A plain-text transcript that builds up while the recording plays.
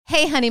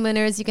Hey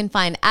Honeymooners, you can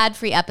find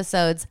ad-free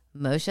episodes,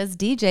 Moshe's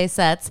DJ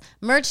sets,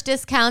 merch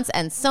discounts,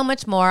 and so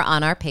much more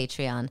on our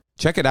Patreon.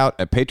 Check it out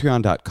at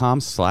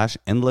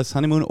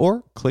patreon.com/endlesshoneymoon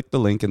or click the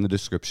link in the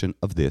description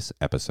of this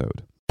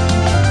episode.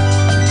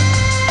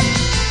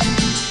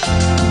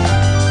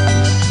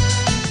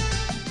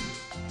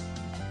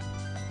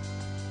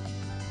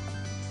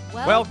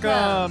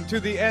 Welcome to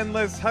the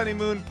Endless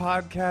Honeymoon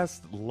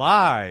Podcast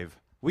live.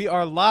 We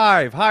are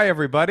live. Hi,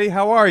 everybody.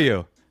 How are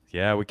you?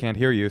 Yeah, we can't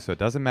hear you, so it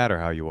doesn't matter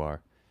how you are.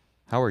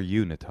 How are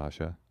you,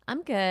 Natasha?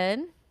 I'm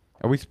good.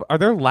 Are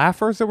there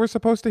laughers that we're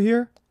supposed to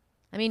hear?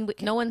 I mean,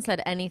 no one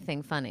said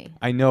anything funny.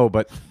 I know,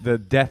 but the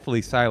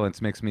deathly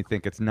silence makes me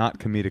think it's not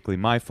comedically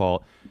my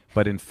fault,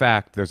 but in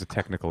fact, there's a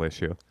technical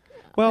issue.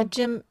 Well,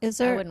 Jim, is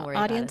there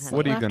audience laughter?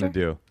 What are you going to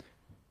do?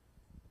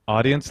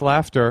 Audience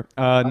laughter.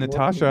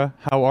 Natasha,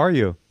 how are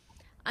you?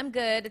 I'm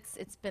good.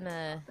 It's been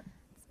an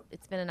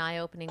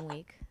eye-opening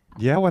week.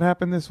 Yeah, what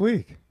happened this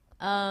week?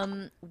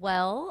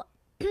 Well,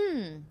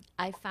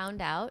 I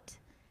found out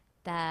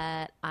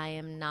that I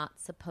am not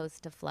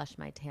supposed to flush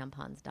my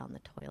tampons down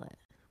the toilet.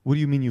 What do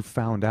you mean you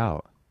found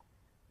out?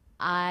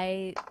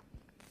 I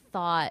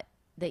thought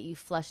that you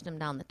flushed them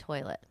down the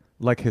toilet.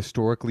 Like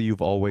historically,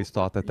 you've always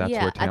thought that that's where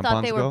tampons go? Yeah, I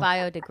thought they were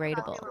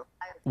biodegradable.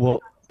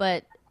 Well,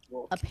 but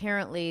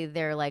apparently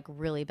they're like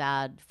really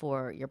bad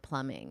for your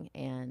plumbing,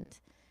 and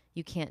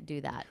you can't do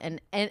that.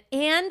 And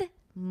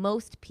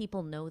most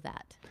people know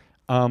that.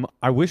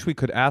 I wish we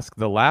could ask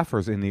the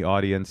laughers in the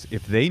audience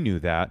if they knew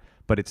that,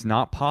 but it's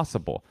not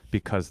possible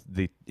because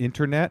the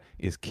internet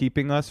is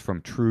keeping us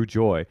from true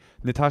joy.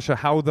 Natasha,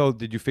 how though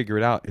did you figure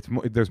it out?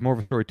 There's more of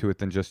a story to it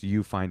than just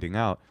you finding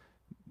out.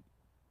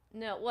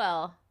 No,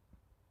 well,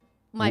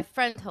 my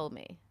friend told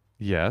me.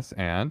 Yes,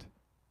 and?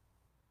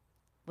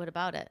 What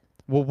about it?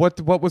 Well,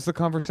 what was the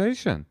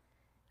conversation?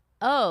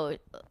 Oh,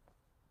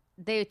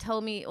 they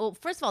told me, well,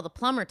 first of all, the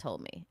plumber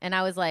told me. And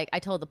I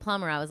told the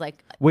plumber, I was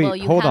like, wait, well,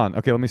 hold on.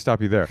 Okay, let me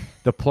stop you there.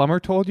 The plumber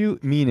told you,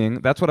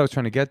 meaning, that's what I was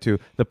trying to get to.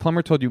 The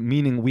plumber told you,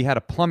 meaning we had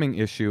a plumbing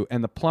issue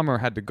and the plumber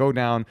had to go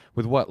down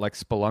with what, like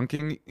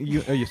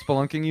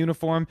spelunking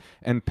uniform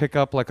and pick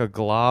up like a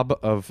glob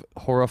of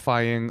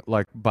horrifying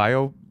like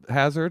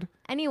biohazard?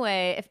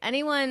 Anyway, if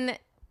anyone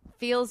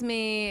feels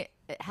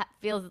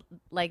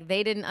like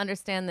they didn't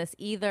understand this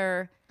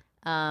either,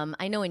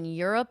 I know in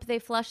Europe they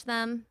flush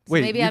them. So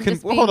wait, maybe I'm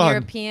just being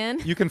European.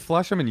 You can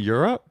flush them in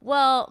Europe?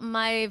 Well,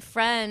 my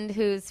friend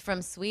who's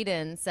from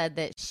Sweden said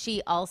that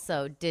she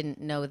also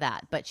didn't know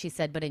that. But she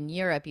said, but in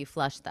Europe you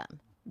flush them.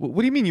 What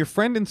do you mean? Your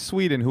friend in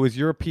Sweden who is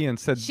European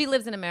said... She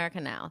lives in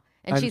America now.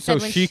 And she so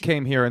said she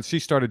came here and she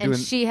started doing...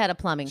 And she had a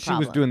plumbing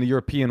problem. She was doing the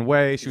European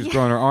way. She was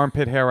growing her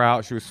armpit hair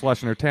out. She was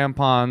flushing her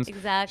tampons.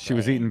 Exactly. She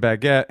was eating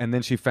baguette. And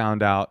then she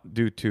found out,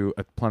 due to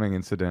a plumbing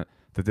incident,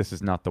 that this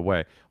is not the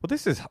way. Well,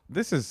 this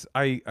is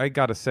I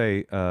gotta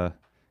say,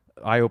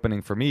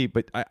 eye-opening for me.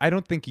 But I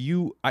don't think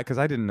because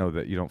I didn't know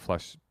that you don't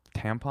flush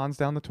tampons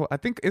down the toilet. I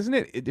think, isn't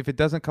it, if it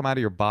doesn't come out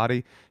of your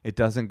body, it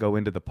doesn't go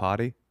into the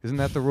potty? Isn't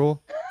that the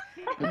rule?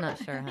 I'm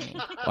not sure, honey.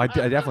 I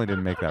definitely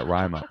didn't make that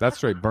rhyme up. That's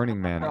straight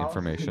Burning Man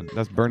information.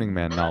 That's Burning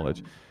Man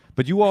knowledge.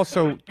 But you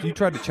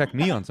tried to check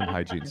me on some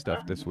hygiene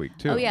stuff this week,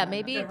 too. Oh, yeah.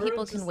 Maybe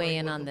people can weigh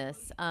in on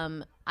this.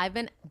 I've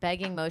been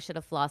begging Moshe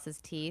to floss his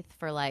teeth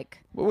for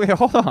Wait,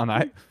 hold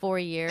on. 4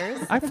 years.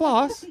 I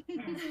floss.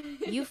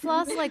 You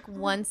floss like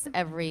once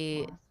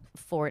every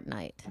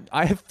fortnight.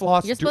 I have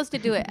flossed. You're supposed to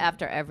do it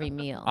after every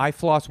meal. I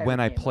floss when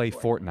I play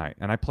Fortnite,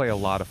 and I play a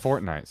lot of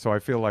Fortnite, so I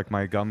feel like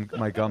my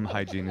gum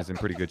hygiene is in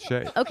pretty good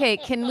shape. Okay,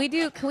 can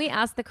we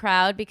ask the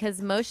crowd, because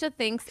Moshe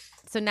thinks,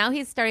 so now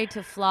he's starting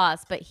to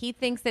floss, but he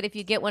thinks that if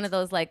you get one of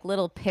those like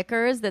little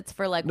pickers that's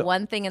for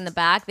one thing in the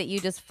back, that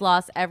you just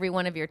floss every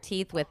one of your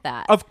teeth with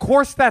that. Of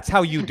course that's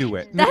how you do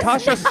it.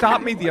 Natasha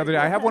stopped me the other day.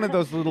 I have one of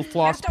those little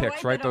floss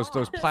picks, right? Those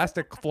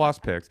plastic floss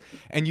picks.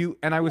 And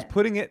I was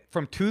putting it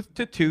from tooth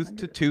to tooth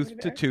to tooth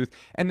to tooth.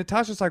 And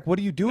Natasha's like, what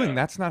are you doing?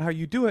 That's not how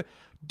you do it.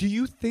 Do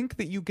you think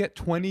that you get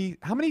 20?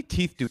 How many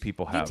teeth do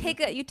people have?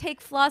 You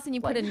take floss and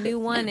you put a new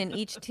one in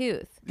each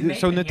tooth.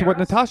 So what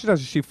Natasha does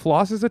is she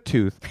flosses a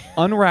tooth,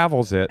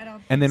 unravels it,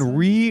 and then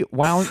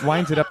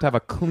winds it up to have a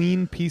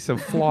clean piece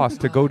of floss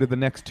to go to the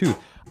next tooth.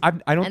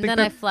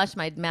 I flush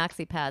my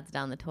maxi pads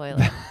down the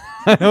toilet.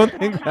 I don't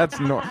think that's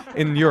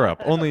in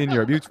Europe. Only in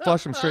Europe. You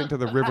flush them straight into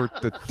the river,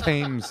 the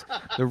Thames,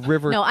 the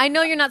river. No, I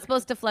know you're not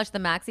supposed to flush the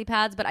maxi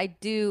pads, but I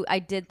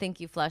did think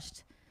you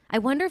flushed. I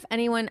wonder if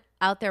anyone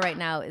out there right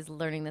now is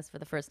learning this for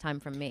the first time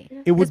from me.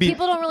 It would be,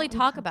 people don't really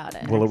talk about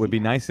it. Well, it would be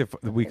nice if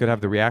we could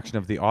have the reaction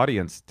of the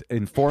audience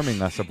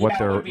informing us of what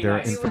their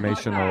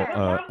informational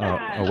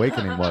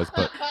awakening was.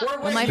 But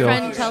my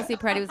friend Chelsea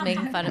Preddy was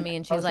making fun of me,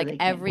 and she was like,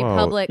 every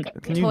public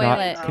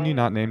toilet. Can you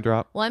not name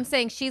drop? Well, I'm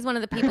saying she's one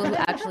of the people who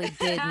actually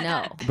did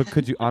know. But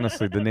could you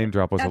honestly? The name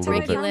drop was a little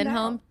Ricky bit.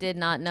 Lindholm did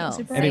not know.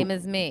 Same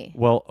as me.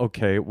 Well,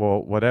 okay.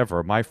 Well,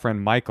 whatever. My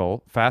friend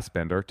Michael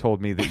Fassbender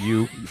told me that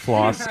you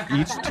floss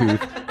each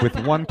tooth with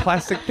one plastic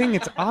plastic thing.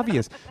 It's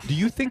obvious. Do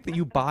you think that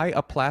you buy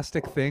a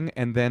plastic thing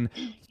and then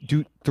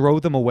throw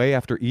them away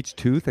after each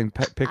tooth and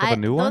pick up a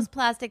new one? Those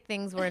plastic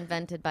things were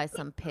invented by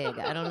some pig.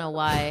 I don't know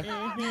why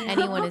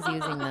anyone is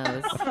using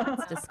those.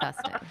 It's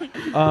disgusting.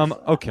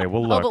 Okay,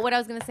 well, look. Oh, but what I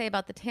was going to say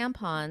about the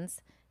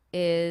tampons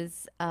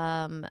is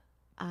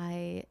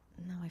I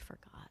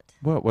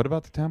forgot. What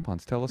about the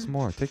tampons? Tell us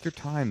more. Take your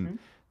time.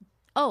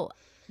 Oh,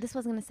 this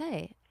was going to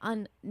say.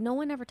 No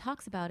one ever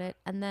talks about it.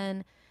 And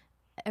then,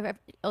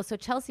 so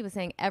Chelsea was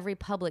saying every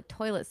public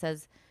toilet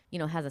says,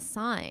 has a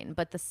sign.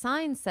 But the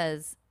sign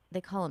says,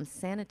 they call them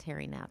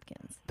sanitary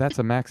napkins. That's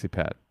a maxi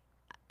pad.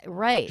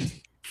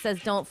 Right.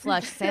 Says don't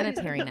flush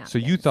sanitary napkins. So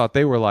you thought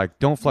they were like,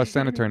 don't flush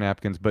sanitary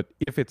napkins, but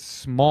if it's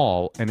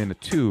small and in a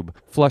tube,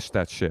 flush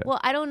that shit. Well,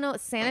 I don't know.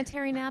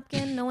 Sanitary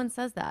napkin? No one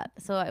says that.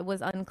 So it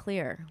was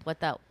unclear what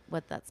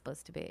that's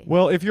supposed to be.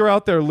 Well, if you're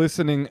out there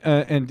listening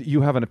and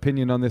you have an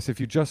opinion on this, if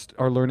you just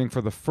are learning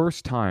for the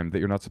first time that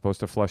you're not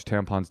supposed to flush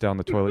tampons down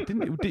the toilet,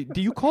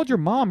 you called your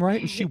mom, right?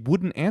 And she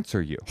wouldn't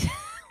answer you.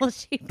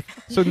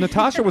 So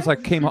Natasha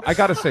came home. I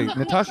got to say,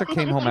 Natasha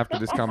came home after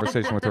this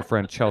conversation with her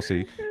friend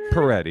Chelsea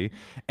Peretti,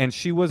 and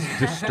she was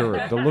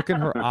disturbed. The look in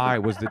her eye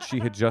was that she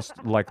had just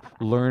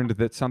learned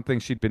that something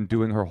she'd been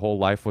doing her whole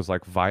life was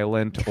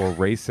violent or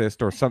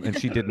racist or something,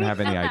 and she didn't have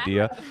any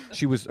idea.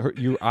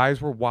 Your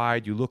eyes were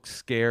wide. You looked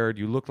scared.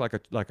 You looked like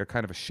a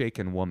kind of a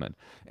shaken woman.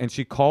 And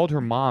she called her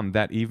mom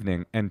that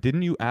evening, and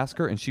didn't you ask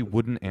her, and she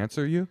wouldn't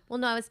answer you? Well,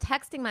 no, I was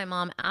texting my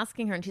mom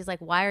asking her, and she's like,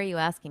 "Why are you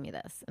asking me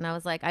this?" And I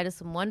was like, "I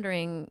just am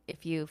wondering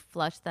if you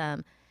flush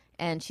them."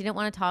 And she didn't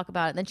want to talk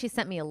about it. Then she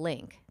sent me a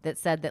link that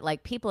said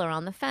that people are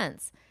on the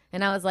fence.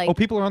 And I was like, oh,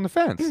 people are on the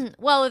fence.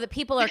 Well, the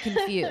people are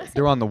confused.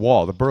 They're on the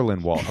wall, the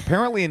Berlin Wall.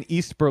 Apparently in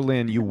East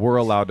Berlin, you were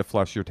allowed to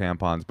flush your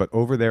tampons, but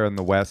over there in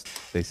the West,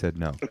 they said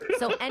no.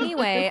 So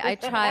anyway, I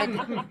tried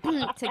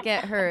to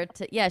get her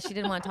to, she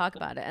didn't want to talk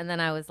about it. And then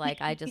I was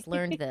like, I just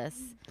learned this,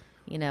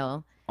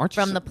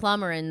 from the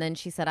plumber. And then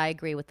she said, I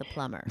agree with the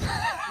plumber.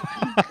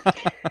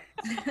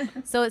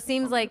 So it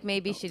seems like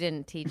maybe she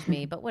didn't teach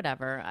me, but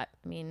whatever. I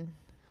mean.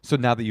 So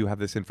now that you have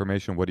this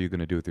information, what are you going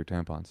to do with your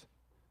tampons?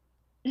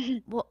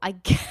 Well, I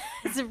guess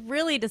it's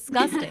really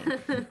disgusting.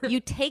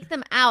 You take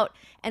them out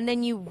and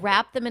then you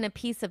wrap them in a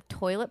piece of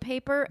toilet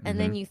paper and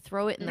then you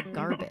throw it in the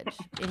garbage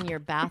in your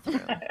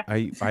bathroom.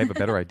 I have a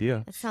better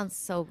idea. That sounds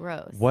so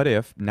gross. What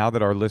if, now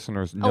that our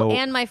listeners know... Oh,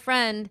 and my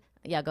friend...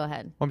 Yeah, go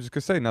ahead. I'm just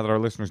going to say, now that our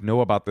listeners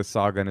know about this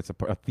saga and it's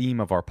a theme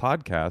of our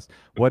podcast,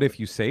 what if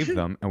you save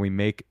them and we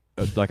make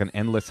an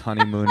endless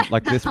honeymoon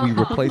like this? We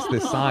replace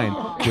this sign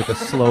with a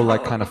slow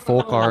kind of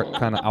folk art,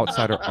 kind of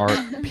outsider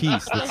art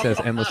piece that says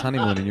endless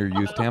honeymoon in your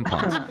used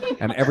tampons.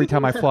 And every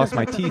time I floss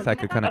my teeth, I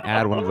could kind of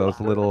add one of those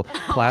little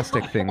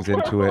plastic things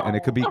into it, and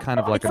it could be kind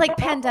of like it's like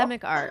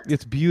pandemic art.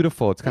 It's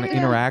beautiful. It's kind of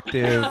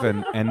interactive,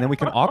 and then we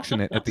can auction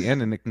it at the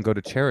end, and it can go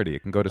to charity.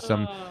 It can go to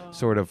some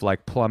sort of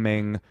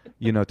plumbing,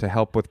 to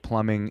help with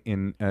plumbing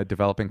in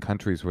developing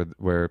countries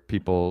where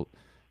people,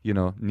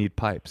 need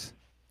pipes.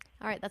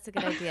 All right, that's a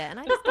good idea. And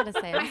I just got to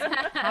say, I'm so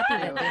happy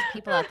that there's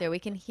people out there. We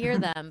can hear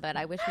them, but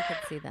I wish we could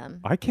see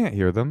them. I can't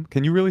hear them.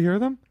 Can you really hear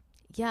them?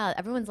 Yeah,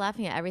 everyone's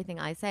laughing at everything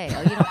I say.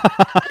 Oh, you don't.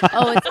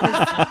 Oh, it's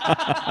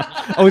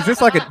 'cause... Oh, is this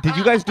did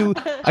you guys do,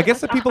 I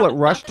guess the people at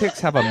Rush Ticks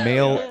have a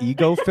male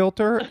ego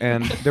filter,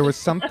 and there was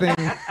something,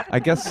 I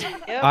guess,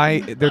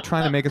 they're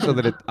trying to make it so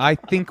that I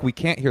think we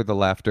can't hear the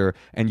laughter,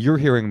 and you're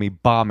hearing me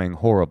bombing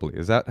horribly.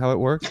 Is that how it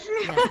works?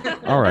 Yeah.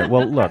 All right,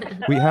 well, look,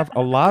 we have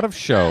a lot of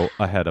show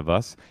ahead of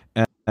us.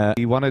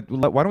 Why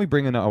don't we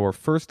bring in our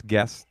first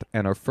guest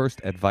and our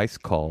first advice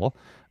call?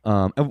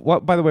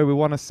 By the way, we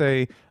want to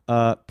say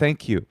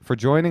thank you for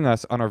joining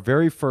us on our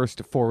very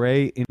first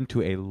foray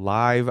into a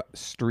live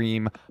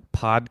stream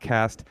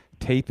podcast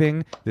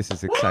taping. This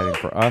is exciting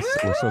for us.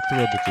 We're so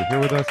thrilled that you're here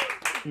with us.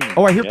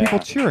 Oh, I hear people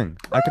cheering.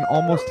 I can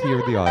almost hear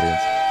the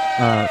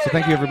audience. So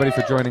thank you, everybody,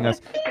 for joining us.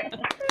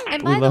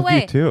 And we love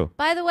you too.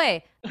 By the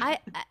way, I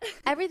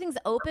everything's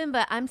open,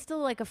 but I'm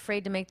still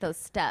afraid to make those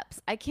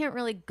steps. I can't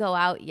really go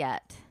out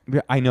yet.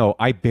 Yeah, I know.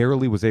 I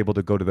barely was able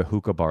to go to the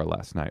hookah bar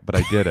last night, but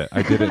I did it.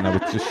 And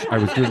I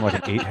was doing an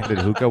 8-headed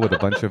hookah with a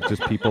bunch of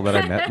just people that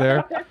I met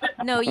there.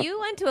 No, you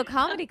went to a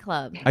comedy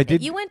club. I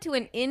did. You went to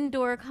an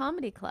indoor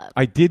comedy club.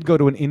 I did go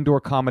to an indoor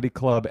comedy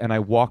club, and I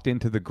walked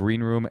into the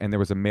green room, and there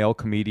was a male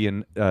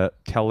comedian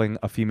telling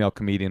a female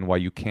comedian why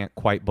you can't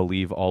quite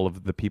believe all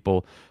of the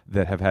people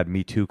that have had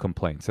Me Too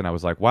complaints. And I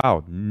was like,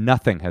 wow,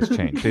 nothing has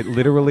changed. It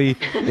literally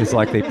is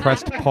like they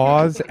pressed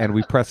pause, and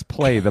we pressed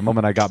play the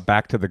moment I got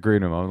back to the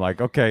green room. I'm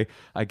like, okay,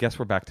 I guess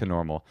we're back to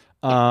normal.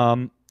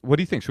 What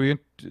do you think? Should we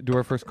do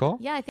our first call?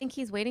 Yeah, I think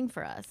he's waiting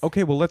for us.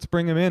 Okay, well, let's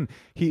bring him in.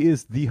 He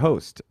is the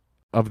host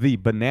of the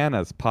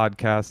Bananas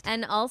podcast.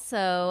 And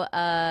also,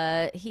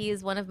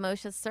 he's one of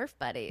Moshe's surf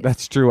buddies.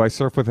 That's true. I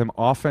surf with him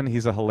often.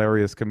 He's a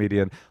hilarious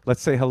comedian.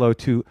 Let's say hello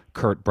to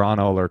Kurt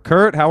Braunohler.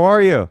 Kurt, how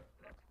are you?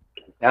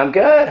 I'm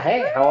good.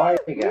 Hey, how are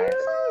you guys?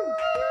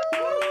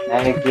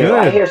 Thank you. Good.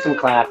 I hear some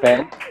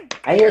clapping.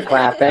 I hear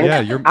clapping.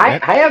 Yeah, you're. I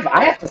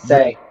have to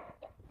say,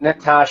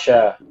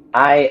 Natasha,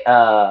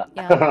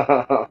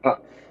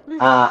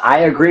 I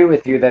agree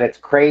with you that it's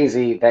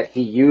crazy that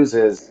he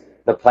uses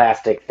the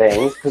plastic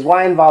things, because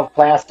why involve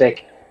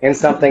plastic in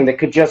something that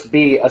could just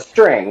be a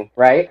string,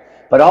 right?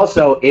 But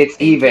also, it's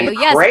Thank even you.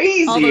 Yes, all those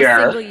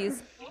crazier. single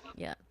use.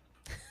 Yeah.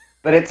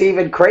 But it's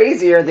even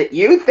crazier that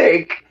you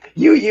think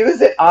you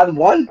use it on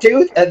one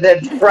tooth and then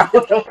throw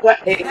it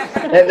away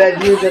and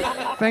then use it.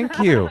 Thank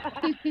you.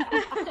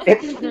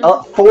 It's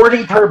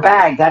 40 per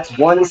bag. That's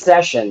one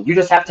session. You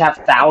just have to have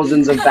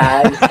thousands of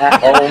bags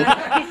at home.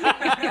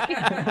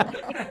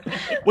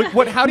 Wait,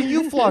 what? How do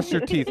you floss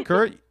your teeth,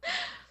 Kurt?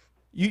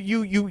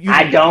 You.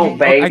 I don't,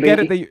 I get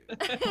it. baby.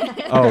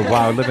 Oh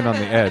wow, living on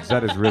the edge.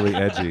 That is really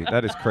edgy.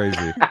 That is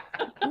crazy.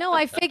 No,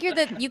 I figured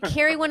that you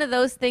carry one of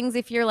those things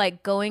if you're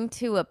like going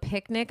to a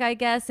picnic, I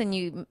guess, and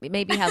you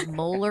maybe have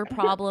molar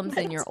problems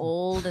and you're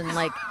old and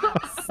like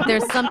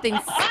there's something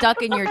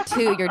stuck in your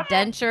tooth, your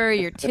denture,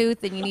 your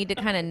tooth, and you need to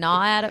kind of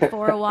gnaw at it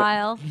for a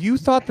while. You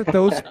thought that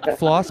those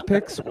floss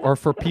picks are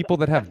for people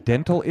that have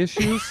dental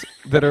issues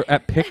that are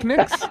at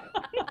picnics?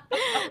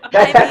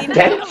 That's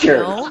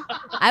denture. No,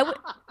 I would.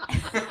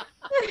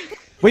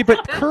 Wait,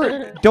 but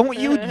Kurt, don't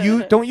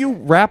you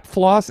wrap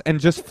floss and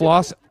just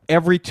floss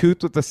every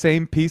tooth with the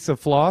same piece of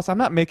floss? I'm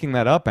not making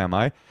that up, am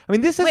I? I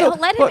mean, this is Wait,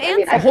 let him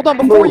answer. Hold on,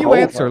 before you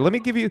answer, let me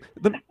give you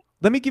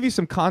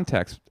some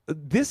context.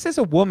 This is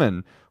a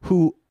woman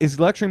who is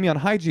lecturing me on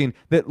hygiene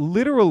that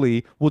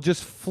literally will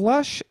just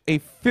flush a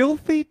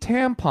filthy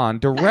tampon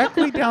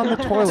directly down the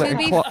toilet. To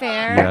be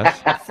fair,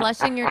 yes.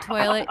 flushing your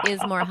toilet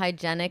is more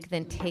hygienic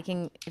than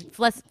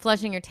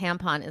flushing your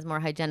tampon is more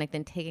hygienic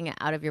than taking it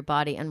out of your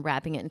body and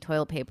wrapping it in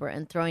toilet paper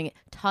and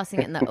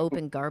tossing it in the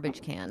open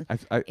garbage can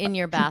in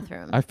your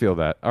bathroom. I feel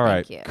that. All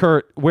right, Thank you.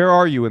 Kurt, where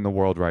are you in the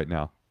world right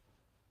now?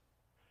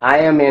 I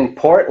am in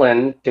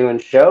Portland doing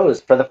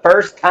shows for the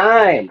first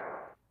time.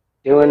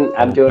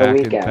 I'm doing a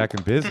weekend. Back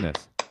in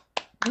business.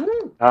 And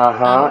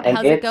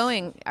how's it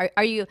going?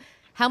 Are you?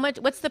 How much?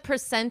 What's the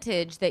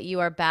percentage that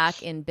you are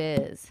back in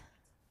biz?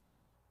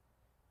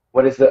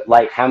 What is it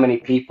like? How many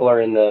people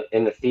are in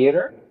the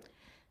theater?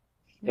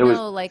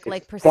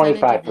 Like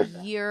percentage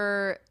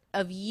 25%.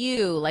 of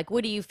you. Like,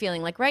 what are you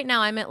feeling? Like right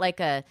now, I'm at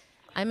like a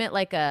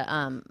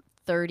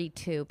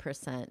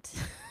 32%.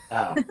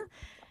 Oh.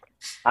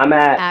 I'm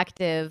at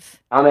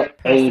active. I'm at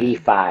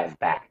 85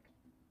 back.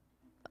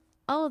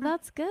 Oh,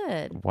 that's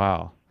good.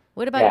 Wow.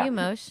 What about you,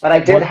 Moshe? But I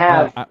did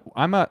have.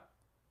 I'm a.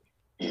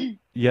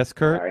 Yes,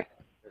 Kurt. Sorry.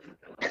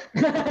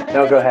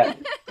 No, go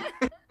ahead.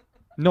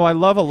 No, I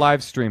love a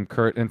live stream,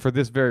 Kurt, and for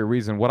this very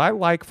reason. What I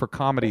like for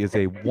comedy is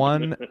a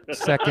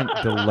 1-second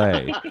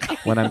delay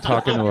when I'm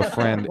talking to a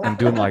friend and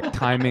doing like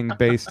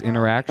timing-based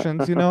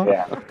interactions, you know?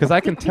 Yeah. Because I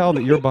can tell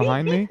that you're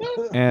behind me,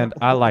 and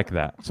I like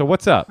that. So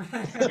what's up?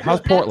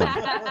 How's Portland?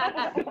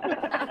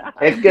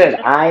 It's good.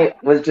 I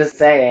was just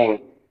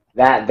saying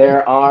that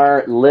there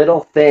are little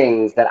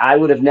things that I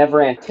would have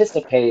never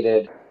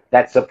anticipated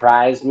that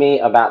surprised me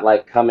about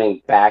like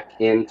coming back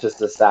into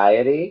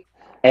society.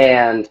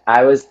 And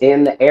I was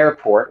in the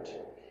airport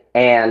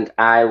and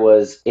I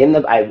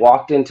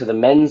walked into the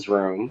men's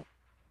room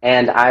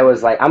and I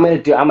was like, I'm gonna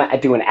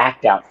do an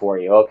act out for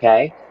you,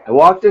 okay? I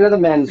walked into the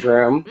men's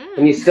room.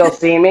 Can you still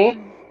see me?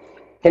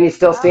 Can you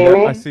still see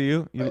me? I see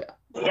you. Yep.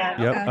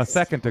 A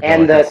second ago,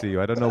 And I can see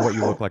you. I don't know what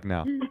you look like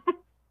now.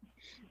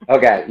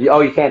 Okay.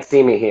 You can't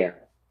see me here.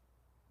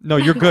 No,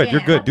 you're good.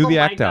 You're good. Do the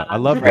act out. I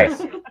love Great.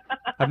 this.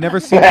 I've never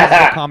seen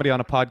physical comedy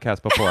on a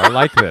podcast before. I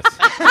like this.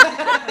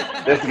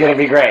 This is going to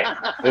be great.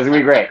 This is going to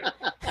be great.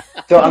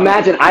 So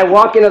imagine I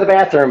walk into the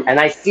bathroom and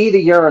I see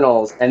the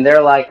urinals and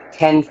they're like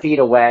 10 feet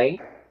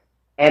away.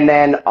 And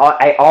then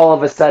I all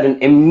of a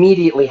sudden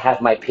immediately have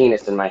my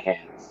penis in my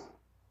hands.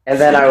 And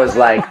then I was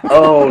like,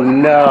 oh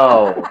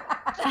no,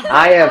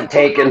 I have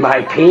taken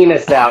my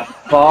penis out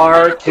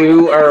far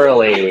too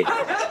early.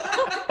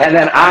 And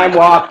then I'm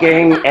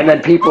walking and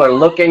then people are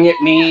looking at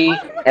me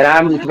and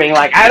I'm just being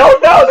like, I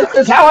don't know, this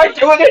is how I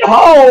do it at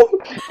home.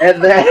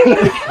 And then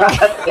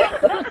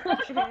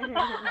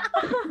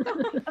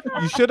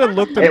you should have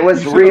looked them. It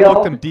was you real.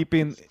 Looked them deep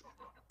in.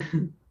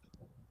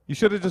 You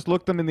should have just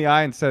looked them in the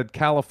eye and said,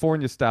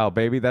 "California style,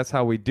 baby. That's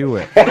how we do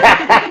it."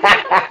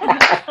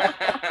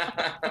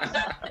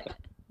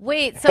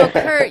 Wait, so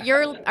Kurt,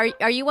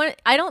 are you one?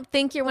 I don't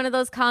think you're one of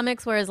those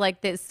comics where it's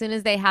like as soon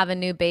as they have a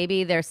new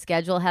baby, their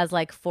schedule has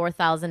like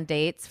 4,000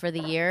 dates for the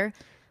year.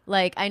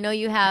 Like I know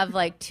you have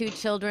like 2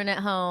 children at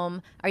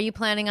home. Are you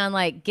planning on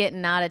like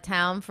getting out of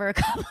town for a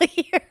couple of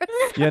years?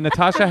 Yeah,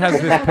 Natasha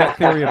has this pet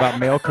theory about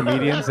male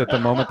comedians. At the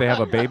moment they have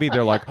a baby,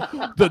 they're like,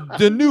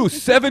 the new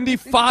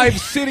 75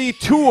 city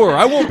tour.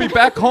 I won't be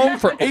back home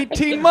for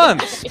 18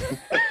 months.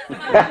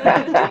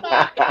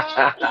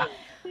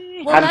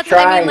 Well, I'm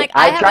trying.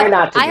 I try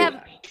not to.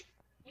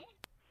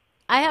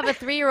 I have a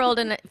 3-year-old,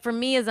 and for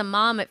me as a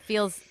mom, it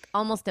feels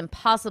almost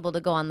impossible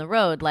to go on the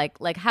road.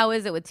 Like how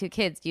is it with 2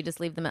 kids? Do you just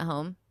leave them at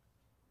home?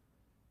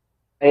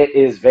 It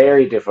is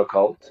very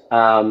difficult,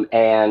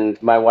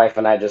 and my wife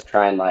and I just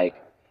try and like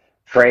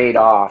trade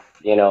off,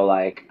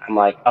 like I'm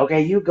like,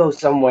 okay, you go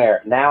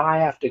somewhere. Now I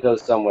have to go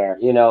somewhere,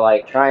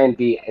 like try and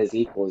be as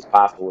equal as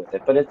possible with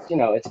it. But it's,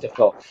 it's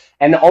difficult.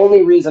 And the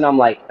only reason I'm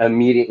like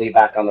immediately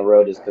back on the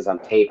road is because I'm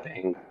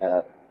taping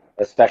a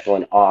special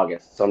in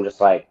August. So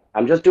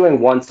I'm just doing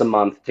once a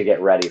month to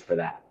get ready for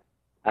that.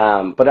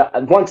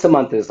 But once a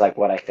month is like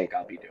what I think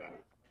I'll be doing,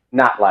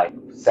 not like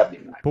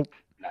 75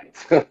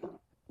 nights.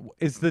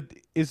 Is the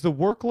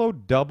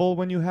workload double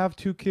when you have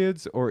two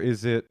kids, or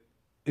is it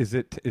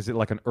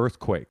like an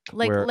earthquake?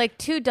 Like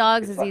two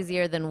dogs is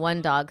easier than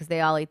one dog because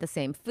they all eat the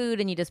same food,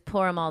 and you just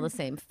pour them all the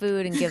same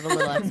food and give a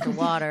little extra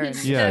water.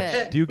 And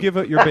yeah. Do you give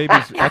your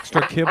babies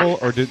extra kibble,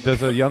 or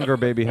does a younger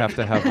baby have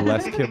to have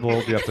less kibble?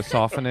 Do you have to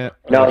soften it?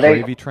 No,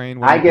 gravy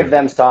train. I give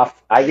them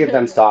soft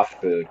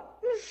food,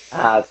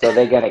 so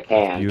they get a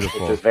can, which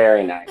is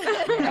very nice.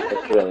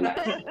 It's really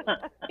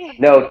nice.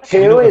 No,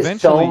 two is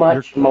so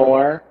much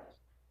more.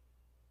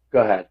 Go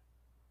ahead.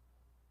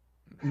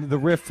 The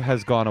riff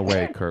has gone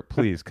away, Kurt.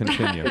 Please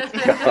continue.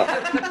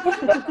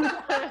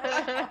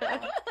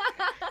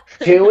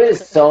 Two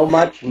is so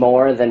much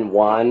more than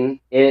one.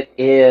 It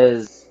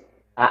is.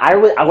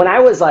 When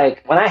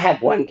I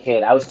had one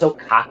kid, I was so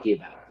cocky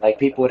about it. Like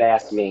people would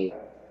ask me,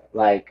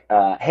 like,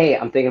 "Hey,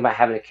 I'm thinking about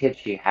having a kid.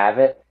 Should you have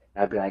it?"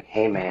 And I'd be like,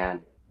 "Hey,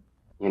 man,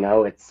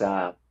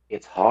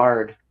 it's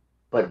hard,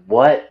 but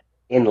what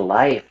in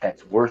life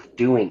that's worth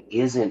doing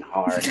isn't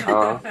hard,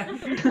 huh?"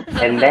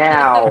 And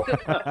now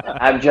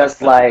I'm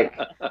just like,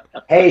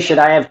 "Hey, should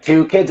I have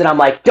two kids?" And I'm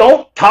like,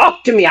 "Don't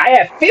talk to me. I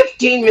have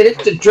 15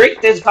 minutes to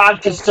drink this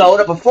vodka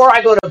soda before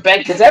I go to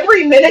bed, because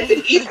every minute that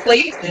he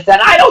sleeps that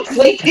I don't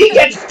sleep, he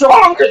gets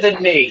stronger than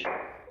me."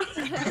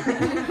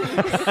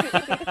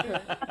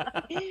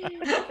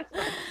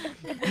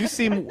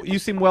 You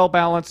seem well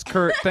balanced,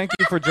 Kurt. Thank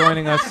you for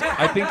joining us.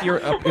 I think you're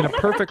in a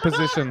perfect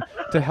position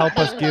to help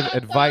us give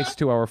advice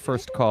to our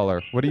first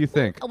caller. What do you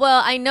think?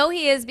 Well, I know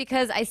he is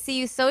because I see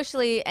you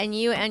socially, and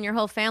you and your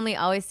whole family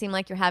always seem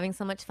like you're having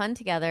so much fun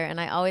together, and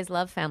I always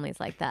love families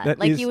like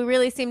that. You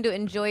really seem to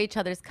enjoy each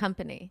other's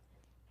company.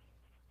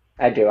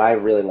 I do. I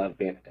really love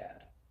being a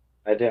dad.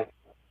 I do.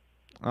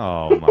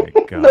 Oh my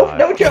God!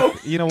 No joke.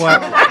 You know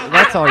what?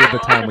 That's all the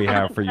time we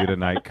have for you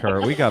tonight,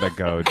 Kurt. We gotta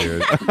go,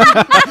 dude.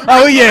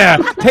 Oh yeah,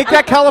 take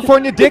that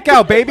California dick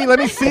out, baby. Let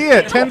me see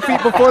it. 10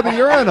 feet before the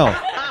urinal.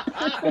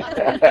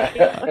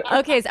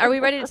 Okay, so are we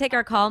ready to take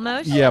our call,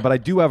 Moshe? Yeah, but I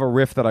do have a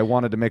riff that I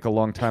wanted to make a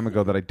long time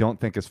ago that I don't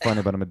think is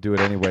funny, but I'm gonna do it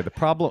anyway. The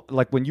problem,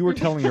 like when you were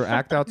telling your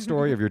act out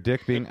story of your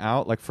dick being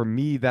out, like for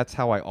me, that's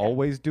how I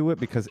always do it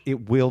because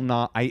it will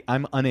not.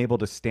 I'm unable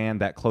to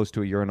stand that close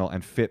to a urinal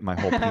and fit my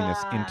whole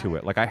penis into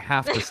it. Like I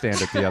have to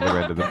stand at the other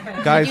end of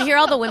it. Guys, did you hear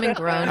all the women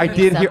groan? I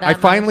did hear. I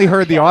finally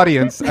heard the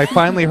audience. I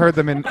finally heard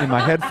them in my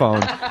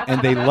headphone,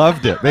 and they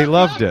loved it. They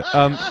loved it.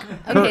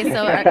 Okay,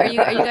 so are you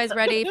guys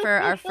ready for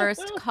our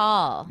first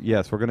call?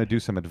 Yes, we're going to do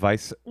some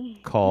advice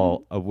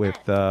call with,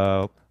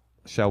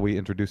 shall we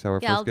introduce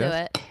our first guest? I'll do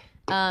it.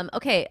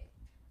 Okay,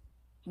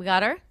 we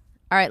got her?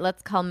 All right,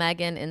 let's call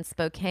Megan in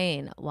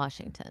Spokane,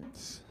 Washington.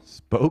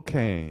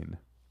 Spokane.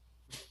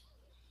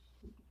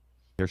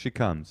 Here she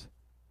comes.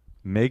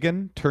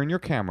 Megan, turn your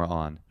camera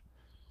on.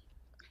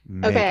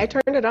 Megan. Okay, I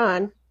turned it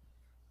on.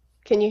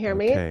 Can you hear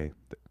me? Okay.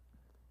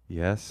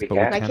 Yes, but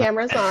can. we My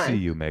camera's on. see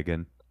you,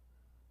 Megan.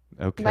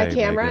 Okay, my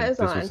camera Megan, is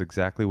this on. was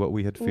exactly what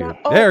we had feared.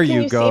 Oh, there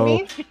can you go.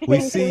 See me? We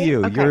see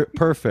you. Okay. You're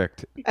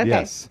perfect. Okay.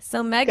 Yes.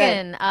 So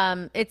Megan,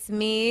 it's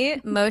me,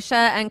 Moshe,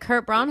 and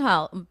Kurt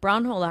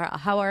Braunholer.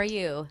 How are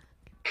you?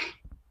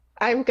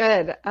 I'm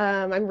good.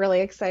 I'm really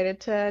excited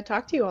to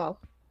talk to you all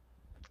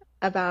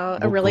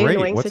about a really great.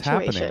 annoying What's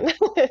situation.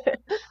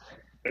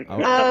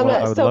 I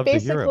would so love to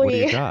hear it. What do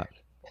you got?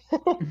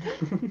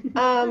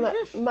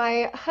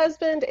 My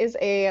husband is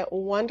a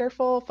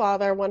wonderful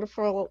father,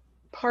 wonderful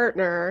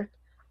partner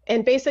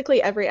in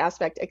basically every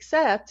aspect,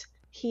 except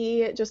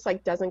he just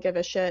like doesn't give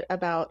a shit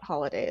about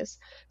holidays.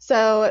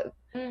 So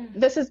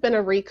this has been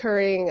a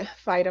recurring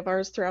fight of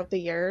ours throughout the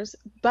years,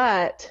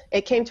 but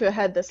it came to a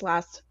head this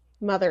last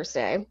Mother's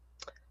Day.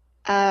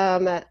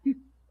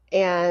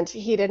 And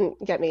he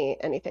didn't get me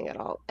anything at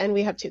all. And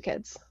we have two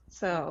kids.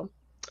 So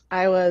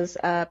I was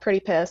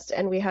pretty pissed,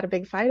 and we had a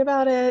big fight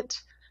about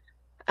it.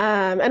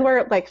 And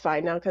we're like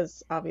fine now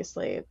because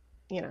obviously,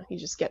 you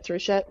just get through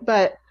shit.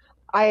 But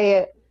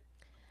I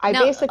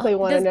basically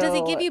want to know. Does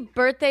he give you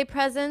birthday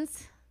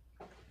presents?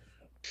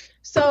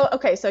 So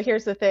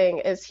here's the thing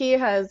is he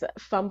has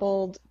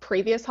fumbled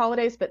previous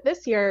holidays, but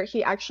this year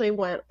he actually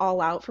went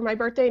all out for my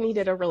birthday, and he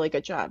did a really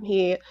good job.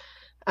 He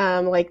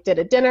did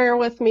a dinner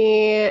with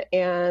me,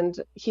 and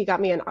he got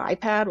me an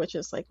iPad, which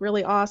is like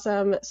really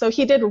awesome. So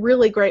he did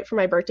really great for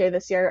my birthday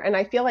this year, and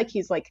I feel like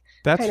he's like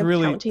that's kind of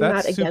really counting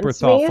that's that super against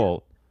thoughtful.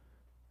 Me.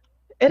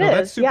 It is,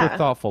 that's super yeah.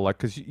 thoughtful. Like,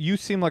 because you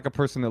seem like a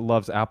person that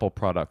loves Apple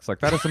products. Like,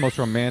 that is the most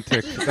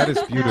romantic. That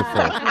is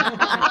beautiful.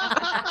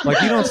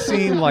 Like, you don't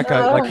seem like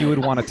you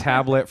would want a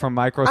tablet from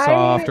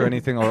Microsoft or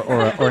anything,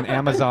 or an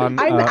Amazon.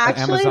 I'm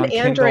actually Amazon an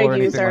Kindle Android or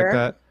anything user. like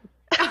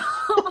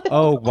that.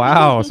 Oh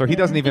wow! So he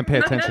doesn't even pay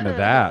attention to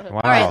that.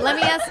 Wow. All right, let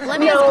me ask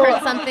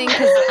Kurt something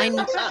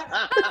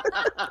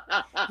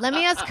let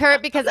me ask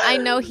Kurt because I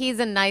know he's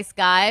a nice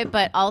guy,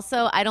 but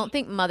also I don't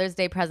think Mother's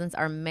Day presents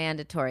are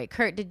mandatory.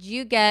 Kurt, did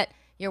you get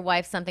your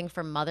wife something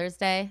for Mother's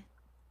Day?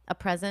 A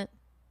present?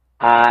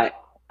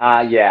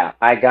 Yeah,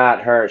 I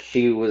got her.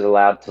 She was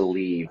allowed to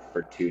leave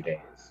for 2 days.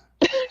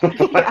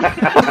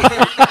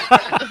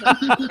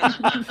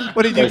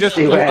 What did you just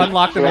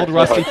unlock an old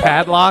rusty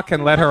padlock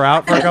and let her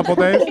out for a couple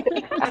days?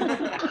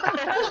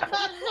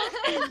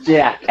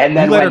 Yeah, and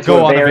then let her went go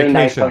to a on a very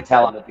nice vacation.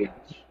 hotel on the beach.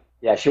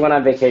 Yeah, she went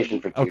on vacation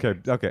for 2 days.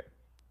 Okay.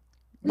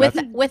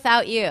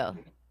 Without you.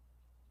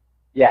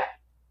 Yeah,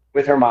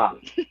 with her mom.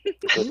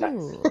 It was nice.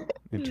 Ooh.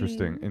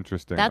 Interesting.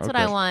 That's what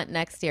I Okay. want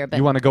next year. But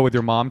You want to go with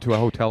your mom to a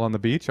hotel on the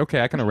beach?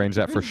 Okay, I can arrange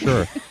that for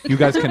sure. You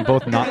guys can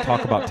both not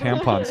talk about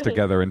tampons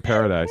together in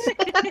paradise.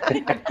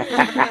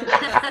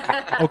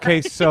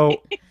 Okay,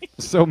 so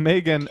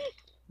Megan,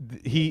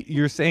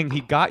 you're saying he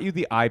got you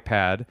the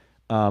iPad,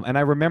 and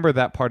I remember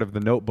that part of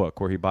the Notebook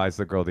where he buys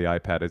the girl the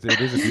iPad. It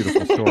is a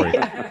beautiful story.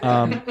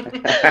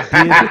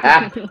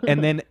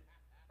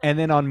 And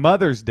then on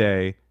Mother's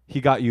Day,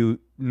 he got you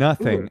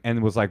nothing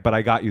and was like, "But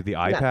I got you the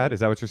iPad." Nothing. Is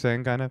that what you're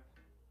saying, kind of?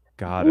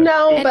 Got it.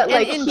 No, And- but and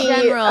like in he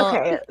general-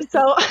 okay,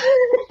 so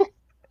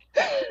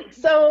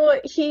so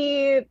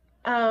he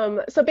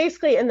so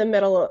basically in the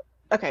middle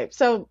okay,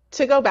 so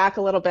to go back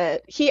a little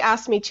bit, he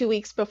asked me 2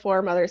 weeks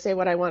before Mother's Day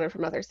what I wanted for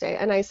Mother's Day,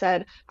 and I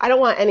said, I don't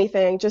want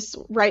anything, just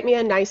write me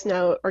a nice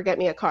note or get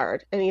me a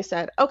card. And he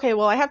said, okay,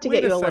 well I have to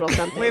get you a little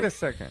something. Wait a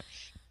second.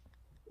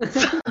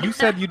 You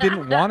said you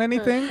didn't want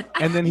anything,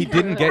 and then he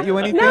didn't get you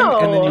anything, No.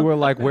 and then you were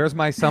like, "Where's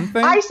my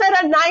something?" I said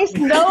a nice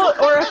note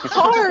or a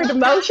card,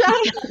 Moshe.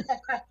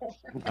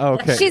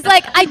 Okay. she's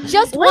like, I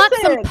just want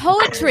some Listen.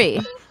 poetry.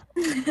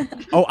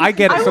 Oh, I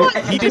get it. I So want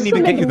he didn't just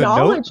even some get you the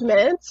note.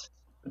 acknowledgement.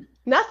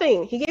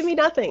 Nothing. He gave me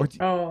nothing.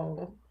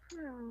 Oh.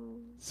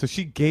 So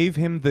she gave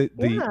him the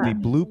Yeah.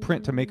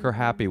 blueprint to make her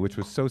happy, which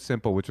was so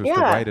simple, which was to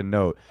Yeah. write a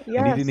note, and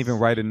he didn't Yes. even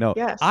write a note.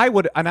 Yes.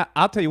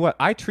 I'll tell you what,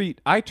 I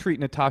treat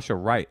Natasha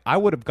right. I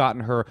would have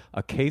gotten her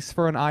a case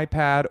for an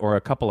iPad or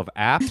a couple of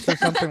apps or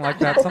something like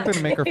that, something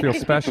to make her feel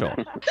special.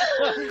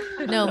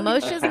 No,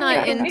 Moshe's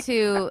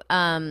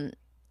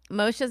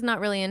not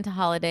really into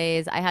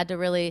holidays. I had to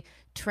really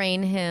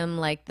train him.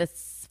 Like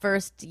this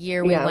first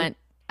year we Yeah. went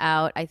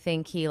out, I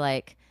think he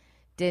like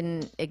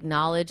didn't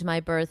acknowledge my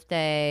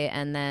birthday,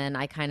 and then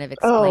I kind of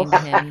explained to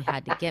him he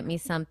had to get me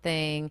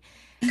something.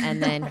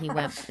 And then he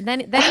went. Then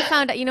he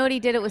found out. You know what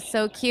he did? It was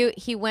so cute.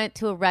 He went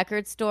to a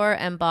record store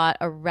and bought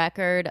a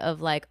record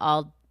of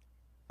all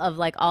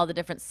the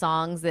different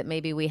songs that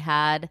maybe we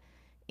had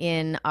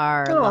in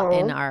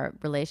our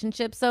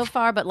relationship so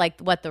far. But like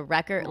the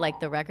record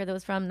that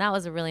was from. That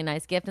was a really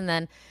nice gift. And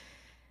then,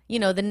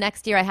 the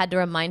next year I had to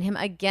remind him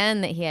again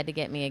that he had to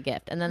get me a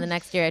gift. And then the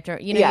next year,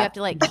 you have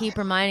to like keep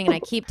reminding, and I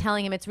keep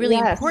telling him it's really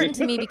Yes. important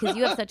to me because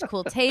you have such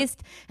cool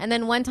taste. And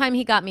then one time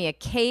he got me a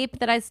cape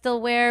that I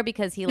still wear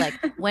because he like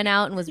went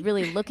out and was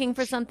really looking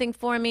for something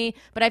for me.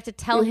 But I have to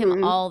tell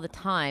him all the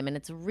time, and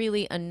it's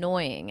really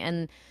annoying.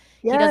 And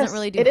he doesn't Yes,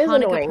 really do it is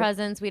Hanukkah annoying.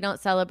 presents. We don't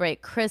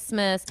celebrate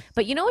Christmas.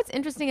 But you know what's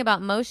interesting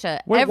about Moshe?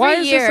 Wait, Every why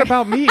is year, this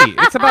about me?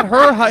 It's about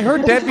her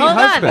deadbeat Hold on.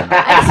 husband.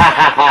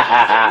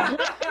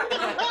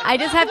 I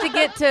just have to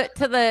get to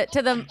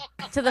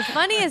the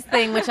funniest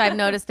thing, which I've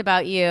noticed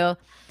about you,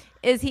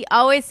 is he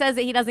always says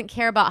that he doesn't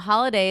care about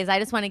holidays. I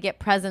just want to give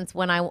presents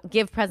when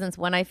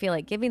I feel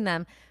like giving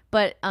them.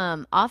 But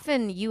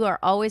often you are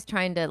always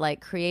trying to like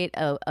create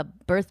a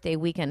birthday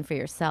weekend for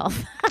yourself.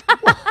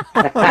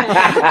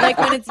 Like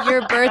when it's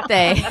your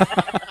birthday.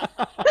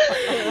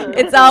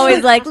 It's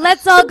always like,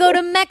 let's all go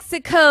to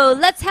Mexico.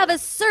 Let's have a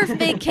surf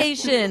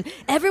vacation.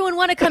 Everyone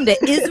want to come to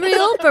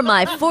Israel for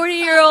my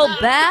 40-year-old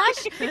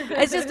bash?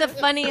 It's just a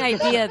funny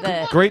idea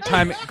that. Great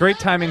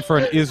timing for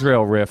an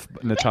Israel riff,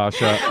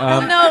 Natasha.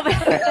 No, but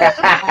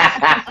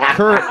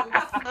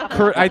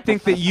Kurt, I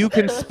think that you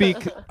can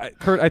speak.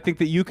 Kurt, I think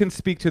that you can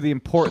speak to the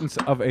importance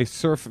of a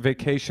surf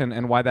vacation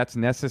and why that's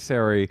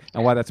necessary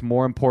and why that's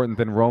more important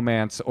than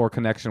romance or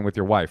connection with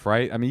your wife,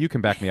 right? I mean, you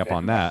can back me up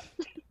on that.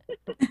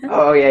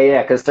 Oh,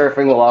 yeah, because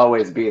surfing will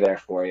always be there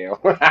for you.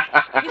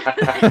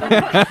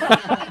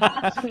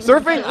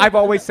 Surfing, I've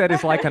always said,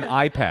 is like an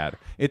iPad.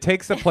 It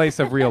takes the place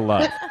of real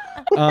love.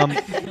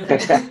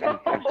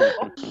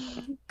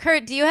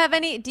 Kurt, do you have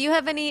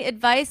any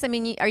advice? I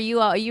mean, are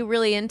you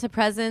really into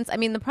presents? I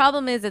mean, the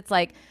problem is it's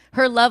like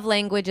her love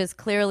language is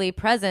clearly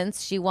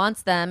presents. She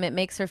wants them. It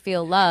makes her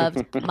feel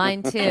loved.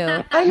 Mine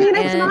too. I mean,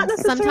 it's And not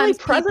necessarily sometimes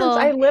presents. people-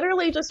 I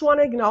literally just want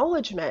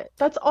acknowledgement.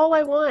 That's all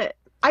I want.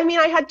 I mean,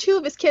 I had 2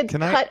 of his kids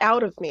Can I- cut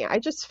out of me. I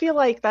just feel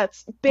like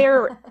that's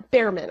bare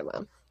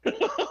minimum. They're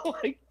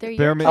Bear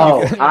your me-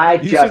 Oh, kids. I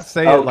you should just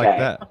say it like okay.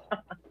 that.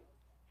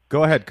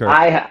 Go ahead,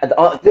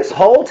 Kurt. This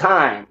whole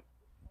time,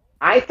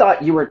 I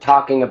thought you were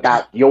talking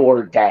about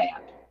your dad.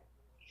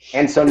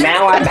 And so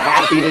now I'm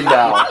happy to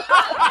know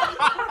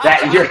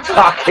that you're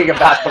talking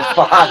about the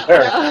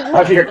father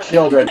of your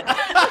children.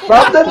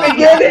 From the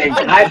beginning,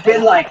 I've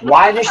been like,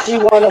 why does she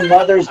want a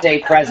Mother's Day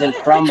present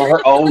from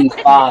her own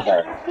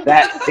father?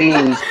 That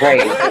seems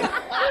crazy.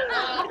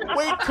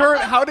 Wait, Kurt,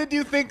 how did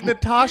you think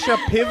Natasha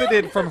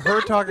pivoted from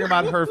her talking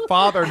about her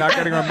father not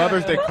getting her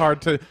Mother's Day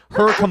card to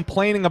her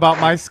complaining about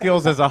my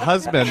skills as a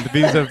husband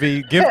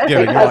vis-a-vis gift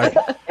giving? You're like,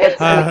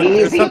 It's an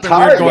there's easy something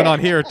target. weird going on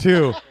here,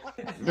 too.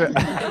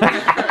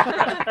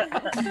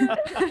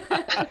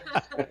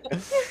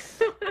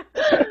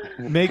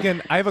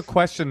 Megan, I have a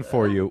question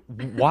for you.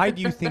 Why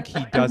do you think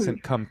he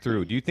doesn't come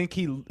through? Do you think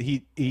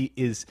he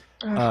is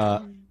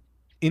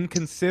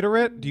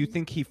inconsiderate? Do you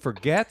think he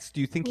forgets?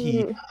 Do you think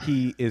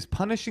he is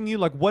punishing you?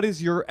 Like, what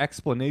is your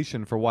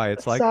explanation for why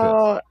it's like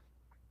this?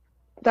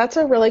 That's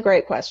a really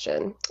great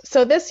question.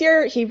 So this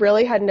year he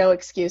really had no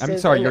excuses. I'm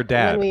sorry, and your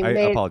dad. when we I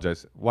made-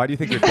 apologize. Why do you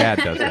think your dad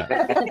does that?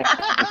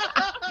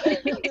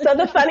 So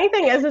the funny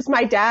thing is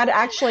my dad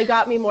actually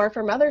got me more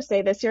for Mother's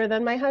Day this year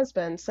than my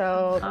husband.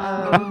 So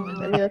I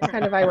mean, that's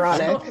kind of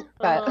ironic,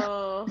 but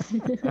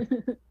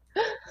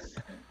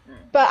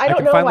I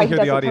don't know why he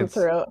doesn't come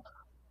through.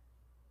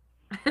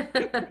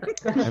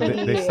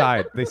 And they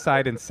sighed. They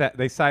sighed in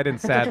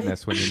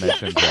sadness when you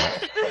mentioned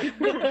that.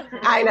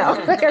 I know.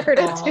 I heard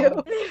it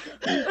too.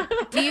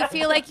 Do you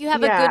feel like you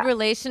have a good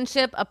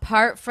relationship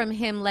apart from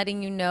him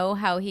letting you know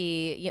how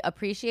he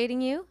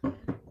appreciating you?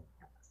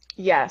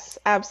 Yes,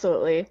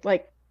 absolutely.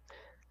 Like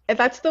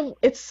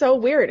it's so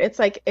weird. It's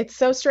like, it's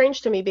so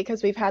strange to me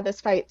because we've had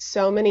this fight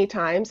so many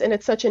times and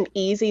it's such an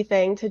easy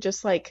thing to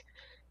just like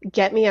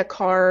get me a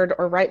card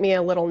or write me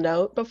a little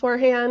note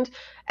beforehand.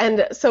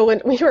 And so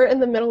when we were in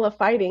the middle of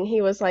fighting,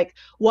 he was like,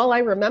 well, I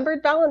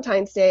remembered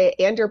Valentine's Day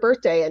and your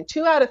birthday, and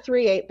 2 out of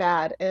 3 ain't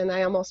bad. And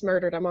I almost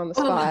murdered him on the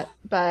spot.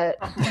 But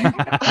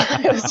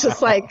I was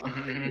just like,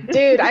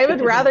 dude, I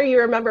would rather you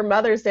remember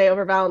Mother's Day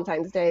over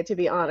Valentine's Day, to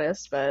be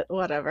honest, but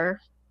whatever.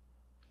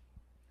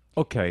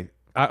 Okay.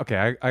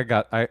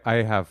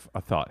 I have a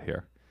thought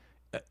here.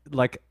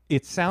 Like,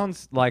 it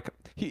sounds like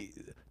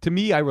to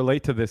me, I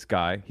relate to this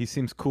guy. He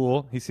seems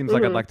cool. He seems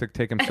like I'd like to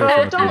take him surfing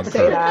with me. Don't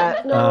say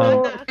that.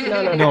 No.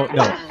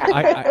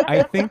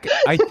 I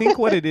think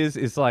what it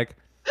is like,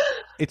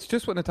 it's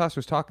just what Natasha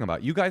was talking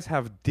about. You guys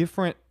have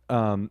different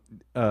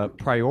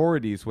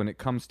priorities when it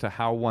comes to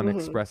how one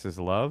expresses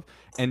love,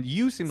 and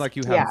you seem like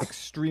you have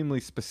extremely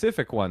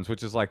specific ones,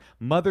 which is like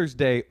Mother's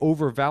Day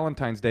over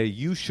Valentine's Day.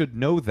 You should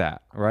know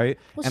that, right?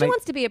 Well, she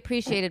wants to be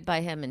appreciated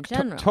by him in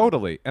general.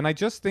 Totally. And I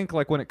just think,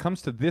 like, when it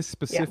comes to this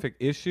specific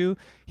issue,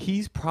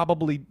 he's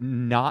probably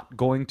not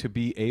going to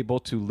be able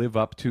to live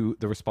up to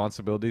the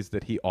responsibilities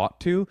that he ought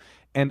to.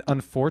 And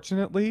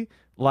unfortunately,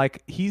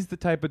 like, he's the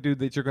type of dude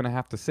that you're going to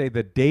have to say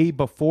the day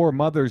before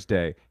Mother's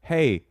Day,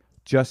 hey,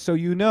 just so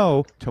you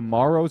know,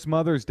 tomorrow's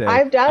Mother's Day.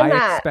 I've done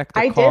that. Expect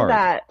a I card. did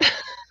that.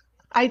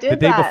 I did that.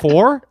 The day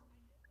before?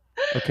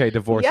 Okay,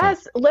 divorce.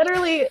 Yes,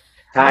 literally.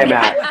 Time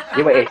out.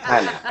 You wait,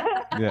 time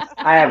out. Yeah.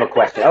 I have a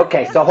question.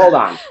 Okay, so hold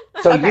on.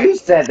 So you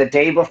said the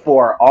day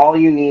before, all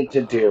you need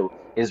to do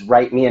is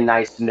write me a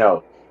nice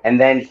note. And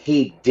then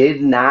he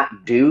did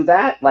not do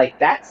that? Like,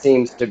 that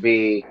seems to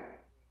be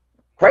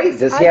crazy.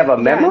 Does he have a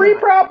memory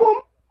problem?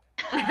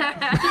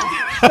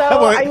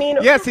 So, I mean,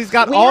 yes, he's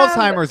got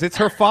Alzheimer's. It's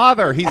her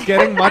father. He's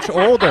getting much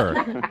older.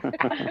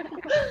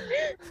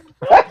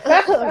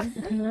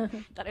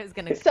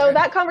 So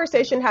that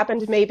conversation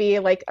happened maybe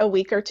like a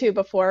week or two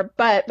before.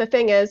 But the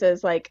thing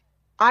is like,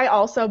 I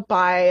also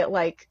buy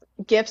like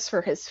gifts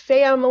for his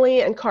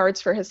family and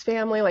cards for his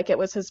family. Like, it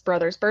was his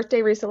brother's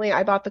birthday recently.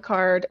 I bought the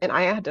card and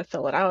I had to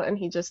fill it out and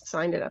he just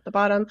signed it at the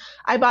bottom.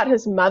 I bought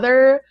his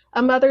mother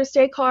a Mother's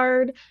Day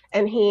card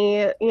and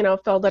he,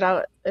 filled it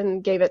out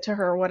and gave it to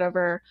her or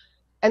whatever.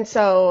 And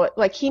so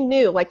like, he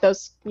knew like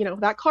those,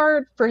 that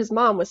card for his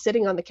mom was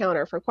sitting on the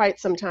counter for quite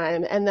some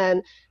time. And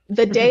then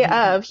the day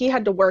of, he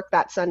had to work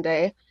that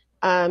Sunday.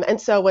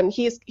 And so when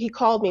he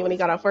called me when he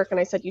got off work and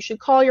I said, you should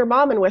call your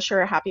mom and wish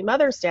her a happy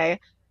Mother's Day.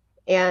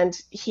 And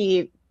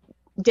he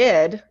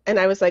did. And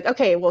I was like,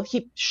 okay, well,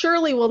 he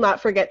surely will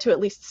not forget to at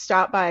least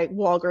stop by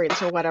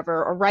Walgreens or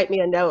whatever, or write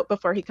me a note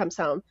before he comes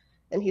home.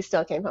 And he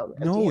still came home.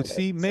 No,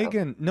 see,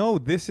 Megan, no,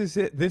 this is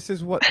it. This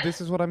is what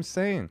I'm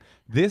saying.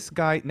 This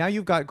guy, now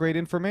you've got great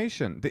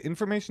information. The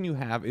information you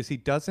have is he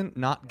doesn't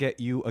not get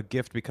you a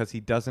gift because he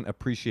doesn't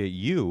appreciate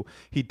you.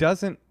 He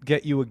doesn't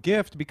get you a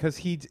gift because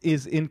he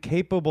is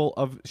incapable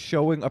of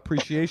showing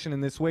appreciation in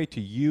this way to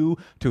you,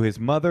 to his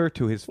mother,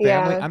 to his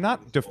family. I'm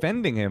not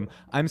defending him.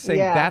 I'm saying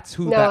that's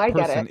who that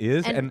person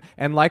is.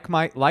 And like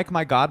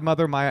my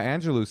godmother, Maya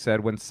Angelou,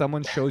 said, when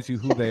someone shows you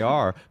who they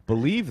are,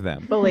 believe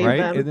them. Believe right?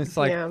 them. And it's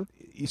like,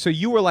 so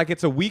you were like,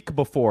 it's a week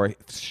before.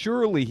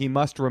 Surely he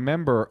must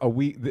remember a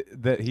week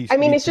that he. I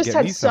mean, he's just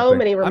had so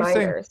many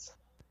reminders.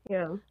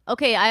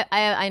 Okay,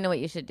 I know what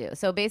you should do.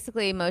 So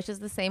basically, Moshe's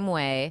the same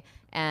way,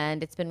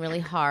 And it's been really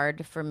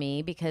hard for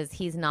me because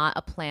he's not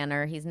a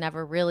planner. He's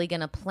never really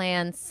going to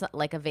plan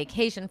like a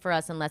vacation for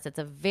us unless it's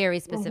a very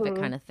specific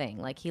kind of thing.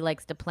 Like he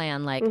likes to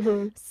plan like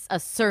a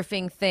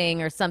surfing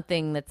thing or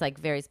something that's like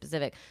very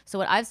specific. So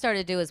what I've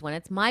started to do is when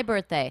it's my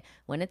birthday,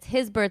 when it's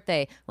his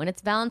birthday, when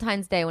it's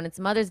Valentine's Day, when it's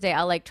Mother's Day,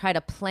 I'll like try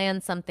to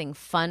plan something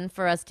fun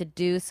for us to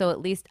do. So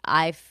at least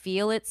I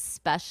feel it's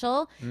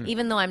special,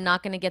 even though I'm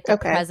not going to get the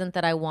present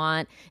that I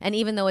want. And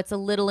even though it's a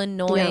little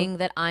annoying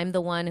that I'm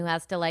the one who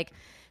has to like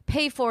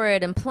pay for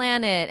it and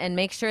plan it and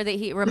make sure that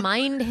he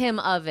remind him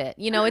of it.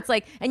 You know, it's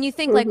like, and you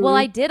think like, well,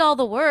 I did all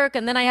the work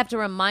and then I have to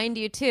remind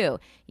you too.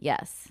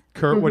 Yes.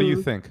 Kurt, what do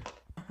you think?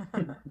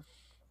 And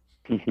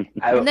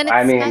then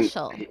it's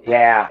special.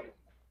 Yeah.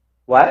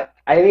 What?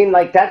 I mean,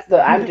 like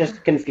I'm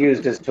just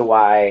confused as to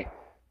why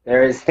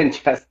there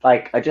isn't just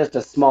like just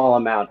a small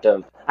amount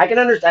of. I can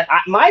understand.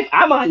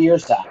 I'm on your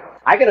side.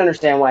 I can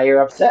understand why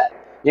you're upset.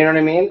 You know what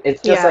I mean?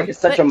 It's just like it's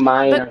such a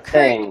minor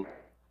thing.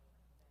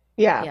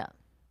 Yeah.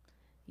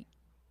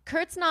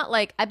 Kurt's not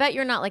like, I bet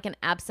you're not like an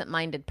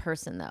absent-minded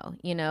person though.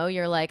 You know,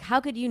 you're like, how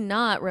could you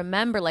not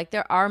remember? Like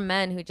there are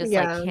men who just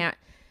like can't,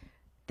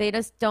 they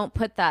just don't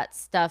put that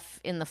stuff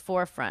in the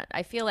forefront.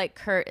 I feel like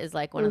Kurt is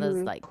like one of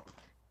those like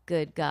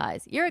good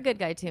guys. You're a good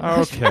guy too.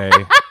 Okay.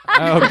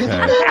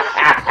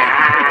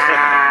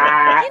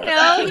 You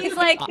know, he's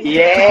like, to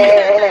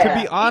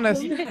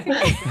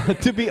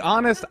be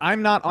honest,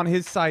 I'm not on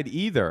his side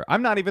either.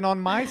 I'm not even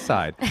on my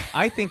side.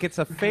 I think it's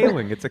a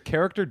failing. It's a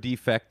character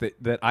defect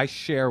that I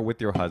share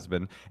with your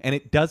husband, and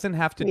it doesn't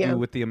have to do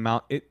with the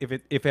amount.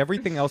 If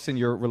everything else in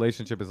your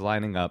relationship is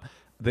lining up,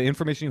 the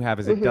information you have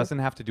is it doesn't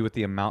have to do with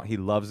the amount he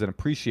loves and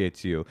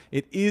appreciates you.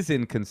 It is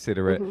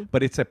inconsiderate,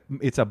 but it's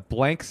a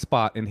blank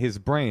spot in his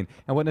brain.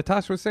 And what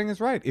Natasha was saying is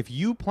right. If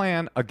you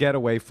plan a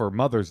getaway for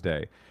Mother's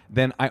Day,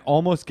 then I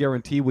almost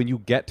guarantee when you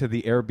get to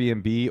the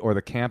Airbnb or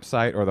the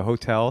campsite or the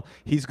hotel,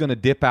 he's going to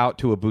dip out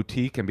to a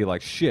boutique and be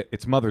like, shit,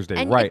 it's Mother's Day,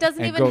 and right? It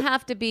doesn't even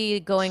have to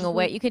be going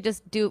away. You could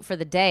just do it for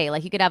the day.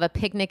 Like you could have a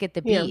picnic at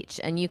the beach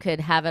and you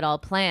could have it all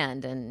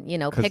planned and, you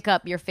know, pick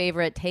up your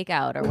favorite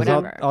takeout or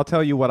whatever. I'll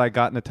tell you what I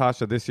got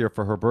Natasha this year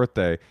for her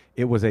birthday.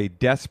 It was a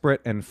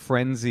desperate and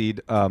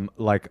frenzied,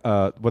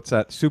 what's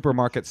that,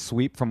 supermarket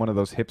sweep from one of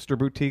those hipster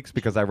boutiques,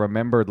 because I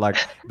remembered like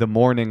the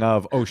morning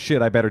of, oh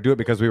shit, I better do it,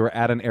 because we were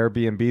at an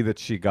Airbnb that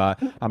she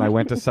got, and I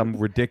went to some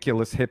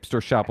ridiculous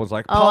hipster shop, was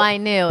like, I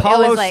knew.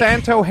 Palo it was like...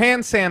 Santo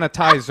hand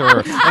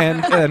sanitizer,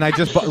 and I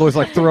just was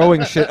like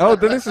throwing shit. Oh,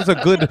 this is a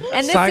good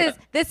And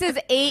this is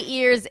 8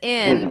 years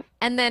in.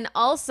 And then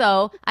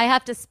also, I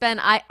have to spend,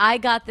 I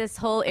got this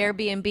whole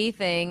Airbnb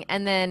thing,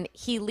 and then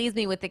he leaves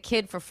me with the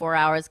kid for 4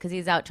 hours because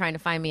he's out trying to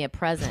find me a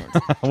present.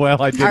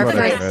 Well, I did our what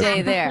I first could.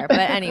 day there.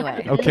 But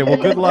anyway. Okay, well,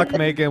 good luck,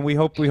 Megan. We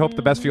hope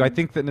the best for you. I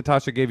think that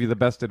Natasha gave you the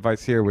best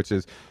advice here, which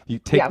is you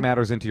take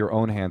matters into your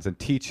own hands and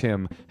teach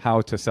him how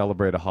to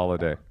celebrate a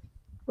holiday.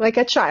 Like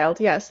a child.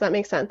 Yes, that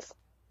makes sense.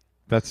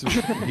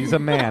 He's a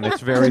man.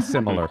 It's very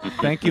similar.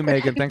 Thank you,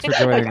 Megan. Thanks for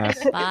joining us.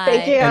 Bye.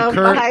 Thank you. And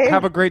Kurt, Bye.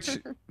 have a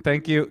great.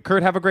 Thank you,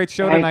 Kurt. Have a great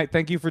show tonight.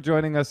 Thank you for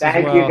joining us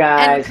as well. Thank you,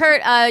 guys. And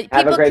Kurt,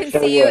 people can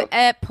see you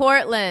at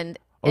Portland.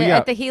 Oh, yeah.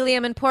 At the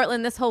Helium in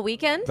Portland this whole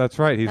weekend. That's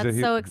right. That's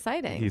so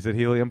exciting. He's at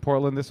Helium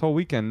Portland this whole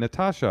weekend.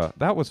 Natasha,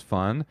 that was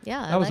fun.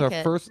 Yeah, that was like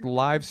our first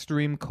live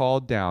stream call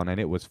down, and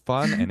it was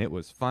fun and it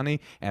was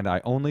funny, and I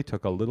only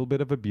took a little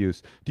bit of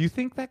abuse. Do you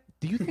think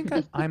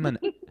I'm an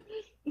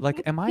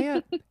like, am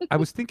I I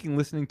was thinking,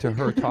 listening to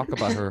her talk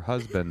about her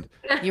husband.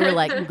 You were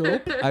like,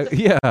 gulp?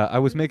 I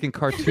was making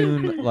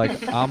cartoon,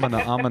 like,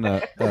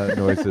 amana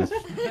noises.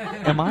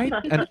 Am I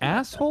an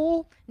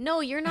asshole?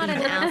 No, you're not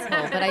an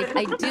asshole, but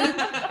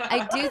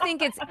I do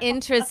think it's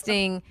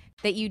interesting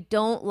that you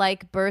don't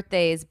like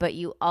birthdays, but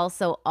you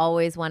also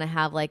always want to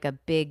have like a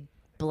big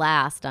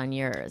blast on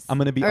yours. I'm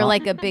gonna be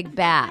like a big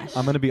bash.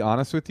 I'm going to be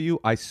honest with you.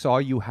 I saw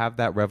you have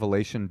that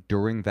revelation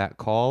during that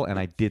call, and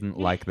I didn't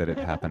like that it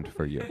happened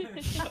for you.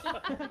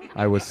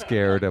 I was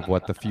scared of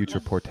what the future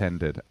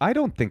portended. I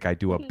don't think I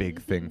do a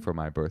big thing for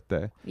my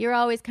birthday. You're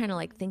always kind of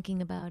like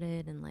thinking about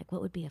it and like,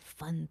 what would be a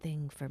fun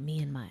thing for me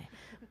and my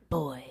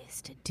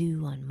boys to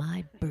do on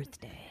my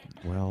birthday?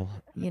 Well,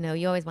 you know,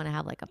 you always want to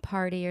have like a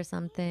party or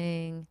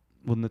something.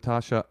 Well,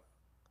 Natasha,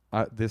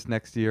 this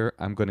next year,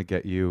 I'm going to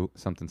get you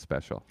something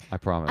special. I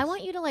promise. I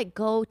want you to like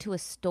go to a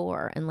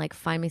store and like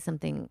find me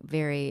something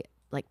very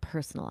like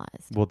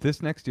personalized. Well,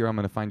 this next year, I'm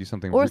going to find you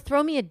something. Or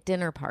throw me a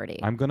dinner party.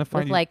 I'm going to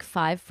find with you like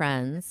 5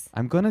 friends.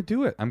 I'm going to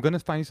do it. I'm going to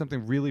find you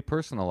something really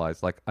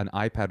personalized, like an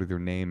iPad with your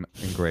name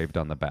engraved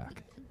on the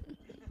back.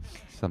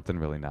 Something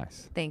really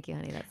nice. Thank you,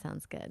 honey. That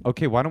sounds good.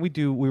 Okay, why don't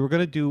we were going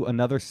to do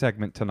another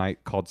segment tonight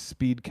called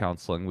Speed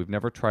Counseling. We've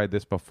never tried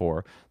this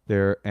before.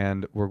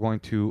 And we're going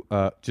to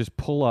just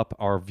pull up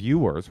our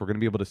viewers. We're going to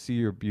be able to see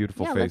your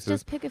beautiful faces. Let's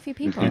just pick a few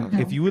people. And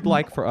if you would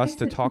like for us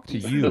to talk to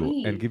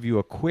you and give you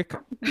a quick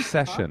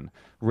session,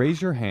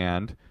 raise your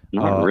hand.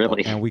 Not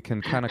really. And we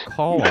can kind of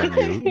call on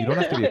you. You don't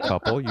have to be a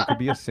couple. You could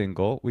be a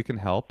single. We can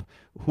help.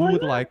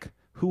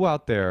 Who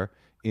out there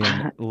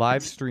in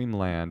live stream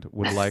land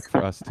would like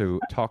for us to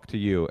talk to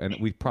you? And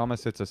we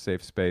promise it's a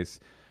safe space.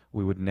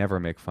 we would never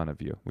make fun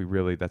of you.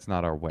 That's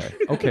not our way.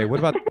 Okay, what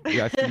about,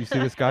 you see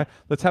this guy?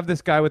 Let's have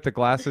this guy with the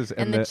glasses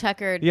and the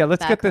checkered Yeah,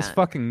 let's get this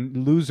background.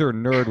 fucking loser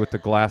nerd with the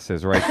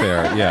glasses right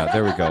there. Yeah,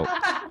 there we go.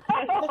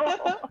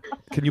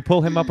 Can you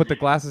pull him up with the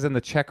glasses and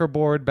the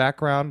checkerboard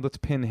background? Let's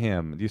pin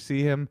him. Do you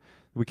see him?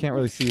 We can't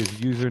really see his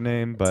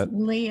username, but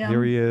Liam.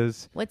 here he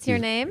is. What's your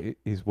name?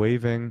 He's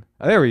waving.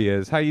 Oh, there he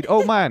is. How you?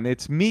 Oh man,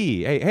 it's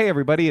me. Hey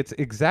everybody, it's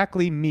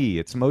exactly me.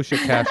 It's Moshe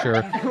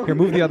Kasher. Here,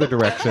 move the other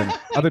direction.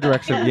 Other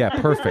direction. Yeah,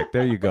 perfect.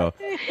 There you go.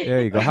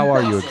 There you go. How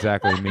are you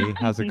exactly, me?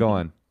 How's it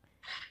going?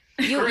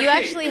 You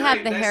actually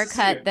have the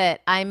haircut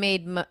that I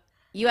made.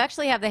 You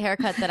actually have the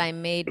haircut that I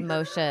made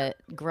Moshe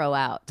grow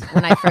out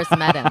when I first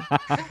met him.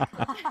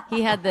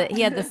 He had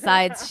the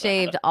sides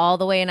shaved all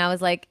the way, and I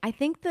was like, I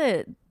think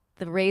the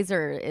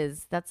razor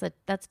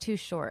that's too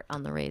short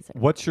on the razor.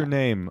 What's your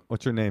name?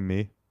 What's your name,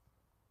 me?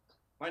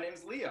 My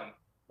name's Liam.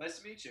 Nice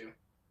to meet you.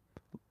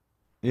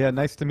 Yeah,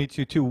 nice to meet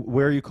you too.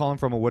 Where are you calling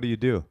from, or what do you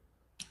do?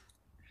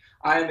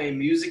 I am a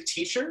music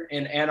teacher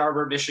in Ann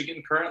Arbor,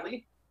 Michigan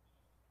currently.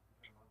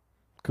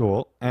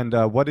 Cool. And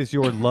what is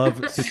your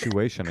love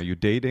situation? Are you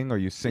dating? Are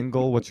you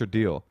single? What's your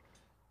deal?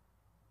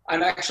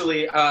 I'm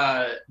actually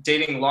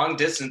dating long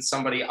distance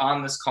somebody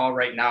on this call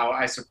right now.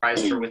 I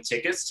surprised her with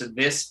tickets to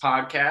this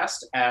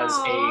podcast as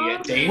a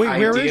date Wait,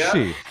 idea. where is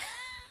she?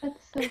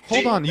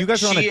 Hold on, you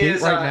guys are on a She date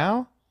is, right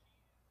now?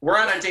 We're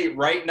on a date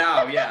right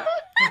now, yeah.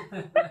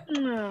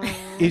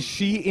 Is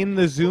she in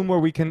the Zoom where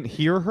we can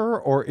hear her,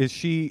 or is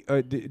she?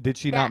 Did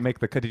she not make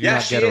the cut? Did you Yeah,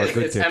 not she get her a is.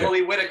 good It's ticket?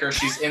 Emily Whitaker.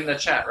 She's in the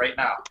chat right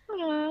now.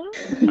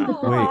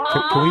 Wait,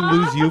 can we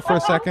lose you for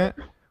a second?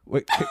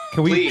 Wait,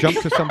 can we Please. jump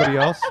to somebody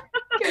else?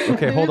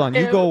 Okay, hold on.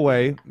 You go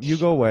away. You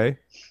go away.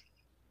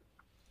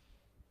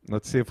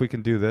 Let's see if we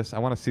can do this. I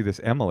want to see this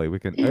Emily. We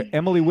can.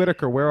 Emily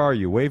Whitaker, where are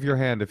you? Wave your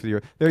hand if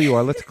you're. There you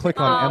are. Let's click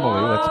on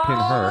Emily. Let's pin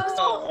her.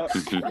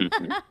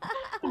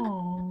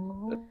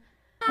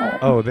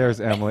 Oh,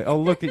 there's Emily. Oh,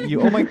 look at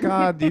you. Oh my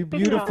God, you're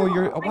beautiful.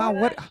 You're. Oh, wow,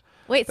 what?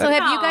 Wait, so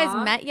have you guys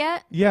met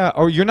yet? Yeah,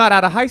 or you're not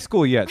out of high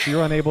school yet, so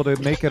you're unable to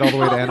make it all the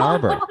way to Ann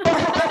Arbor.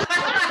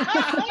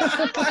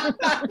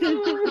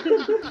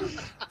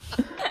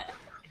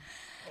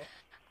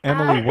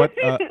 Emily, what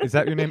is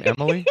that your name,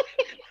 Emily?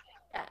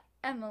 Yeah,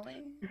 Emily.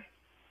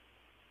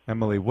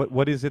 Emily,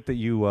 what is it that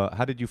you?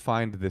 How did you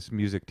find this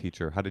music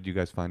teacher? How did you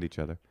guys find each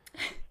other?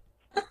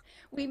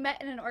 We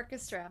met in an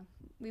orchestra.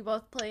 We're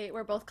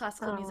both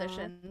classical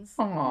musicians.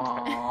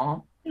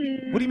 What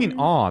do you mean,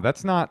 aw?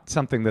 That's not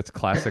something that's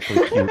classically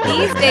cute. or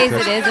These days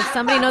romantic. it is. If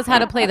somebody knows how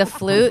to play the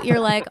flute, you're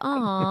like,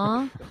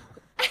 aw.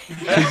 You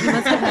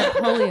must have had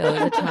polio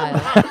as a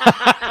child.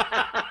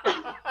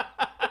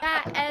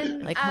 Yeah,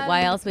 and Like,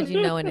 why else would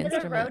you know an we did a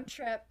instrument? road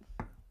trip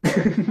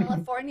to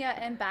California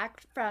and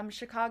back from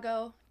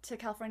Chicago to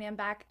California and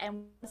back,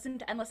 and listened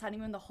to Endless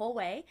Honeymoon the whole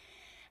way.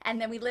 And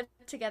then we lived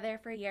together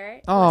for a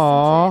year.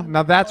 Aw, listened to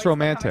now that's always the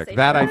romantic.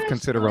 That I conversation.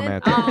 consider And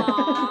then- romantic.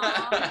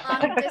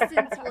 Long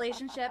distance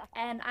relationship,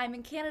 and I'm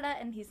in Canada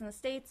and he's in the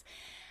States.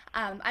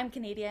 I'm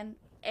Canadian,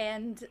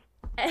 and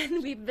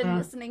we've been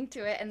listening to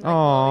it and like,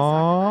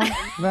 always Aw,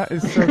 talking about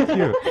it. that is so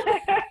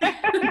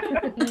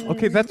cute.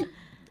 Okay, that's.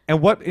 And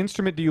what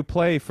instrument do you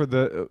play for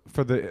the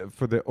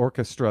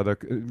orchestra, the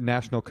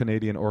National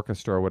Canadian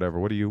Orchestra or whatever?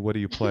 What do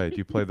you play? Do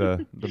you play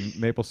the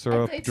maple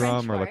syrup play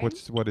drum French or like horn.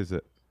 what is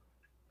it?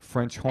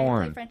 French I play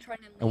horn. French horn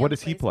And what Liam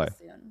does he plays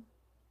play? bassoon.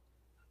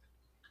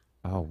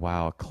 Oh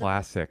wow,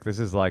 classic. This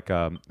is like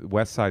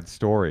West Side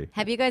Story.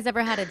 Have you guys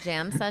ever had a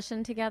jam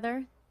session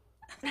together?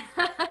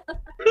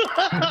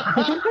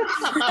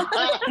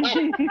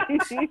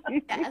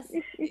 Yes.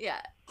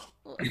 Yeah.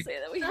 We'll say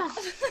that we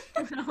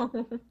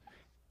have.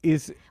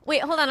 Is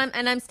Wait, hold on.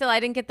 I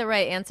didn't get the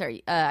right answer.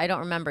 I don't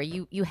remember.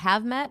 You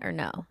have met or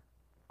no?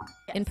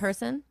 In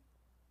person?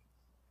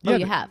 Oh,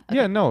 you have.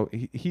 Yeah, no.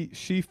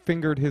 She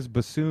fingered his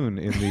bassoon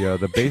in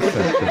the bass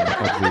section of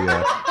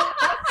the.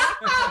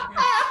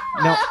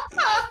 Now,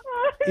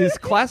 is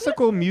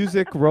classical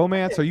music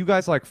romance? Are you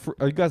guys like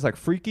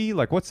freaky?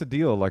 Like, what's the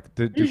deal? Like,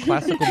 do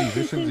classical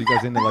musicians? Are you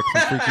guys into like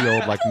some freaky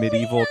old like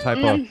medieval type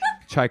of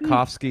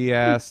Tchaikovsky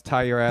ass?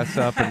 Tie your ass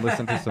up and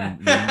listen to some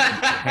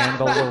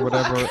Handel or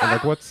whatever. And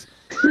like, what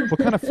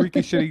kind of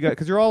freaky shit you got?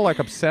 Because you're all like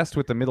obsessed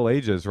with the Middle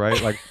Ages, right?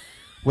 Like.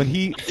 When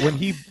he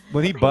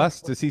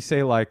busts, does he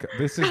say like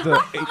this is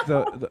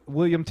the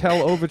William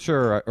Tell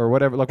overture or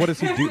whatever? Like what does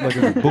he do? Like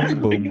is it boom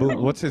boom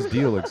boom? What's his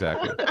deal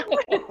exactly?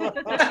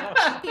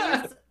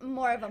 He's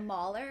more of a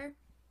mauler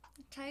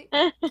type.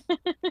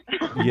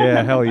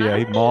 Yeah, hell yeah,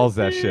 he mauls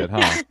that shit, huh?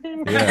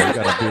 Yeah, you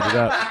gotta beat it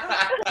up.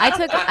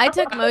 I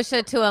took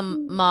Moshe to a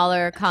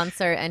Mahler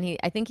concert, and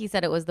I think he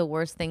said it was the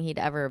worst thing he'd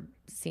ever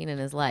seen in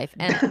his life.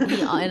 And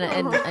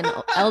an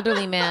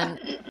elderly man,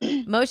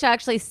 Moshe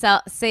actually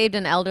saved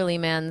an elderly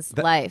man's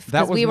life that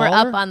because was we were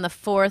Mahler? up on the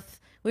fourth.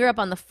 we were up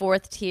on the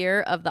 4th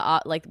tier of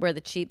the like where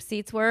the cheap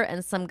seats were,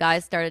 and some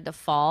guys started to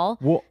fall.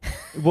 Well,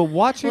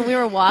 watching when we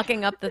were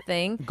walking up the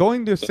thing.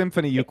 Going to a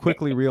symphony, you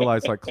quickly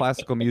realize like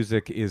classical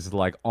music is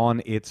like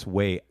on its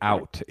way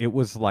out. It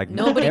was like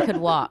nobody could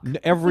walk.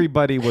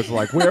 Everybody was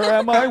like, "Where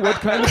am I? What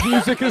kind of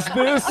music is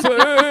this?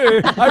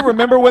 Hey, I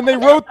remember when they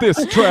wrote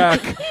this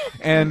track."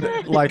 And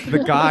like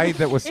the guy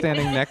that was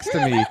standing next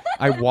to me,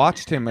 I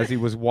watched him as he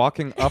was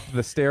walking up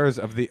the stairs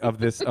of the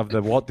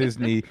Walt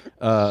Disney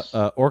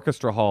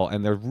Orchestra Hall,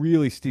 and they're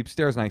really steep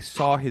stairs, and I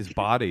saw his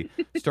body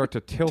start to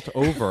tilt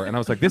over, and I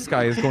was like, "This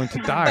guy is going to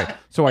die."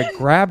 So I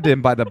grabbed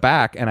him by the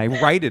back and I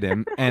righted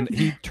him, and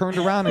he turned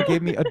around and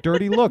gave me a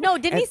dirty look. No,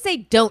 didn't he say,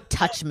 "Don't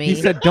touch me"? He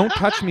said, "Don't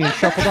touch me," and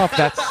shuffled off.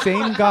 The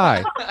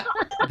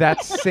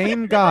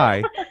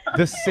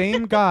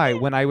same guy,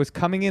 when I was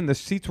coming in, the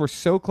seats were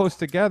so close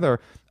together.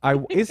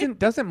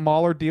 Doesn't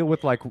Mahler deal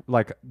with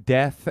like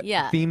death,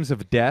 themes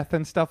of death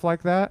and stuff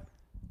like that?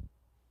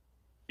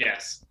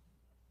 Yes.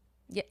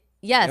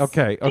 Yes.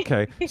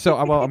 Okay. So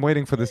I'm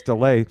waiting for this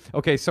delay.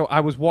 Okay, so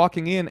I was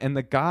walking in, and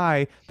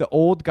the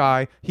old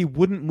guy, he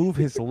wouldn't move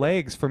his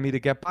legs for me to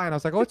get by, and I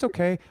was like, "Oh, it's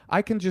okay.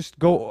 I can just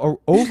go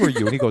over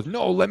you." And he goes,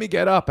 "No, let me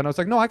get up." And I was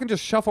like, "No, I can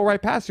just shuffle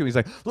right past you." He's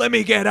like, "Let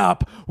me get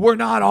up. We're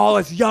not all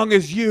as young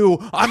as you.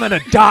 I'm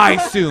gonna die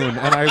soon."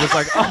 And I was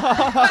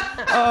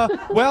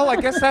like, "Well, I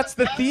guess that's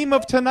the theme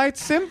of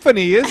tonight's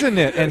symphony, isn't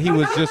it?" And he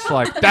was just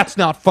like, "That's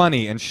not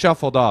funny," and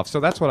shuffled off. So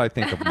that's what I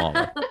think of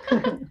Mahler.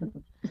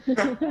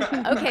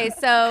 Okay,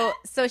 so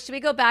should we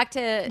go back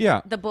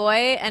to the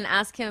boy and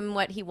ask him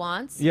what he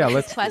wants? Yeah,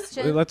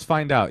 let's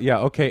find out. Yeah,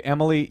 okay,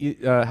 Emily,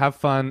 have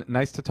fun.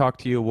 Nice to talk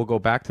to you. We'll go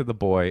back to the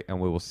boy and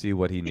we will see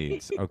what he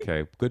needs.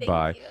 Okay,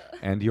 goodbye.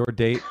 And your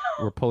date,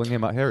 we're pulling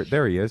him out here.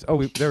 There he is.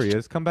 Oh, there he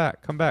is. Come back.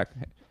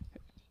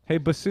 Hey,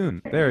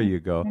 bassoon. There you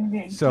go.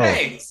 So,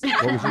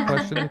 what was your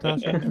question,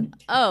 Natasha?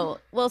 Oh,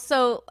 well,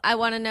 so I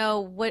want to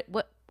know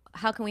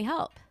how can we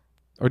help?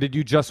 Or did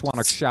you just want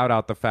to shout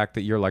out the fact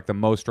that you're like the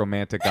most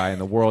romantic guy in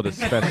the world,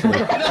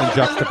 especially in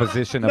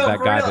juxtaposition of that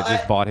guy that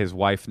just bought his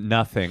wife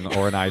nothing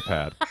or an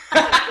iPad?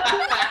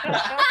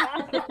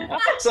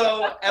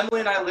 So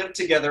Emily and I lived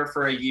together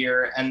for a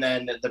year, and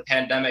then the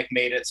pandemic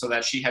made it so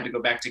that she had to go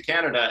back to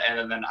Canada,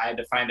 and then I had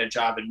to find a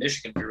job in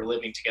Michigan. We were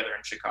living together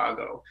in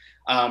Chicago.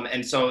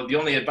 And so the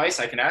only advice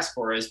I can ask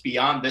for is,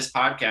 beyond this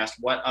podcast,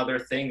 what other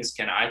things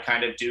can I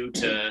kind of do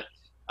to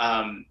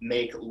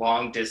make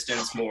long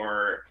distance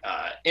more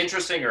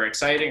interesting or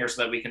exciting, or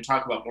so that we can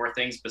talk about more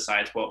things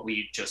besides what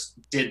we just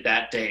did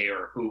that day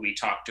or who we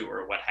talked to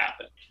or what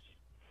happened.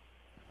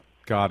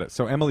 Got it.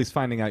 So Emily's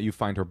finding out you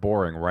find her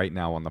boring right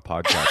now on the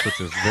podcast, which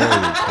is very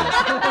cool.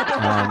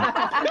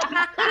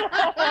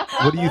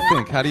 What do you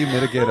think? How do you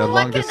mitigate a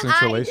long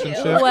distance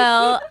relationship?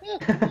 Well,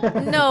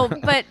 no,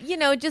 but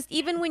just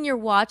even when you're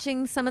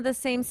watching some of the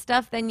same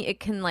stuff, then it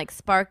can like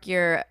spark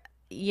your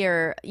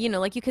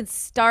like you could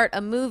start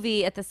a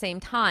movie at the same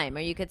time, or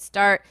you could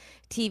start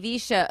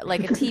TV show,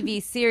 like a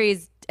TV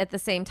series at the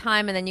same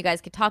time, and then you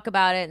guys could talk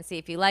about it and see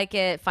if you like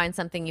it, find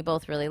something you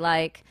both really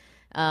like.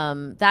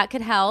 That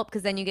could help,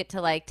 because then you get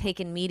to like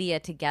take in media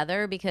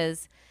together,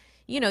 because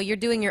you're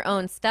doing your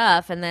own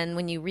stuff, and then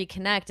when you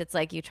reconnect, it's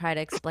like you try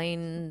to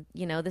explain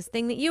this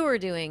thing that you were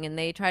doing, and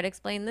they try to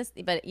explain this,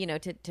 but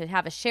to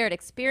have a shared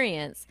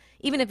experience,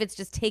 even if it's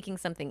just taking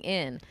something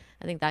in,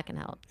 I think that can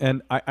help.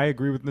 And I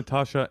agree with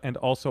Natasha, and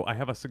also I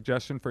have a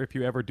suggestion for if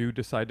you ever do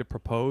decide to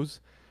propose.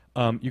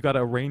 You got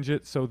to arrange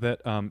it so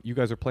that you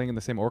guys are playing in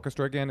the same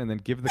orchestra again, and then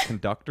give the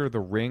conductor the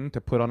ring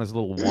to put on his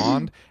little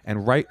wand,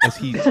 and right as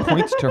he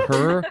points to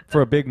her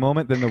for a big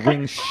moment, then the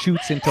ring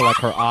shoots into like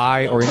her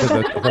eye or into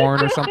the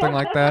horn or something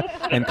like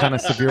that, and kind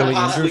of severely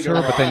injures her.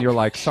 But then you're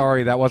like,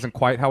 "Sorry, that wasn't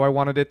quite how I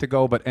wanted it to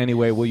go, but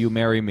anyway, will you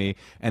marry me?"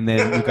 And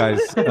then you guys,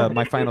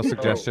 my final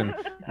suggestion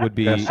would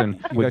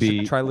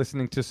be try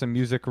listening to some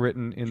music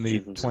written in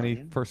the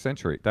 21st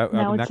century. That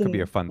could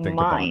be a fun thing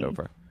to bond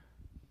over.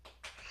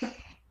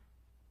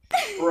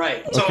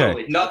 Right,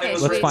 totally. Okay. Nothing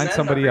was Let's find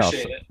somebody else.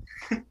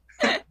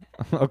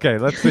 Okay,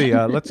 let's see.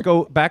 Let's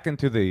go back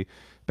into the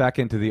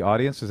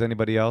audience. Is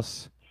anybody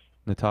else?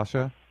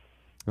 Natasha,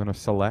 you want to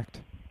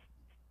select?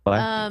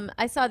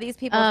 I saw these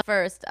people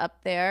first up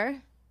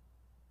there.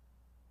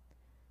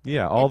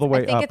 Yeah, all the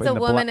way up. I think it's a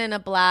woman in a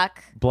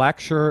black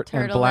shirt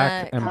and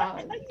black, and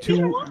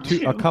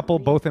a couple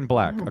both in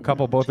black. No,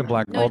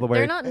 all the way.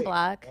 They're not in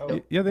black.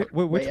 Yeah,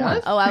 which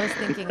one? Oh, I was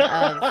thinking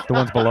of the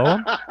ones below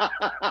them.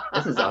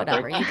 This is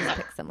whatever. You just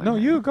pick someone. No,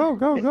 you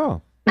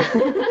go.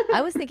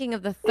 I was thinking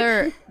of the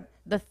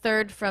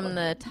third from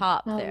the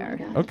top there.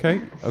 Okay.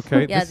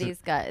 Yeah,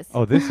 these guys.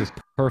 Oh, this is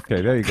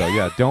perfect. There you go.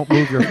 Yeah, don't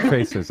move your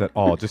faces at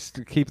all.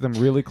 Just keep them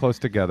really close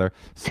together.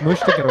 Smush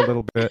together a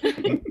little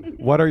bit.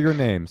 What are your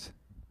names?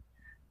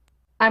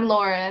 I'm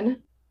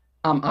Lauren.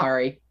 I'm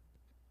Ari.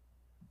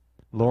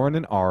 Lauren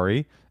and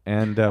Ari.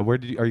 And are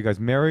you guys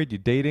married? You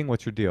dating?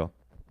 What's your deal?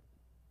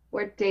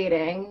 We're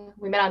dating.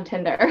 We met on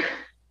Tinder.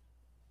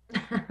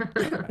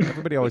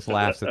 Everybody always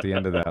laughs at the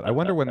end of that. I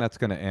wonder when that's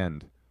going to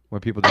end. When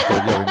people just go,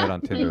 yeah, we met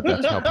on Tinder.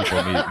 That's how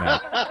people meet now.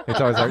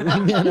 It's always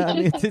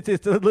like,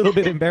 it's a little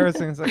bit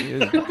embarrassing. It's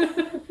like,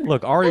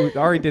 look,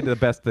 Ari did the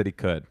best that he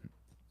could.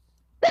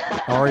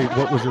 Ari,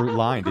 what was your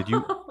line?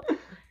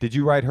 Did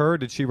you write her? Or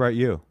did she write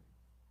you?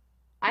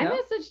 I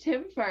messaged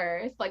him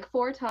first, like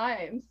 4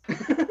 times.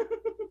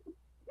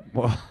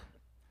 Well,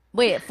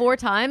 Wait, 4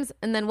 times?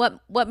 And then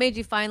what made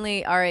you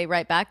finally, Ari,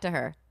 write back to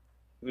her?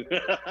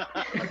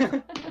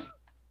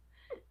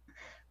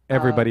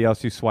 everybody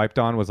else you swiped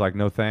on was like,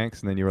 no thanks.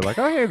 And then you were like,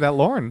 oh, hey, that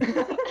Lauren.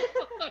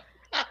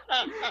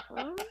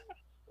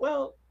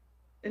 Well,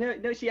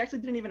 no, she actually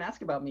didn't even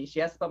ask about me.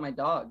 She asked about my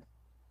dog.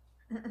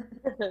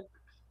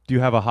 Do you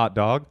have a hot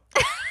dog?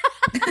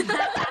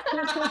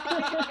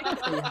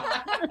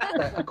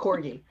 A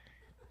corgi.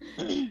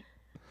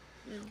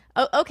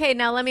 Oh, okay,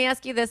 now let me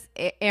ask you this,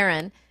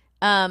 Aaron.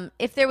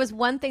 If there was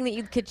one thing that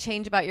you could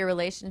change about your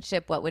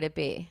relationship, what would it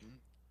be?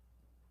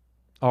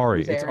 Ari.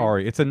 Who's It's Aaron?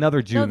 Ari. It's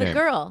another Jew No, name. the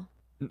girl.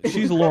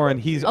 She's Lauren.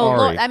 He's Oh,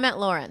 Ari. I meant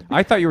Lauren.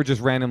 I thought you were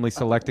just randomly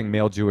selecting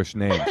male Jewish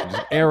names.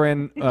 Just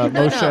Aaron,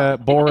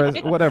 Moshe,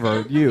 Boris,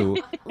 whatever, you.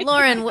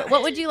 Lauren,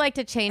 what would you like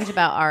to change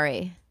about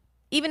Ari?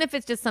 Even if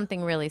it's just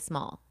something really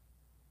small.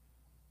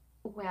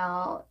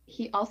 Well,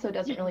 he also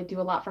doesn't really do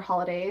a lot for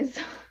holidays.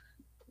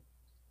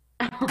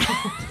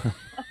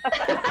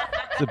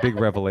 It's a big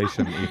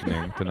revelation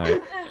evening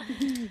tonight.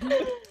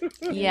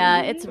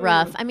 Yeah, it's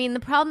rough. I mean, the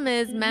problem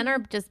is men are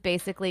just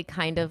basically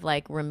kind of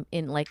like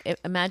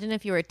imagine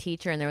if you were a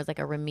teacher and there was like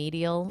a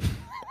remedial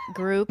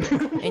group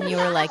and you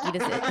were like, you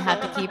just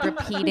have to keep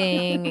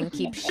repeating and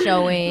keep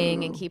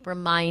showing and keep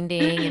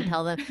reminding and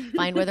tell them,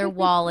 find where their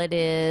wallet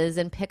is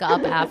and pick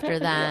up after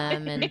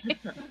them. And,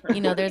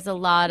 there's a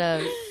lot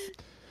of...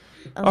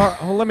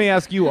 Well, let me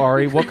ask you,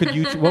 Ari, what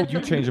would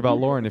you change about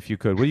Lauren if you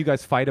could? What do you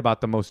guys fight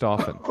about the most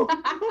often?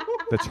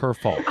 That's her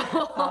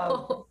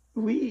fault.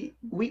 We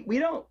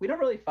don't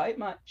really fight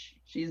much.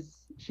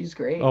 She's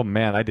great. Oh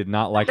man, I did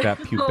not like that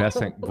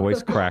pubescent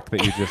voice crack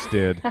that you just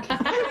did.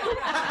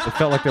 It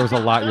felt like there was a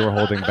lot you were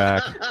holding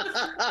back.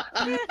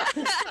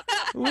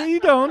 We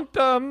don't,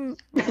 Lauren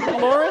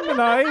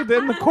and I and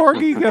the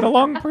corgi get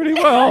along pretty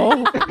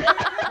well.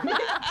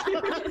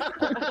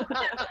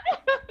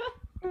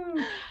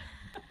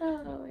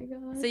 Oh my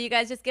god. So you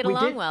guys just get We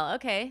along did- well.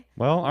 Okay.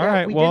 Well, all Yeah,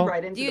 right. we Well, did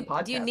write into Do you, the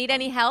podcast. do you need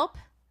any help?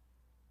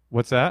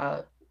 what's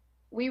that?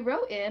 We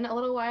wrote in a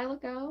little while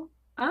ago.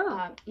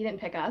 Oh. You didn't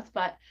pick us,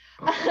 but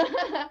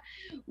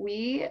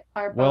we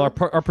are Well,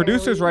 both our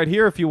producer's fairly- right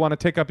here. If you want to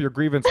take up your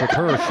grievance with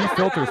her, she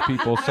filters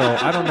people, so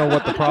I don't know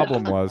what the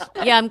problem was.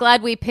 Yeah, I'm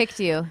glad we picked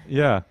you.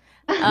 Yeah.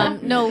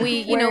 No,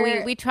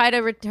 we try to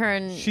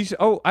return. She's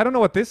I don't know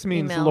what this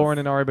means, Emails. Lauren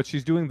and Ari, but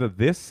she's doing the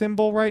this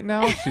symbol right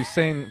now. She's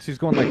saying she's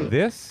going like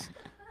this.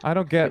 I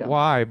don't get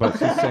why, but she's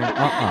saying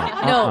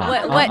No,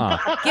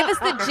 what? Give us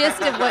the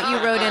gist of what you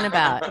wrote in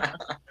about.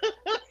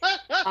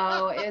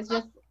 Oh, it's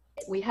just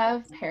we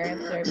have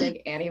parents that are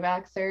big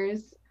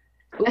anti-vaxxers,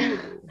 but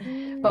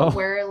Oh.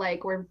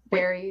 we're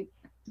very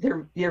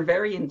You're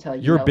very into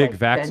You're big like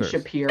Ben vaxxers.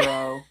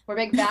 Shapiro. we're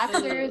big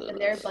vaxxers, and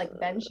they're like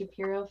Ben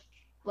Shapiro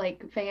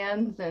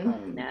fans,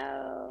 and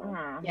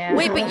No. yeah.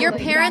 Wait, but your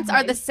parents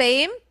are the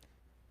same?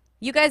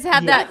 You guys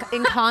have that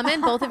in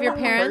common, both of your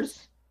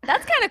parents?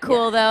 That's kind of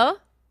cool, though.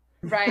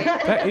 right.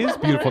 That is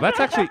beautiful. That's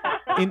actually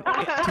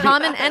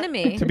Common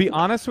enemy. to be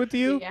honest with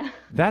you, Yeah.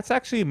 that's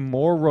actually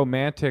more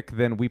romantic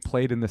than we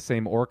played in the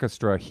same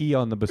orchestra. He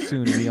on the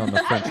bassoon, me on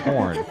the French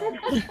horn.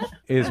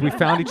 Is we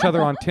found each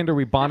other on Tinder.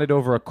 We bonded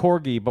over a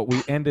corgi, but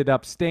we ended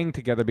up staying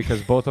together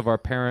because both of our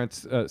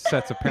parents'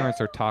 sets of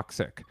parents are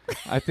toxic.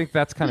 I think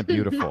that's kind of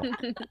beautiful.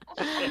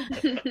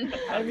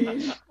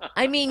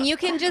 I mean, you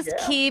can just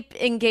keep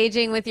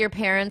engaging with your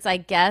parents, I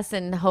guess,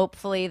 and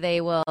hopefully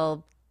they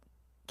will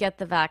get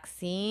the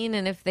vaccine.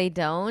 And if they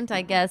don't,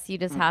 I guess you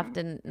just have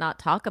to not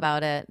talk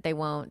about it. They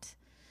won't.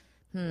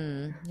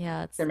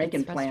 Yeah, They're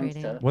making it's plans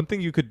frustrating. to One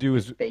thing you could do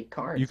is fake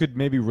cards. you could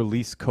maybe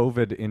release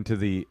COVID into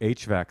the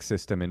HVAC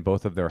system in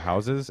both of their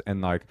houses,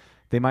 and like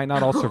they might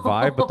not all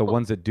survive, but the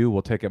ones that do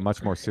will take it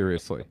much more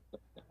seriously.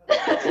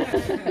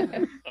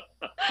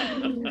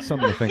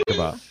 Something to think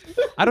about.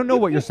 I don't know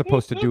what you're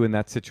supposed to do in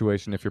that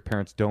situation if your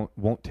parents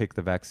won't take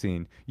the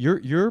vaccine.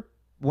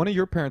 One of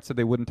your parents said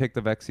they wouldn't take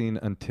the vaccine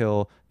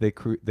until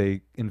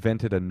they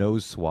invented a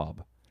nose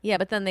swab. Yeah,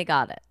 but then they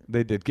got it.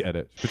 They did get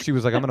it. But she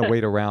was like, I'm going to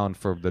wait around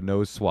for the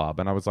nose swab.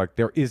 And I was like,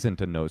 there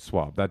isn't a nose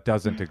swab. That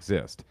doesn't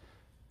exist.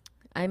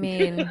 I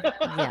mean,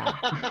 yeah.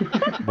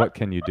 What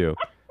can you do?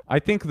 I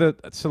think the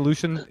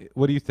solution,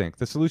 what do you think?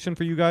 The solution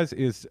for you guys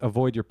is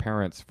avoid your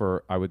parents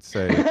for, I would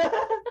say,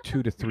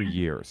 2 to 3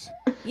 years.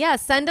 Yeah,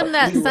 send them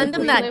that live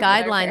with our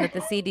guideline that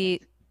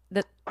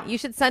parents. you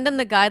should send them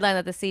the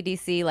guideline that the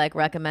CDC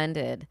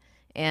recommended.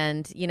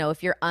 And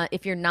if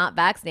you're not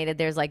vaccinated,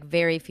 there's like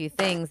very few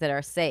things that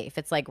are safe.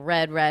 It's like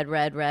red.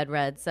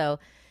 So,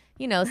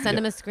 send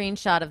them a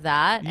screenshot of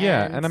that.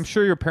 Yeah, and I'm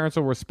sure your parents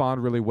will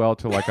respond really well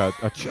to like a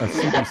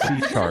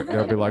CDC chart.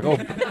 They'll be like, oh,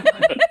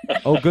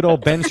 Oh, good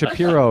old Ben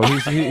Shapiro.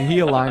 He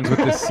aligns with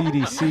the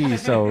CDC.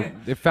 So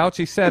if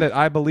Fauci said it,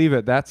 I believe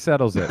it. That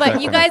settles it.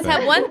 But you guys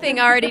have one thing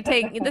already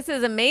taken. This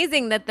is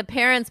amazing that the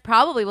parents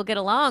probably will get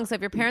along. So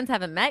if your parents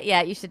haven't met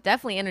yet, you should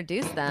definitely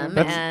introduce them.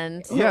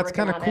 Yeah, it's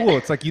kind of cool.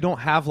 It's like you don't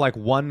have like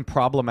one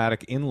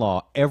problematic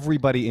in-law.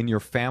 Everybody in your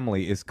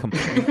family is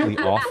completely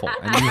awful,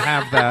 and you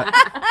have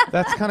that.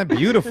 That's kind of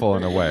beautiful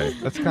in a way.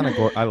 That's kind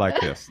of I like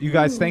this. You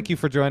guys, thank you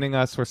for joining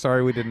us. We're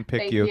sorry we didn't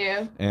pick you,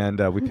 and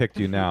we picked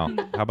you now.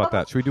 How about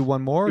that? Should we do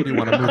one more, or do you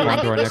want to move on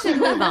to our next? We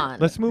should move on.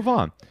 Let's move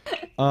on.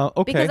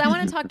 Okay. Because I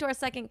want to talk to our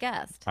second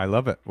guest. I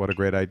love it. What a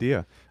great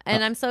idea.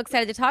 And I'm so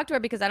excited to talk to her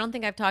because I don't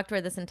think I've talked to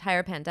her this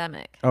entire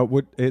pandemic.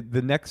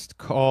 The next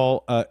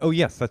call? Oh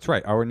yes, that's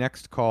right. Our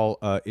next call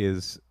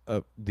is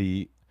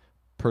the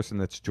person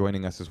that's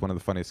joining us is one of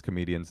the funniest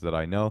comedians that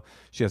I know.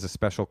 She has a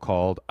special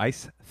called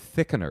Ice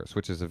Thickeners,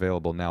 which is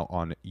available now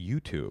on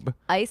YouTube.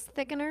 Ice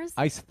Thickeners?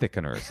 Ice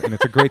Thickeners. And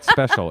it's a great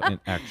special,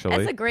 actually.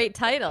 That's a great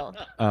title.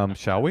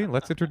 Shall we?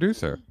 Let's introduce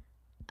her.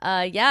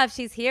 Yeah, if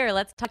she's here,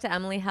 let's talk to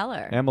Emily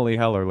Heller. Emily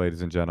Heller,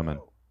 ladies and gentlemen.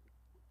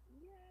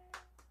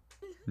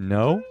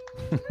 No?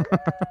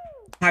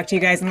 Talked to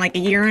you guys in like a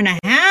year and a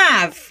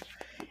half.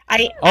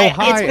 Hi,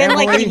 it's been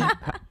Emily.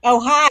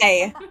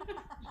 Hi.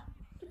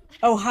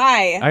 Oh,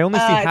 hi. I only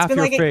see half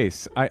your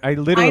face. I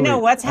literally, I know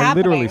what's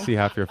happening. I literally see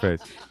half your face.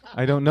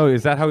 I don't know.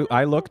 Is that how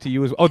I look to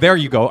you? Oh, there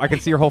you go. I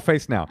can see your whole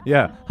face now.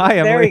 Yeah. Hi,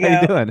 Emily.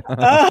 How you doing?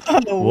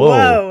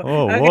 Whoa.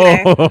 Oh,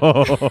 okay.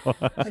 whoa.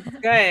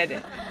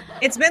 Good.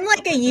 It's been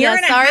like a year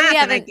and a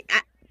half.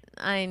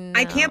 I know.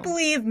 I can't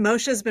believe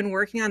Moshe's been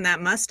working on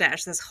that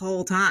mustache this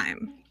whole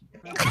time.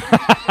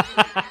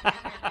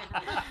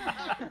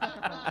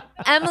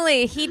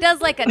 Emily, he does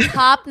like a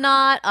top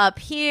knot up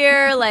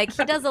here. Like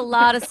he does a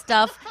lot of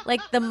stuff. Like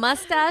the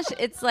mustache,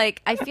 it's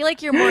like I feel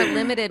like you're more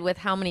limited with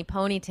how many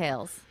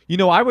ponytails. You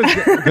know, I was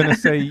going to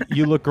say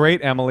you look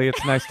great, Emily.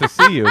 It's nice to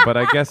see you. But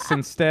I guess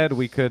instead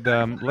we could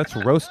let's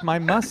roast my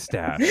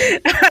mustache.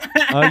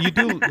 You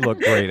do look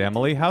great,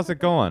 Emily. How's it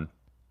going?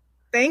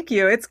 Thank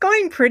you. It's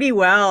going pretty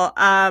well.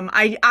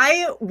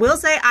 I will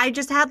say I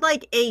just had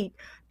like a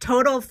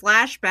total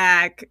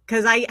flashback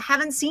because I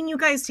haven't seen you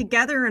guys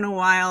together in a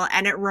while,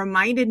 and it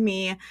reminded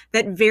me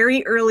that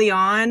very early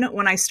on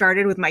when I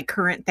started with my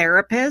current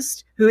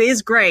therapist, who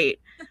is great,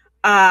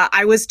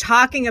 I was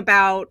talking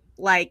about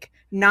like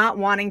not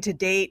wanting to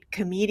date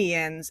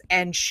comedians,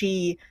 and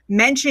she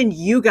mentioned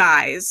you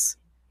guys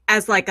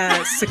as like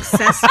a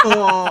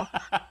successful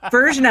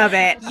version of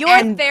it.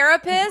 Your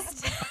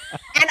therapist?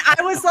 And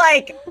I was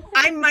like,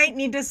 I might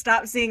need to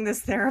stop seeing this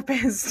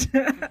therapist.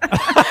 You're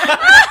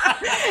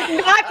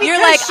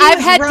like, I've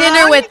had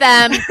dinner with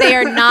them. They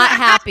are not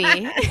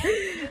happy.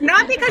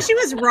 Not because she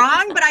was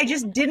wrong, but I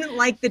just didn't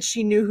like that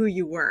she knew who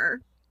you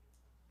were.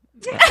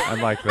 I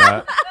like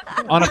that.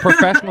 On a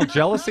professional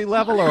jealousy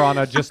level, or on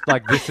a just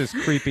like, this is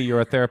creepy,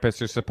 you're a therapist,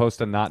 you're supposed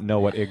to not know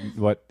what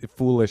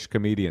foolish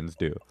comedians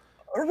do.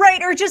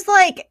 Right, or just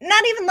like,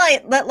 not even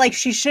like that, like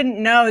she shouldn't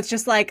know. It's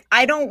just like,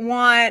 I don't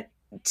want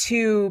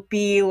her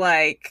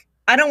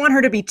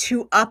to be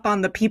too up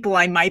on the people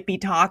I might be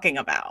talking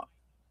about.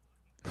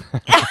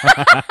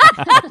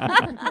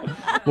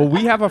 Well,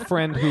 we have a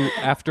friend who,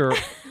 after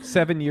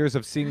 7 years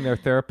of seeing their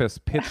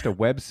therapist, pitched a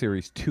web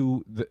series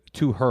to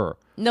her.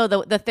 No,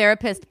 the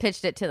therapist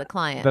pitched it to the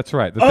client. That's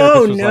right. The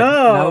therapist was like,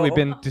 now that we've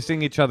been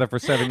seeing each other for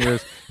 7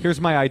 years,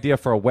 here's my idea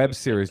for a web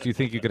series. Do you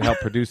think you could help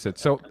produce it?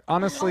 So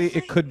honestly,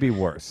 it could be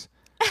worse.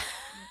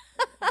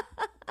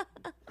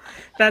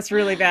 That's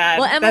really bad.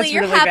 Well, Emily, that's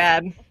really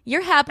bad.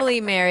 You're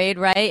happily married,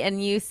 right?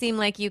 And you seem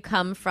like you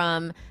come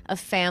from a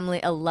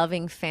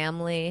loving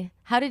family.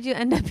 How did you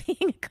end up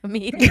being a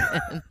comedian?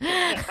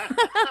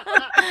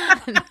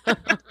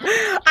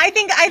 I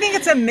think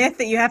it's a myth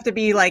that you have to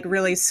be like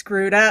really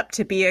screwed up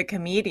to be a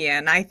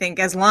comedian. I think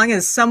as long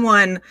as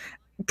someone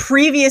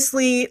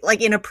previously,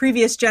 like in a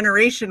previous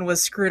generation,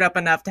 was screwed up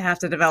enough to have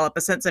to develop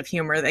a sense of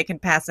humor, they can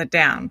pass it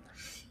down.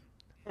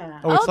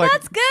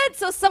 That's good.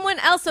 So someone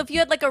else. So if you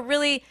had like a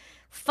really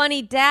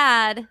funny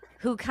dad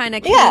who kind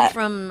of came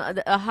from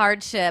a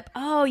hardship.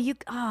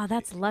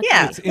 That's lucky.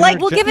 Yeah, like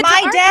we'll give it to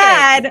our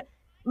kids.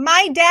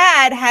 My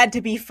dad had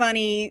to be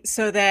funny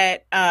so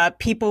that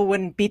people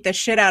wouldn't beat the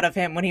shit out of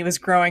him when he was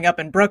growing up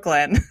in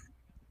Brooklyn,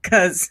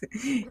 because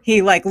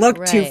he like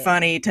looked too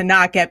funny to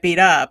not get beat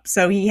up.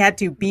 So he had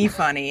to be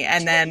funny,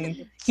 and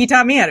then he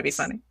taught me how to be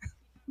funny.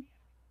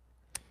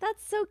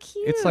 That's so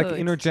cute. It's like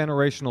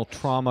intergenerational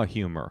trauma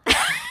humor.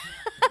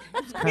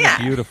 It's kind of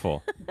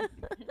beautiful.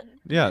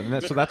 Yeah,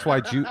 and so that's why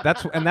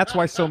that's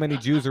why so many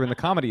Jews are in the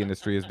comedy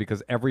industry, is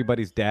because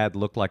everybody's dad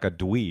looked like a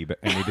dweeb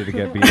and needed to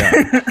get beat up.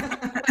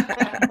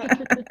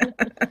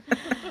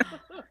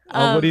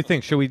 What do you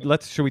think?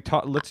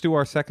 Let's do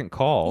our second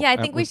call. Yeah, I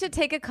think we should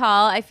take a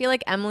call. I feel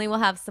like Emily will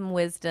have some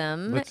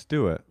wisdom. Let's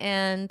do it.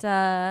 And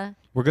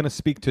we're going to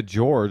speak to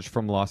George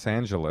from Los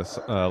Angeles.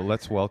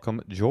 Let's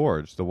welcome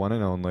George, the one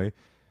and only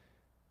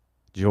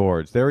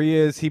George. There he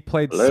is. He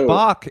played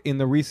Spock in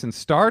the recent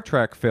Star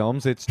Trek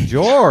films. It's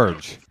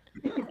George.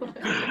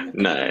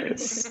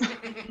 Nice.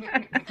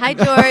 Hi,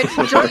 George.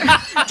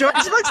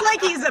 George looks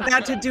like he's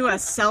about to do a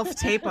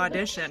self-tape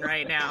audition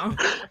right now.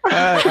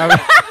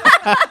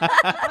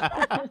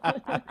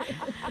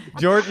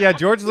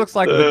 George looks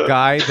like the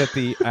guy that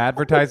the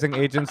advertising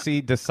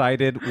agency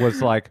decided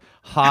was like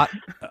hot,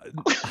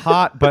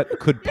 but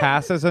could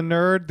pass as a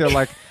nerd. They're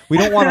like, we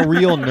don't want a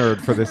real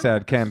nerd for this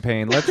ad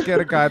campaign. Let's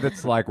get a guy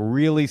that's like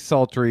really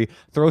sultry,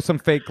 throw some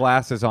fake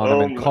glasses on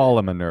him, and call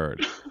him a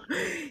nerd.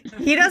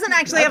 He doesn't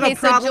actually have a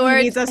so problem George-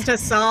 he needs us to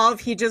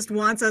solve. He just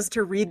wants us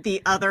to read the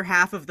other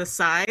half of the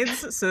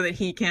sides so that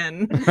he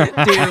can do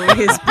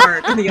his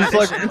part in the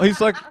audition.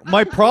 He's like,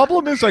 my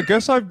problem is I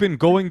guess I've been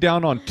going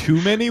down on too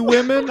many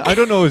women. I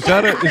don't know.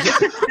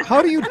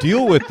 How do you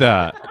deal with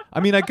that? I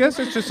mean, I guess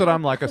it's just that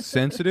I'm like a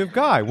sensitive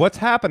guy. What's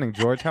happening,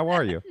 George? How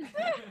are you?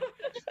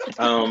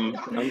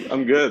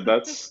 I'm good.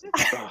 That's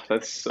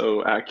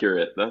so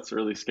accurate. That's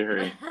really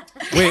scary.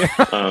 Wait.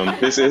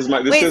 This is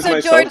my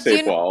George,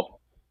 self-tape wall.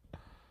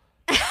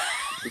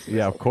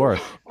 Yeah, of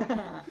course.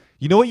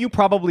 You know what you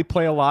probably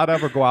play a lot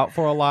of or go out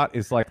for a lot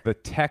is like the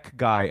tech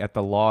guy at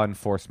the law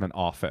enforcement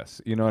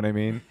office. You know what I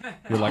mean?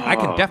 You're like, I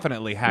can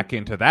definitely hack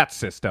into that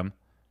system.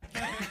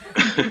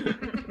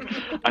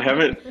 I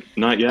haven't,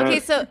 not yet.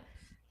 Okay, so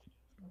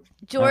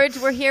George,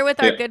 we're here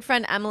with our good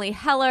friend Emily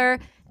Heller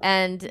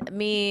and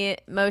me,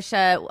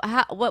 Moshe.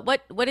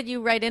 What did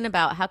you write in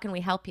about? How can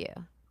we help you?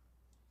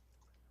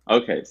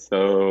 Okay,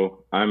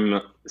 so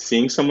I'm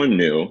seeing someone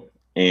new,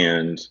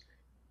 and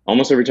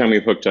almost every time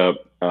we've hooked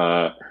up,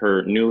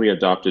 her newly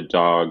adopted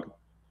dog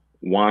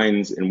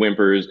whines and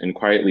whimpers and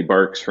quietly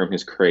barks from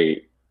his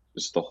crate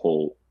just the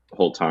whole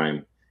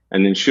time.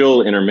 And then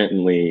she'll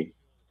intermittently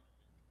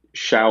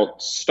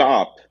shout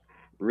 "stop"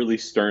 really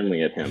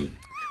sternly at him,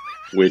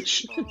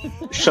 which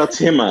shuts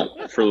him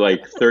up for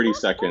like 30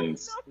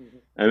 seconds.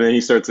 And then he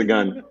starts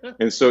again.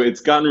 And so it's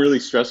gotten really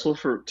stressful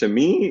to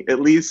me, at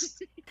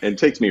least, and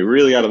takes me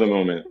really out of the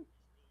moment.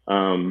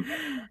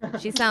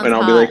 She sounds and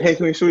I'll hot. be like,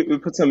 hey, should we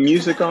put some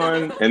music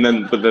on? And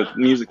then, but the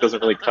music doesn't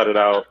really cut it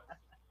out.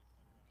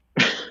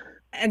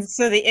 And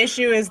so the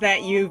issue is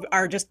that you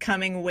are just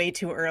coming way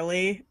too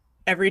early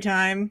every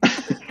time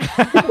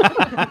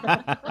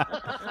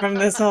from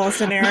this whole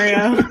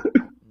scenario.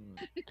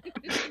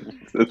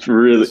 That's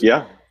really,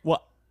 yeah.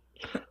 Well,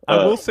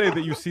 I will say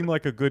that you seem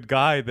like a good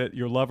guy, that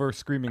your lover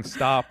screaming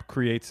 "stop"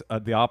 creates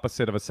the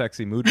opposite of a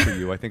sexy mood for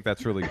you. I think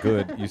that's really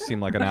good. You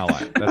seem like an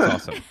ally. That's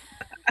awesome.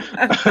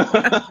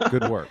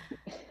 Good work.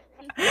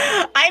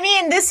 I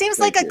mean, this seems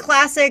like a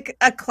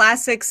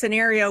classic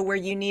scenario where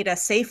you need a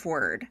safe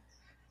word.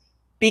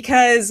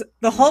 Because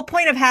the whole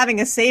point of having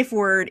a safe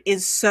word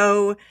is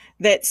so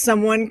that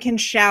someone can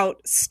shout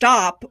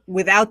 "stop"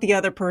 without the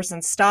other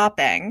person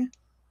stopping.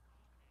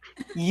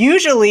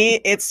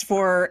 Usually it's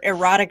for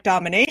erotic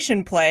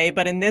domination play,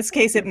 but in this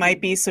case it might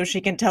be so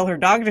she can tell her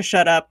dog to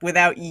shut up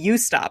without you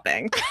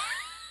stopping.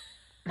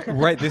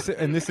 Right. This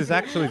is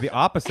actually the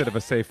opposite of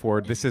a safe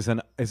word. This is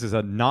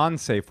a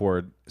non-safe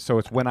word. So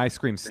it's when I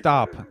scream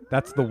 "stop."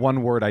 That's the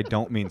one word I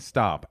don't mean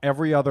stop.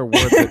 Every other word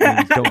that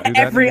means don't do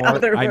that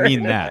anymore, I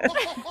mean that.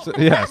 So,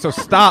 yeah. So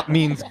 "stop"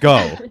 means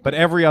go, but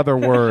every other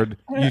word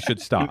you should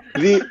stop.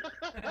 The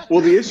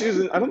issue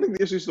is, I don't think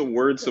the issue is the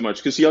word so much,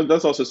 because she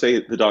does also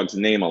say the dog's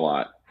name a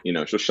lot. You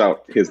know, she'll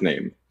shout his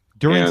name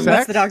during sex.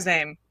 What's the dog's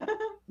name?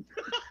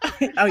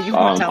 Oh, you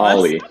won't tell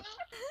Ollie. us.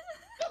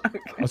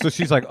 Okay. So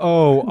she's like,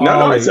 "Oh, Ollie,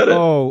 no, I said it.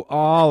 Oh,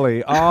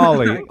 Ollie,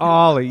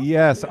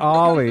 yes,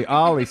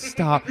 Ollie,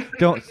 stop,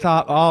 don't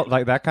stop,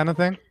 like that kind of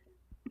thing."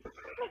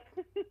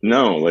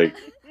 No, like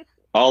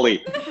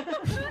Ollie.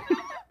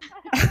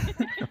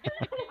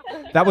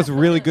 That was a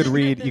really good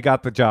read. You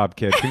got the job,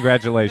 kid.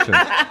 Congratulations.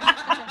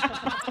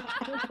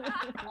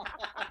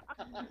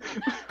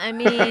 I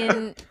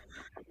mean,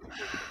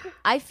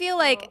 I feel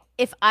like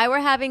if I were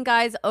having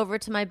guys over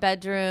to my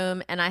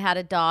bedroom and I had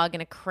a dog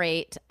in a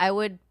crate, I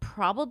would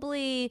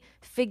probably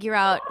figure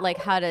out like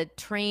how to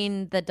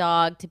train the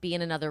dog to be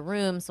in another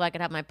room so I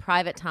could have my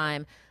private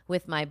time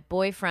with my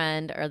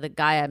boyfriend or the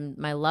guy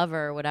my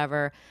lover or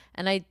whatever.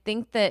 And I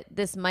think that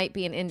this might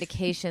be an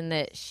indication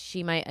that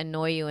she might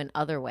annoy you in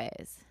other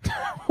ways. Is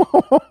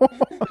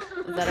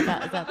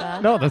that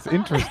bad? No, that's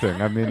interesting.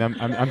 I mean,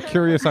 I'm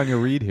curious on your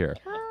read here.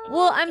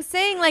 Well, I'm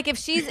saying like if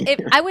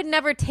I would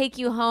never take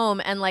you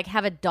home and like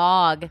have a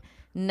dog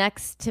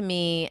next to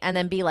me and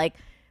then be like,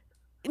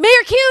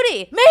 Mayor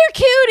Cutie.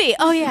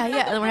 Oh yeah. And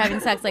then we're having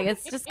sex. Like,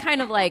 it's just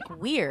kind of like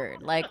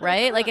weird, like,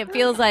 right? Like it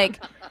feels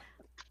like,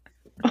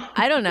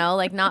 I don't know,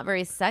 like not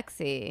very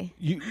sexy.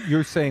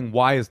 You're saying,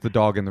 why is the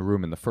dog in the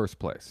room in the first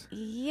place?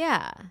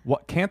 Yeah.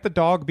 What, can't the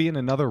dog be in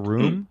another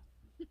room?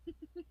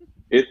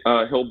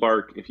 He'll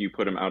bark if you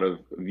put him out of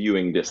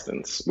viewing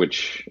distance,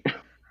 which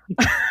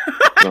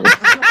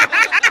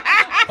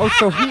Oh,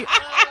 so he...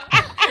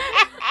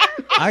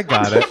 I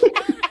got it.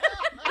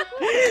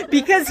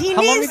 Because he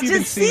needs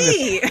to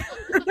see.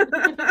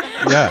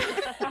 Yeah.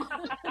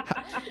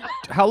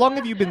 How long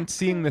have you been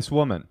seeing this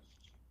woman?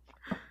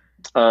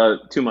 2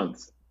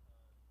 months.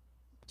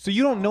 So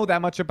you don't know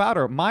that much about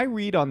her. My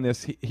read on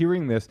this,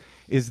 hearing this,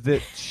 is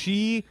that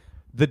she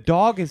the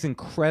dog is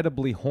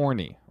incredibly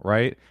horny,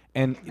 right?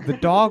 And the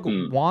dog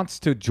wants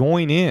to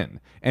join in,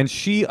 and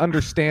she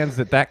understands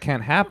that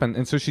can't happen,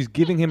 and so she's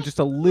giving him just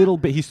a little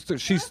bit.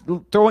 She's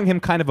throwing him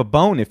kind of a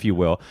bone, if you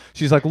will.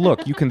 She's like,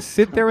 look, you can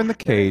sit there in the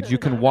cage, you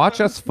can watch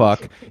us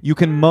fuck, you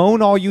can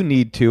moan all you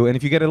need to, and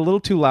if you get a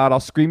little too loud, I'll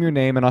scream your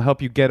name and I'll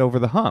help you get over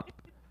the hump.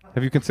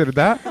 Have you considered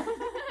that?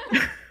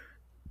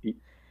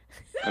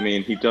 I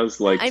mean, he does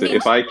like to.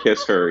 If I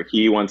kiss her,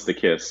 he wants to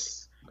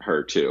kiss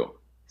her too.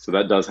 So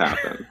that does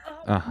happen.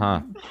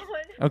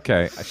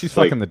 Okay, she's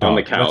fucking the dog. On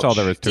the couch. That's all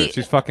there is to it.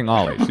 She's fucking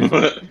Ollie.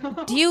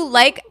 Do you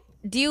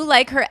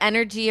like her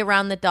energy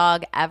around the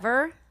dog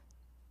ever?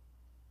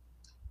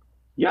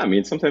 Yeah, I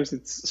mean, sometimes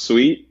it's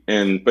sweet,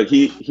 but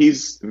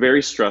he's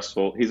very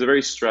stressful. He's a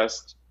very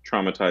stressed,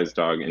 traumatized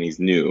dog, and he's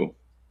new.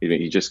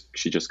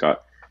 She just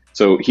got.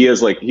 So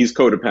he's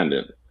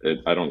codependent.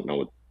 I don't know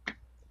what,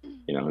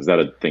 is that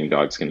a thing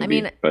dogs can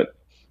be? But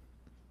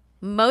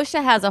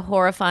Moshe has a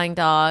horrifying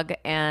dog,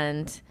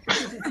 and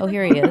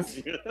here he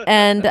is.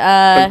 And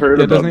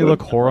doesn't he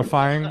look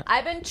horrifying?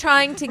 I've been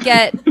trying to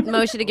get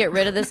Moshe to get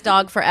rid of this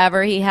dog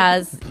forever. He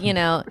has,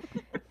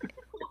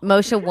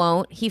 Moshe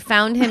won't. He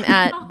found him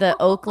at the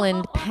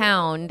Oakland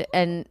Pound,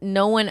 and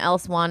no one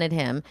else wanted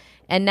him.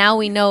 And now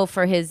we know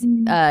for his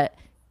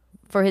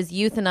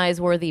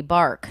euthanize-worthy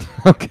bark.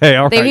 Okay,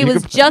 all right. He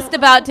was just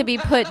about to be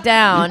put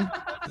down.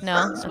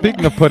 No.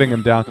 Speaking of putting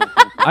him down,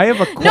 I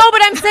have a No,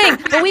 but I'm saying,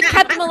 we've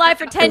kept him alive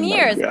for 10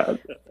 years.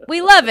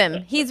 We love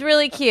him. He's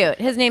really cute.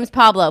 His name's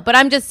Pablo. But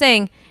I'm just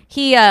saying,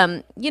 he,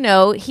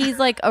 he's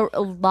like a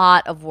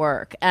lot of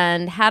work.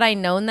 And had I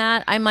known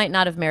that, I might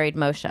not have married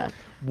Moshe.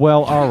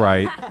 Well, all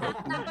right.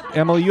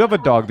 Emily, you have a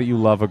dog that you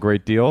love a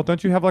great deal.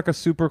 Don't you have like a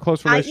super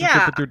close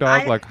relationship with your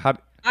dog?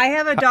 I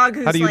have a dog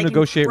who's how do you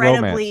negotiate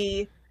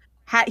romance?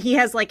 He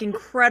has like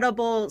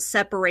incredible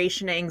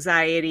separation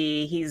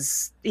anxiety.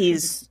 He's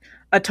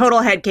a total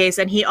head case,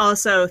 and he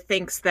also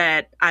thinks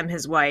that I'm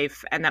his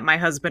wife and that my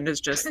husband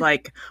is just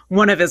like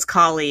one of his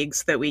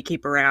colleagues that we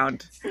keep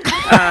around. So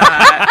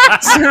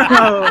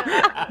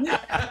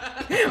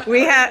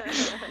we have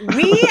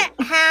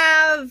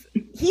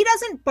he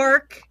doesn't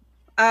bark,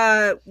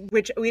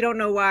 which we don't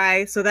know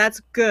why, so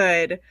that's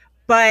good.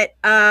 But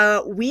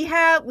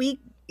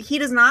he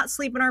does not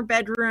sleep in our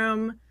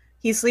bedroom.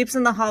 He sleeps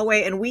in the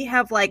hallway, and we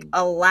have like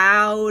a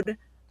loud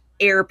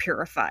air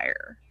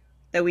purifier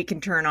that we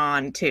can turn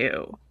on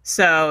too,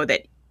 so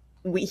that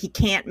he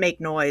can't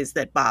make noise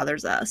that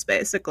bothers us,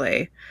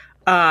 basically.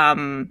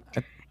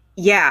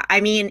 Yeah,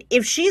 I mean,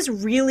 if she's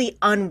really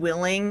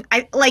unwilling,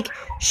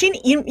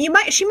 you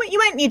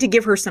might need to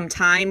give her some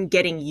time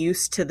getting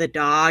used to the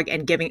dog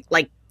and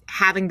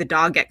having the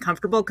dog get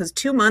comfortable, because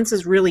 2 months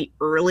is really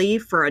early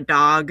for a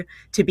dog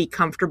to be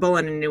comfortable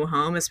in a new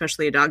home,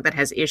 especially a dog that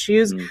has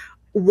issues.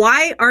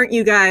 Why aren't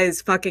you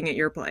guys fucking at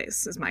your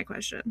place, is my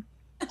question.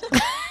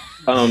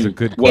 That's a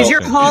good Is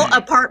your whole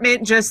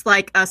apartment just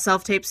like a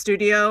self-tape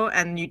studio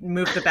and you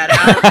move the bed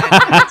out?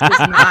 And it's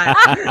just not...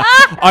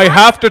 I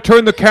have to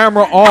turn the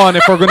camera on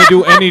if we're going to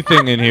do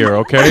anything in here,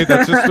 okay?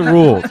 That's just the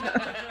rules.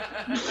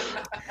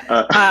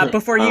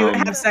 Before you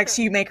have sex,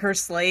 you make her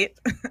slate.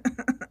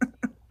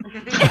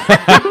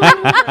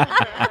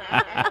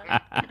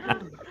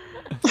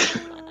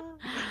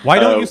 Why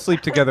don't you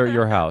sleep together at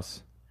your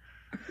house?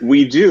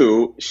 We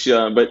do,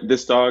 but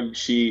this dog,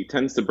 she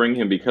tends to bring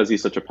him because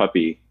he's such a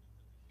puppy.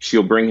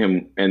 She'll bring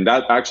him, and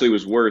that actually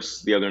was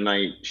worse the other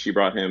night. She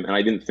brought him, and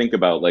I didn't think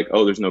about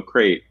there's no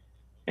crate.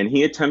 And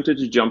he attempted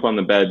to jump on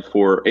the bed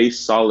for a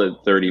solid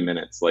 30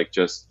 minutes, like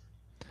just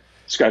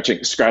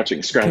scratching.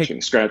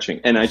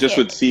 And I just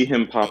would see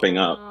him popping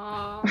up.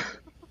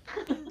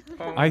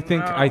 I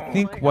think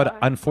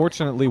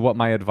unfortunately what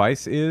my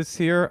advice is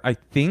here,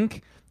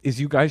 is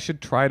you guys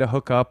should try to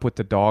hook up with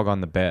the dog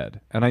on the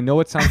bed. And I know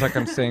it sounds like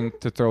I'm saying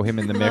to throw him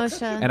in the mix,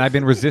 Moshe. and I've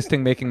been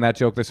resisting making that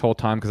joke this whole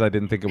time because I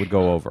didn't think it would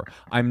go over.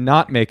 I'm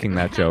not making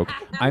that joke.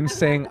 I'm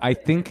saying I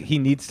think he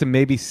needs to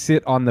maybe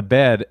sit on the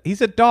bed. He's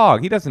a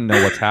dog. He doesn't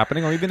know what's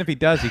happening, or even if he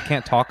does, he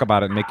can't talk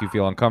about it and make you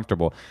feel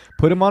uncomfortable.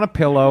 Put him on a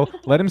pillow,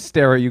 let him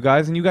stare at you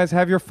guys, and you guys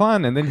have your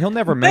fun, and then he'll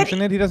never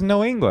mention it. He doesn't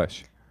know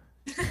English.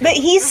 But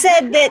he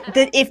said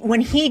that when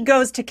he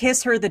goes to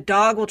kiss her, the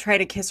dog will try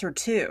to kiss her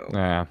too.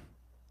 Yeah.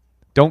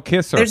 Don't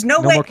kiss her. There's no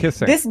way. More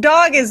kissing. This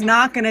dog is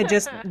not going to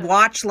just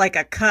watch like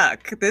a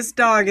cuck. This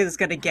dog is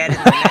going to get in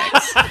the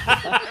mix.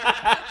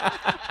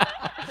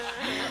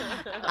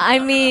 I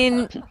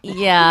mean,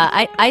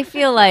 yeah, I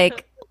feel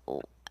like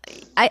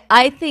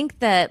I think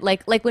that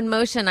like when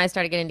Moshe and I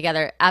started getting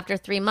together, after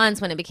 3 months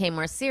when it became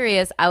more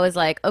serious, I was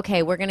like,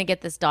 okay, we're going to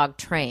get this dog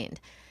trained.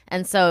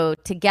 And so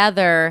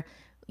together,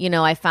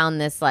 I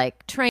found this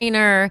like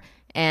trainer,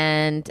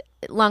 and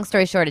long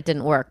story short, it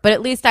didn't work. But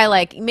at least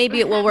maybe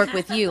it will work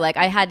with you. Like,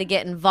 I had to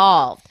get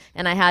involved,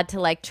 and I had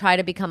to try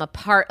to become a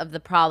part of the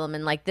problem,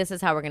 and this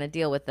is how we're going to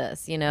deal with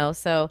this,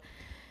 So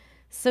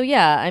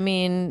yeah, I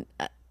mean,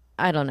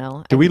 I don't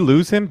know. Did we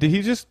lose him? Did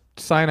he just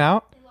sign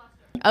out?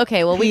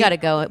 Okay, well, we got to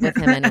go with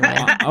him anyway.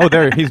 Oh,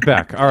 there, he's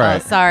back. All right. Oh,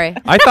 sorry.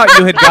 I thought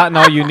you had gotten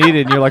all you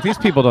needed, and you're like, these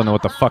people don't know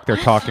what the fuck they're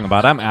talking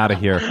about. I'm out of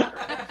here.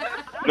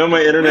 No,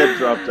 my internet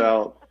dropped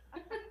out.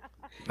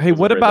 Hey,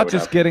 what afraid about that would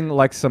just happen. getting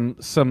like some?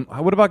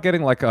 What about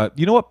getting like a?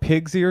 You know what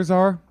pig's ears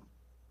are?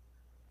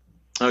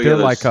 Oh yeah, They're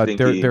those like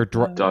stinky they're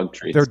dog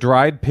treats. They're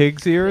dried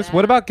pig's ears.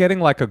 What about getting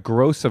like a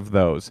gross of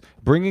those,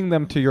 bringing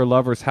them to your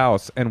lover's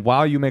house, and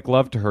while you make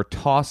love to her,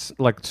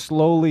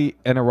 slowly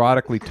and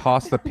erotically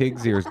toss the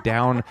pig's ears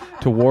down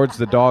towards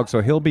the dog,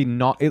 so he'll be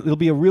it'll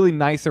be a really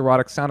nice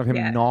erotic sound of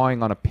him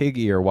gnawing on a pig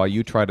ear while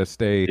you try to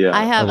stay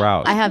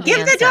aroused. I have. Give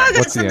the dog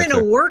What's the something to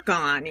answer? work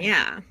on.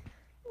 Yeah.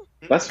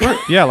 That's right.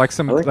 Yeah, like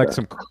some that.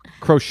 some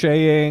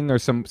crocheting or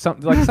some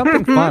like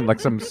something fun, like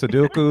some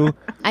Sudoku.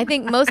 I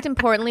think most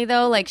importantly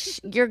though, like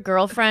your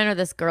girlfriend or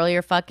this girl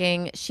you're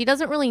fucking, she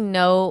doesn't really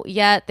know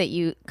yet that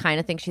you kind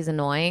of think she's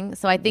annoying.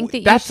 So I think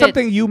that That's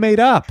something you made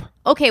up.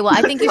 Okay, well,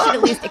 I think you should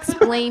at least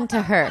explain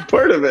to her.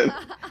 Part of it.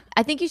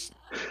 I think you should.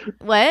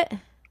 What?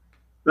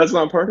 That's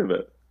not part of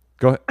it.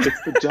 Go ahead.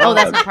 It's the dog. Oh,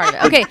 that's not part of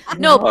it. Okay,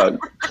 no, Dog.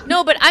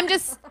 no, but I'm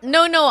just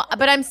no,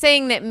 but I'm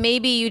saying that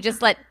maybe you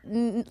just like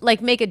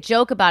make a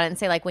joke about it and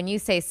say like when you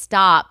say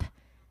stop,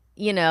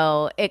 you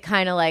know, it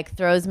kind of like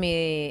throws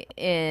me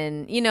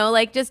in, you know,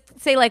 like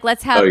just say like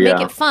let's make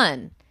it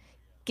fun.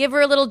 Give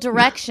her a little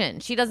direction.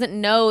 She doesn't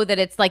know that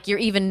it's like you're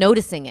even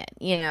noticing it.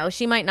 You know,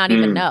 she might not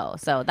even know.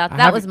 So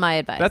that was my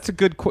advice. That's a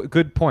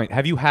good point.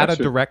 Have you had a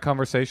direct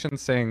conversation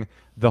saying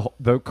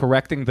the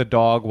correcting the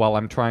dog while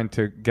I'm trying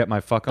to get my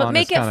fuck But on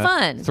make is it kinda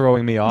fun.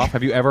 throwing me off?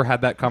 Have you ever had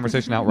that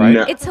conversation outright?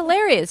 No. It's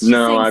hilarious. She's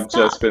No, saying I've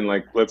stop. just been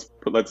like,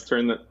 let's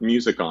turn the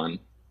music on,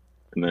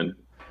 and then.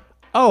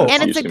 Oh,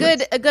 And it's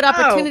a good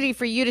opportunity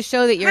for you to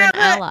show that you're an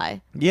ally.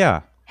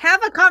 Yeah.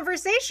 Have a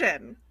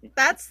conversation.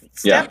 That's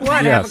step Yeah.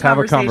 one. Yes, have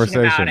a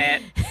conversation about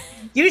it.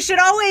 You should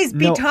always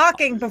be No.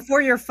 talking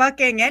before you're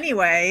fucking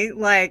anyway.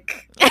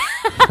 Like,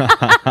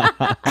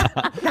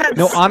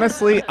 No,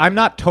 honestly, I'm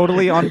not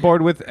totally on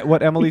board with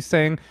what Emily's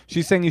saying.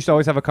 She's saying you should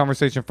always have a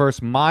conversation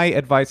first. My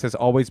advice has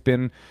always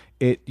been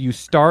you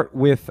start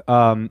with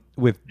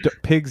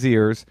pig's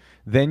ears,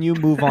 then you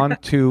move on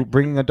to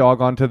bringing a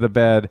dog onto the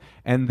bed,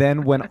 and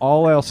then when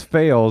all else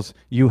fails,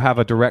 you have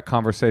a direct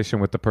conversation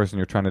with the person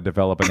you're trying to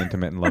develop an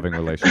intimate and loving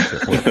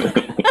relationship with.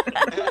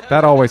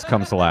 That always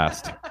comes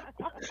last.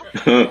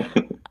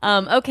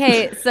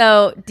 Okay,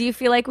 so do you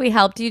feel like we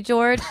helped you,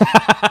 George?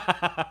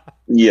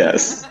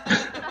 Yes,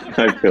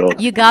 I feel.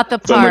 You got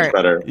the so part. much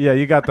better. Yeah,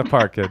 you got the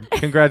part, kid.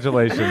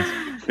 Congratulations.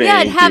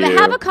 Yeah, Thank have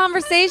you. a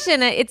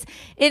conversation.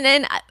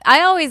 And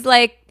I always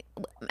like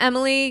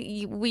Emily.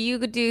 You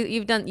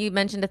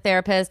mentioned a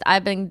therapist.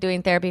 I've been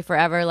doing therapy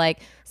forever. Like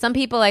some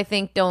people, I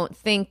think don't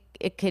think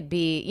it could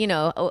be. You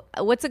know,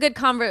 what's a good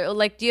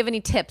Like, do you have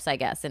any tips? I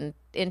guess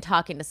in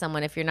talking to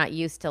someone if you're not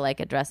used to like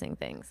addressing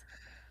things.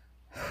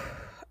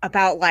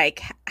 about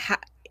like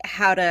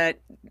how to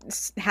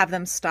have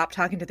them stop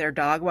talking to their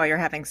dog while you're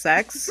having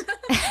sex.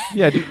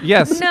 Yeah.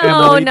 Yes. No,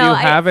 Emily, no. do you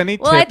have any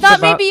tips? Well, I thought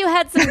about... maybe you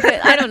had some good.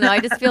 I don't know. I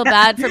just feel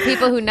bad for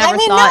people who never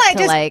mean, no, thought I to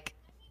just- like.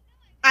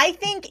 I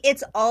think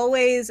it's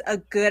always a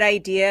good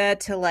idea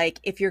to like,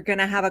 if you're going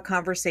to have a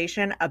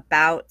conversation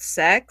about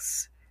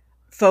sex,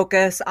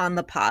 focus on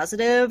the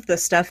positive, the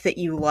stuff that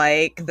you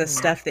like, the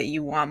stuff that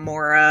you want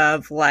more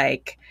of,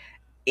 like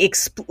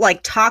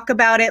talk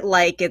about it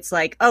like it's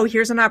like, oh,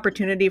 here's an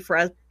opportunity for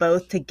us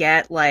both to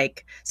get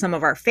like some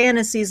of our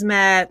fantasies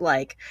met.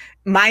 Like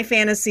my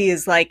fantasy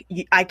is like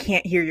I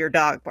can't hear your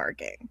dog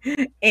barking,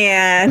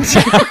 and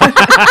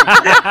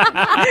that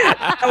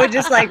would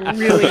just like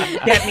really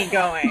get me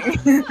going.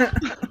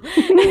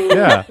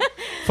 Yeah.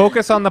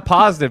 Focus on the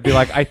positive. Be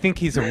like, I think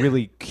he's a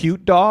really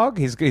cute dog.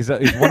 He's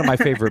one of my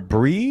favorite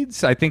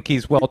breeds. I think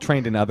he's well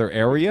trained in other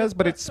areas,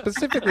 but it's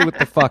specifically with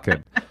the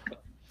fucking.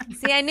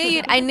 See, I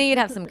knew you'd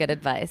have some good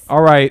advice.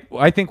 All right.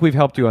 I think we've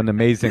helped you an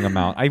amazing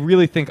amount. I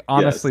really think,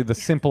 honestly, the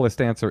simplest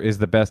answer is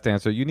the best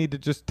answer. You need to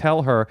just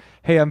tell her,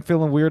 hey, I'm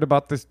feeling weird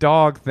about this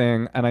dog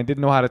thing, and I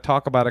didn't know how to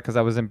talk about it because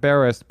I was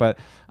embarrassed, but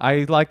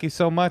I like you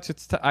so much.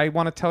 I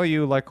want to tell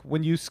you, like,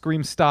 when you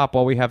scream stop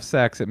while we have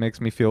sex, it makes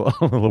me feel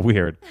a little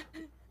weird.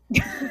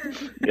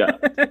 Yeah.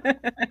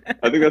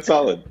 I think that's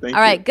solid. Thank you.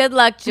 All right. Good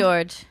luck,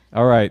 George.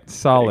 All right.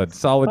 Solid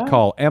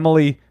call.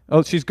 Emily.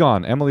 Oh, she's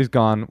gone. Emily's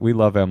gone. We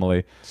love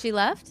Emily. She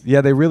left?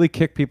 Yeah, they really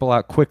kick people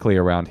out quickly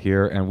around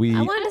here, and we.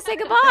 I wanted to say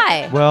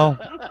goodbye. Well,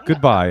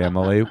 goodbye,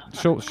 Emily.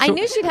 I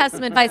knew she'd have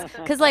some advice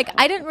because, like,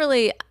 I don't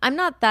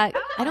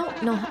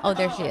know. Oh,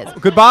 there she is.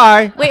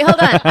 Goodbye. Wait, hold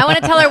on. I want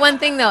to tell her one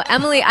thing, though.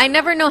 Emily, I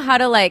never know how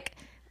to, like,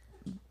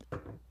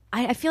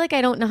 I feel like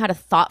I don't know how to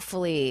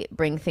thoughtfully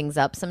bring things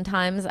up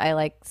sometimes. I,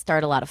 like,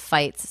 start a lot of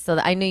fights. So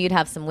that I knew you'd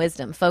have some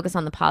wisdom. Focus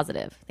on the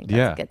positive. I think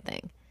that's a good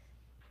thing.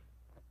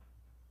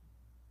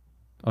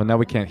 Oh, now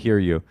we can't hear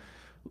you.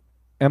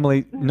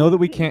 Emily, know that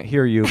we can't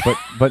hear you,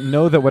 but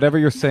know that whatever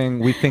you're saying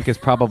we think is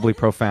probably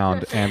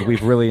profound, and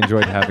we've really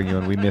enjoyed having you,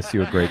 and we miss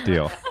you a great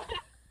deal.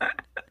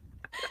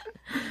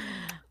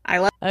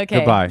 Okay.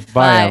 Goodbye.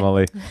 Bye,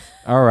 Emily.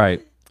 All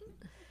right.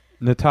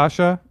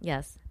 Natasha?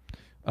 Yes.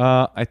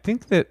 I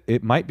think that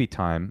it might be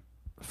time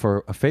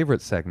for a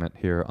favorite segment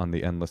here on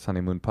the Endless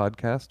Honeymoon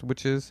podcast,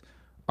 which is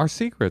our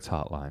secrets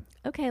hotline.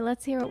 Okay,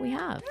 let's hear what we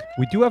have.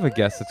 We do have a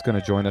guest that's going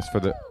to join us for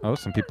the. Oh,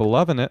 some people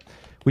loving it.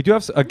 We do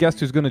have a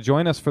guest who's going to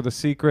join us for the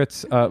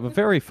secrets. A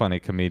very funny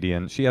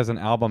comedian. She has an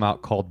album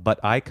out called "But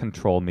I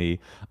Control Me."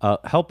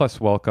 Help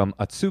us welcome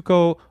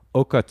Atsuko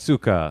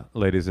Okatsuka,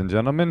 ladies and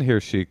gentlemen.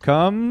 Here she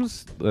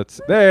comes.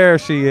 There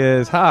she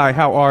is. Hi,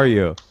 how are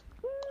you?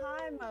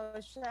 Hi,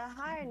 Moshe.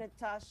 Hi,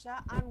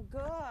 Natasha. I'm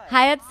good.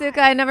 Hi, Atsuka.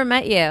 I never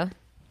met you.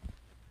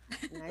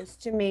 Nice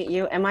to meet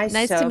you. Am I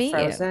Nice so to meet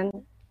frozen?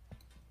 you.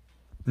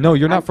 No,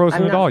 you're not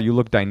frozen I'm at not. all. You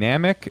look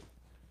dynamic.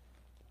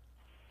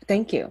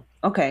 Thank you.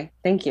 Okay,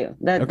 thank you.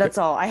 Okay. That's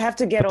all. I have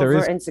to get But there over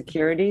is-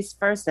 insecurities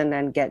first and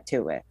then get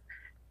to it.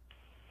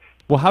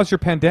 Well, how's your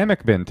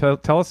pandemic been?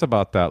 Tell us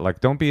about that.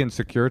 Like, don't be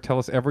insecure. Tell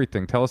us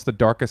everything. Tell us the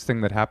darkest thing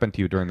that happened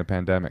to you during the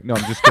pandemic. No,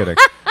 I'm just kidding.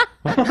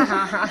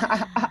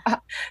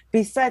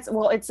 Besides,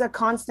 well, it's a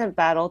constant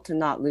battle to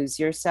not lose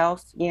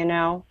yourself, you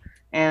know?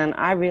 And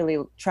I really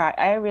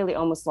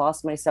almost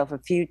lost myself a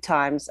few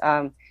times.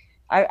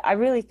 I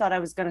really thought I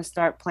was going to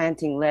start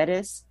planting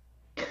lettuce.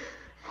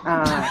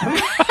 And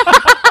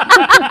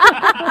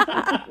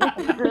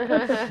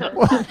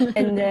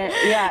then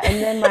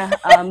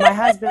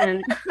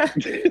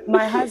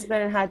my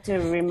husband had to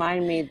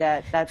remind me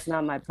that that's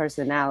not my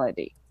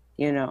personality,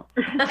 you know.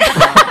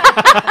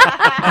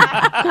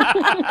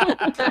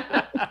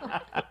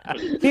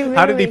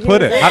 How did he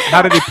put it?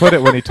 How did he put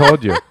it when he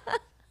told you?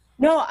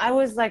 No, I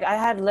was like, I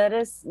had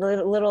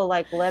little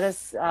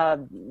lettuce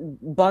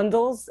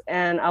bundles,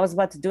 and I was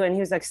about to do it, and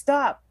he was like,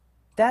 "Stop!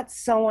 That's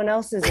someone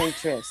else's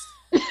interest."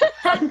 And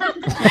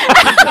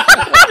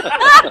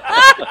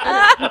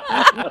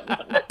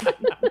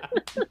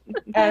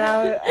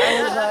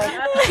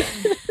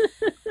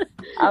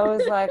I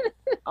was like,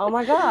 oh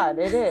my God,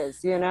 it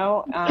is, you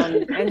know.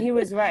 And he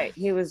was right.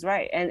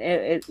 And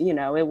it's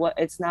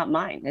not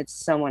mine. It's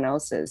someone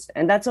else's,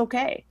 and that's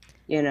okay,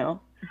 you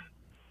know.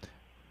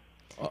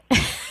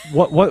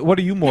 What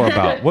are you more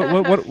about?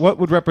 What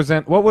would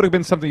represent? What would have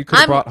been something you could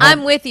have brought home?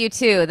 I'm with you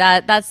too.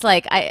 That's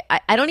like I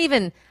don't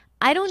even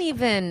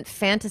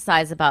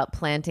fantasize about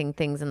planting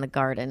things in the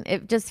garden.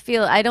 It just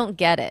I don't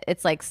get it.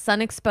 It's like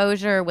sun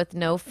exposure with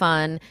no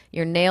fun.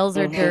 Your nails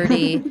are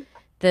dirty.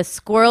 The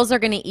squirrels are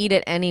going to eat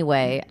it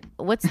anyway.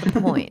 What's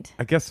the point?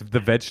 I guess the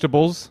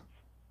vegetables.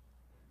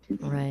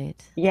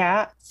 Right.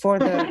 Yeah, for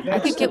the vegetables. I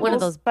could get one of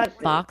those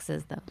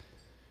boxes though.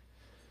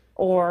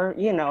 Or,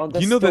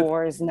 the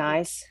store is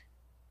nice.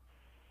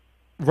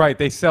 Right,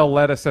 they sell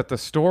lettuce at the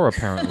store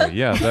apparently.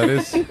 Yeah,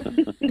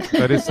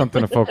 that is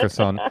something to focus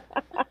on.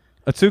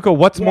 Atsuko,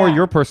 what's more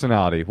your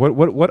personality?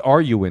 What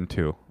are you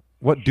into?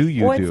 What do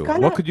you do?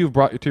 What could you have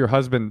brought to your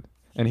husband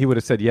and he would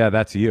have said, "Yeah,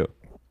 that's you"?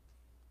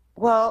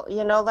 Well,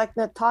 like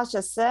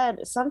Natasha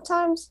said,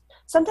 sometimes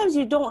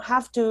you don't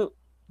have to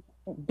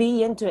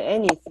be into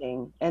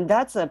anything, and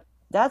that's a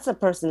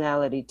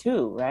personality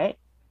too, right?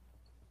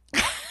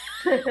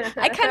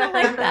 I kind of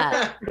like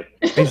that.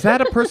 Is that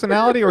a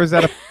personality or is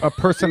that a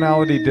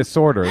personality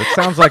disorder? It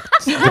sounds like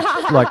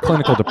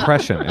clinical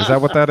depression. Is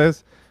that what that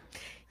is?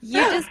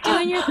 You're just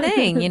doing your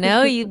thing,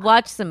 You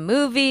watch some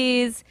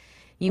movies.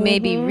 You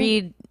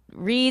maybe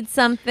read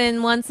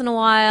something once in a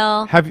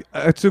while.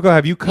 Atsuko,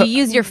 have you you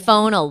use your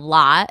phone a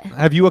lot?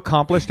 Have you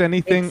accomplished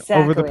anything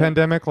over the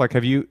pandemic? Like,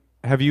 have you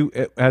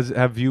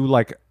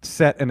like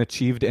set and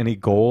achieved any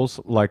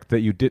goals like that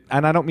you did?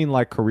 And I don't mean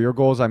like career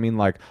goals. I mean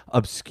like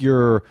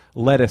obscure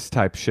lettuce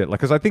type shit. Like,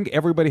 because I think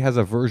everybody has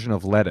a version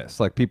of lettuce.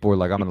 Like, people were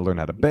like, I'm going to learn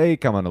how to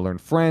bake. I'm going to learn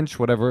French,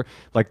 whatever.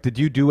 Like, did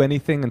you do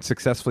anything and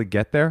successfully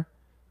get there?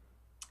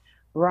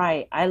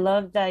 Right. I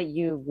love that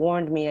you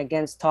warned me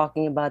against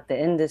talking about the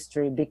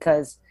industry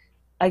because,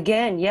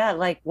 again,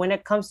 like when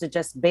it comes to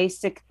just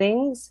basic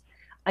things,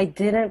 I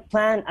didn't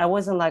plan. I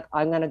wasn't like,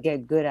 I'm going to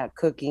get good at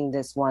cooking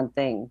this one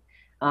thing.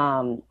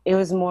 It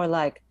was more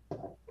like,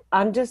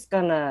 I'm just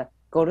going to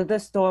go to the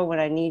store when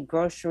I need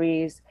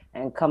groceries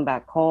and come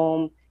back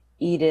home,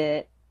 eat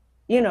it.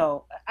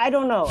 I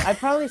don't know. I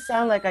probably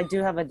sound like I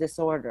do have a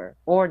disorder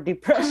or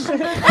depression.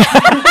 Because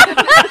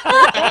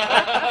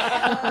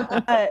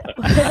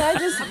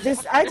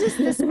I just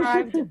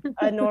described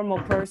a normal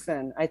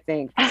person, I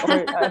think,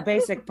 or a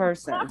basic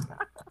person.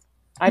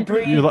 I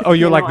breathe.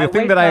 You're like the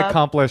thing that I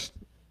accomplished.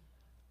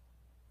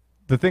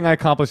 The thing I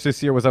accomplished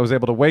this year was I was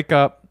able to wake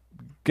up,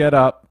 get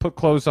up, put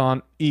clothes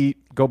on, eat,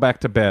 go back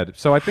to bed.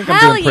 So I think I'm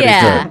doing pretty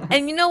good.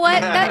 And you know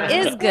what? That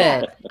is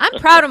good. I'm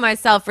proud of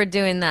myself for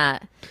doing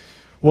that.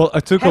 Well,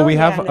 Atsuko, we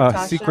have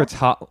Natasha. secrets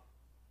hot.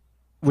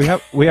 We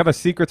have a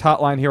secrets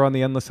hotline here on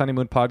the Endless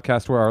Honeymoon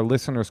podcast where our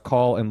listeners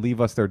call and leave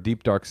us their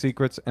deep dark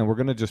secrets, and we're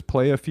gonna just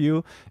play a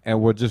few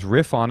and we'll just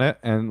riff on it,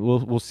 and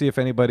we'll see if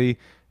anybody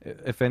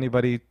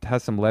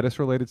has some lettuce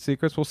related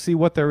secrets. We'll see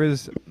what there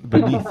is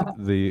beneath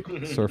the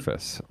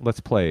surface. Let's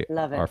play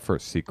our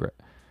first secret.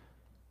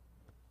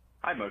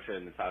 Hi, Moshe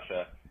and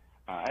Natasha.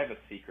 I have a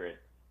secret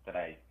that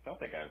I don't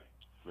think I've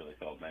really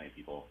told many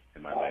people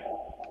in my life.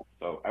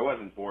 So I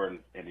wasn't born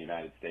in the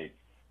United States,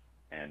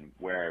 and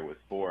where I was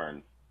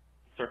born,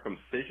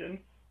 circumcision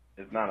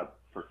is not a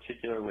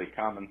particularly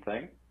common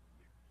thing.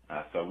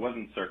 So I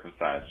wasn't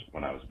circumcised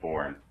when I was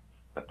born.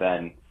 But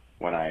then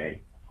when I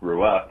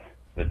grew up,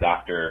 the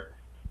doctor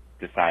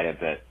decided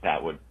that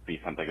that would be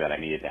something that I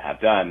needed to have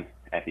done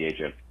at the age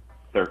of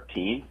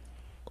 13.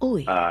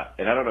 And I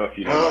don't know if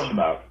you know much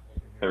about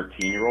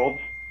 13-year-olds,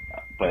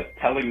 but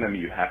telling them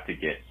you have to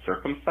get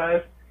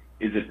circumcised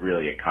isn't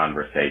really a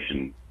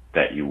conversation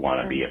that you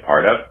want to be a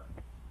part of.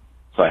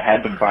 So I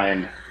had to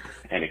find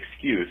an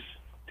excuse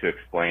to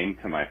explain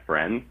to my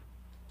friends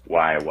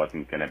why I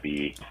wasn't going to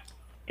be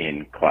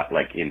in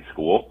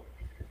school.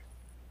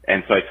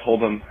 And so I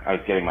told them I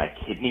was getting my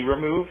kidney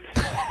removed.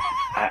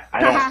 I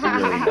don't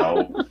really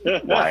know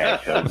why I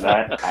chose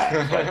that,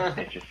 but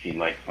it just seemed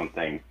like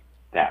something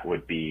that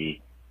would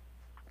be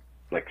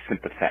like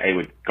sympathetic. It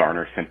would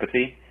garner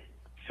sympathy.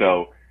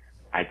 So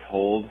I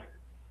told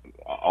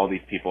all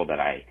these people that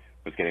I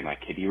was getting my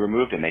kidney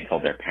removed, and they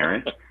told their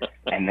parents.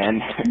 And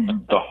then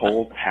the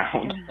whole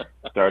town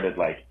started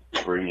like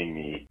bringing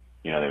me,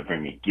 they would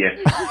bring me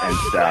gifts and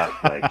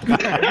stuff, like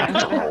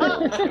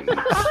rolls and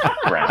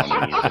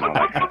brownies and all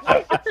that kind of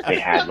stuff. They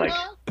had like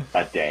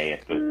a day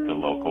at the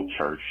local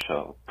church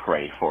to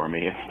pray for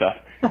me and stuff.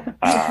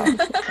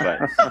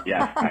 But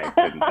yeah, I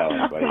couldn't tell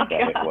anybody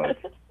that it was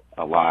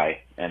a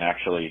lie. And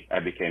actually, I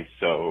became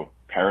so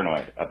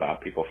paranoid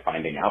about people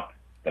finding out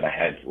that I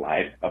had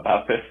lied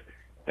about this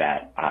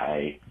that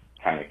I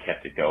kind of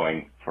kept it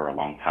going for a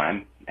long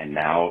time. And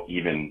now,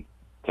 even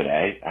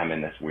today, I'm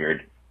in this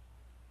weird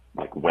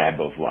like web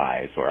of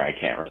lies where I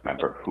can't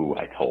remember who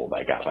I told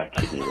I got my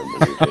kidney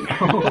removed.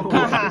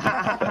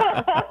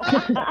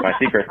 My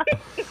secret.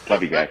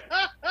 Love you guys.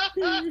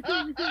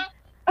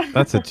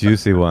 That's a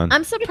juicy one.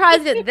 I'm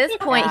surprised at this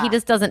point he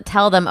just doesn't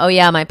tell them, oh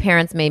yeah, my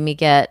parents made me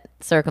get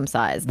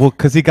circumcised. Well,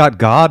 because he got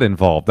God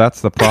involved. That's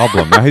the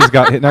problem. Now he's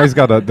got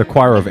the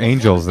choir of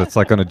angels that's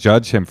like going to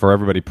judge him for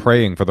everybody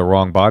praying for the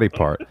wrong body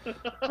part.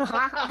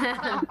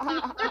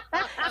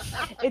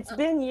 It's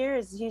been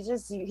years. He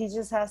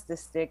just has to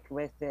stick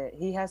with it.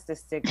 He has to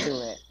stick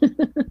to it.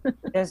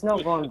 There's no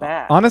going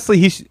back. Honestly,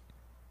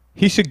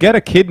 he should get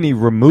a kidney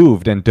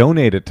removed and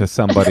donate it to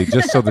somebody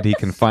just so that he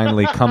can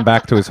finally come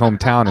back to his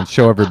hometown and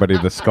show everybody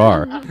the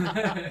scar.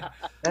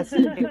 That's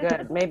pretty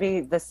good.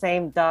 Maybe the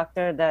same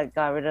doctor that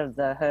got rid of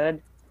the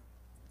hood.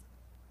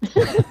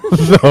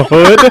 The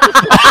hood?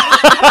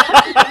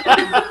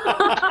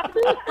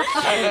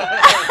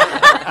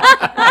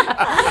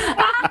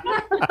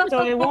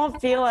 So it won't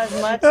feel as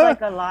much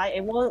like a lie.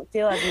 It won't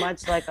feel as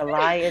much like a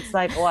lie. It's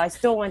like, I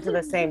still went to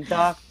the same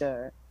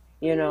doctor.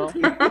 You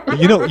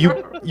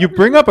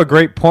bring up a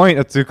great point,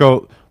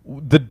 Atsuko.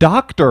 The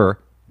doctor,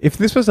 if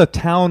this was a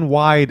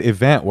town-wide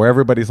event where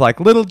everybody's like,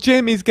 little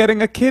Jimmy's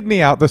getting a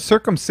kidney out, the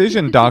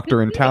circumcision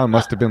doctor in town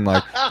must have been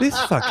like, this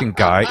fucking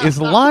guy is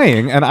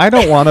lying, and I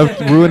don't want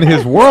to ruin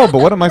his world,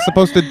 but what am I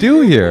supposed to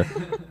do here?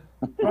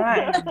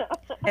 Right.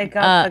 It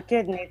got a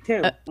kidney,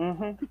 too.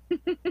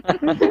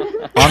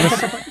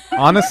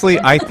 Honestly,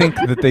 I think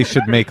that they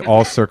should make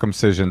all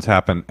circumcisions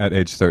happen at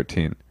age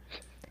 13.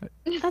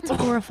 That's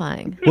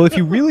horrifying. Well, if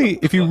you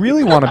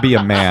really want to be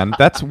a man,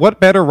 that's what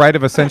better rite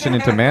of ascension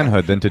into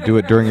manhood than to do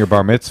it during your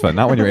bar mitzvah,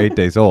 not when you're 8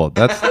 days old.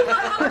 Let's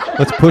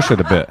push it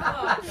a bit.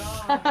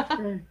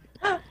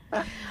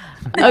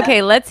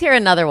 Okay, let's hear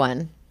another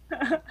one.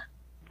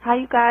 Hi,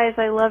 you guys.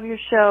 I love your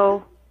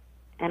show,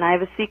 and I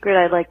have a secret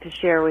I'd like to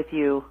share with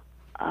you.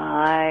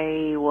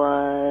 I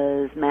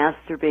was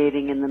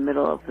masturbating in the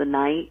middle of the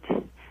night,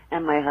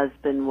 and my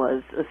husband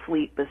was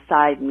asleep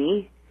beside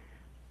me.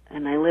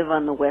 And I live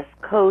on the West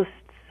Coast,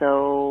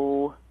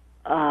 so,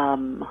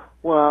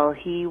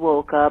 he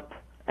woke up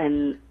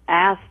and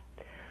asked,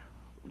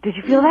 did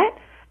you feel that?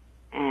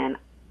 And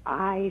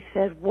I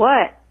said,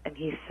 what? And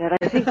he said,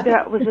 I think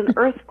that was an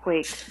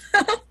earthquake.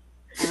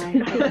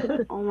 And I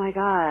said, oh my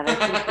God, I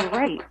think you're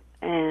right.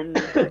 And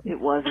it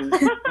wasn't.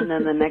 And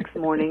then the next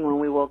morning when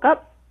we woke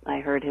up, I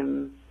heard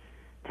him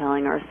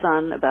telling our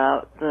son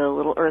about the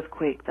little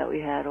earthquake that we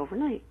had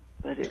overnight.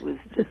 But it was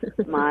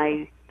just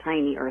my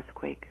tiny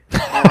earthquake.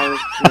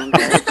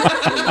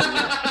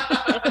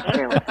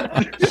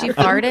 She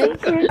farted?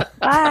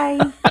 Bye.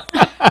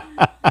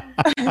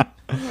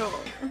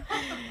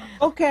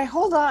 Okay,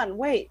 hold on.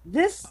 Wait,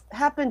 this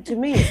happened to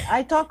me.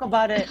 I talk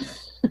about it.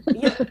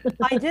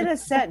 I did a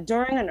set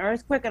during an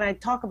earthquake, and I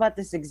talk about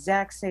this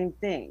exact same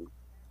thing.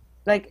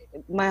 Like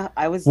my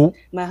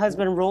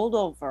husband rolled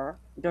over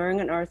during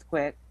an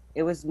earthquake.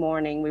 It was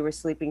morning. We were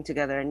sleeping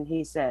together, and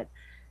he said,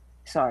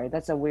 "Sorry,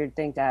 that's a weird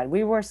thing to add.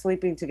 We were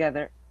sleeping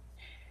together."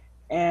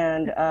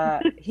 And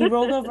he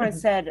rolled over and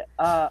said,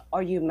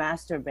 are you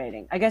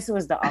masturbating? I guess it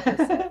was the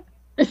opposite.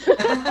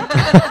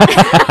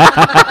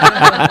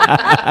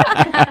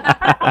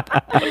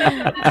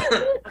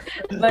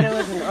 But it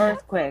was an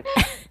earthquake.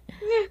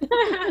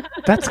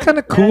 That's kind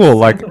of cool.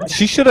 Like,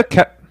 she should have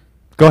kept...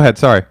 Go ahead,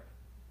 sorry.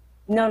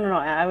 No.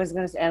 I was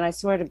going to say, and I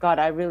swear to God,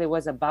 I really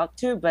was about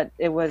to, but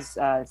it was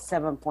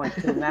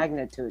 7.2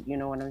 magnitude. You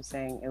know what I'm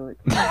saying? It was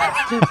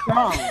too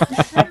strong.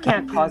 I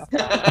can't cause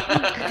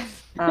that.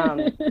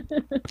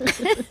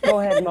 Go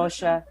ahead,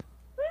 Moshe.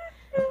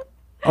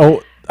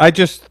 Oh,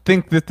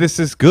 think that this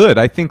is good.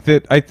 I think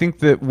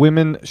that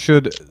women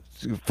should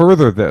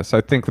further this.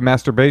 I think the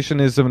masturbation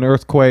is an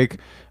earthquake.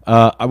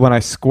 When I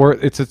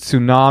squirt, it's a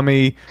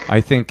tsunami.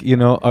 I think, you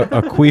know,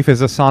 a queef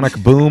is a sonic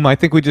boom. I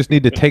think we just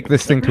need to take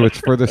this thing to its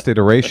furthest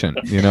iteration,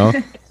 you know?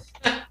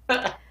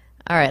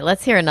 All right,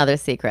 let's hear another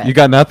secret. You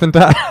got nothing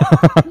to...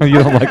 You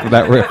don't like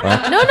that riff,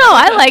 huh? No,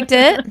 I liked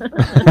it.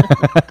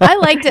 I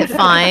liked it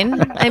fine.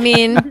 I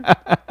mean,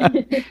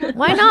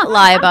 why not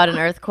lie about an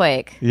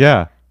earthquake?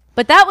 Yeah.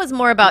 But that was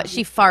more about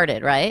she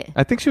farted, right?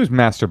 I think she was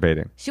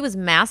masturbating. She was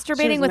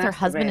masturbating with her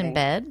husband in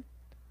bed?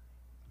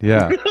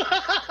 Yeah.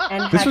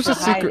 And This had was to a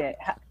secret-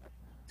 hide it.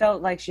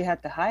 Felt like she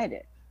had to hide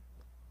it.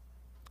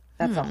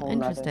 That's a whole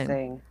other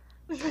interesting.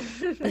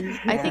 thing.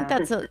 I think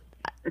that's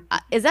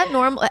is that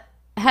normal?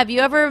 Have you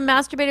ever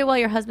masturbated while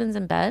your husband's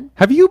in bed?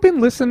 Have you been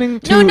listening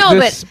to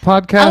this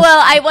podcast? Oh,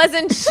 well, I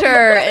wasn't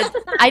sure.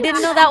 I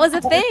didn't know that was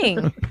a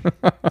thing.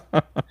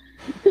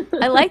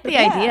 I like the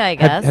idea, I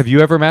guess. Have you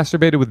ever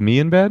masturbated with me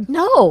in bed?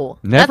 No.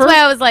 Never? That's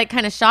why I was like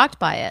kind of shocked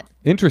by it.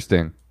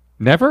 Interesting.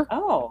 Never?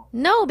 Oh.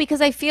 No,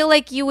 because I feel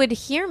like you would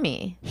hear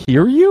me.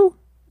 Hear you?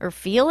 Or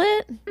feel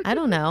it? I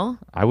don't know.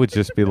 I would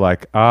just be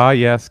like, ah,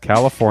 yes,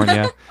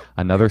 California,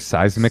 another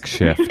seismic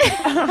shift.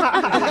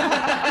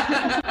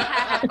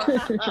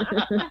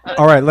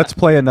 All right, let's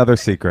play another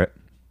secret.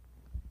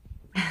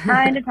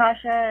 Hi,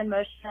 Natasha and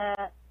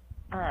Moshe.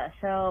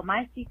 So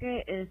my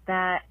secret is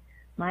that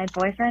my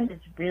boyfriend is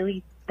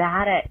really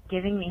bad at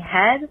giving me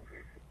head,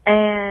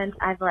 and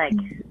I've like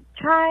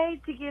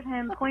tried to give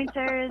him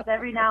pointers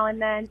every now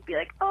and then to be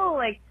like, oh,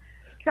 like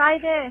try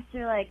this,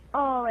 or like,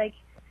 oh, like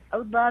I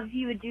would love if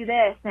you would do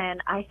this,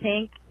 and I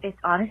think it's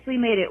honestly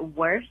made it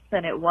worse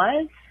than it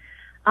was.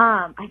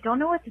 I don't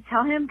know what to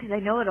tell him because I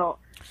know it'll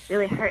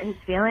really hurt his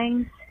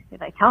feelings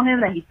if I tell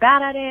him that he's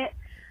bad at it.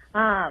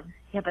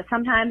 Yeah, but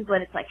sometimes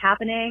when it's like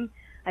happening,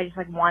 I just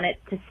like want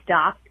it to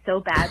stop so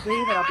badly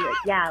that I'll be like,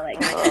 yeah, like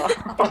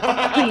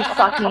please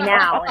fuck me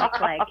now. And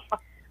it's like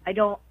I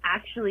don't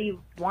actually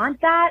want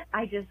that.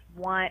 I just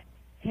want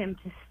him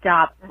to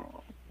stop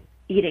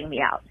eating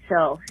me out.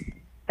 So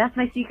that's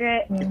my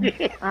secret.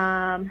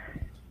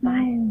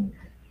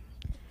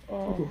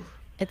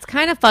 It's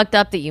kind of fucked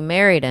up that you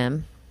married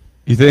him.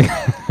 You think?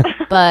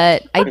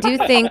 But I do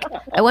think,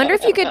 I wonder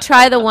if you could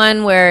try the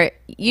one where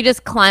you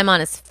just climb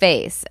on his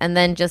face and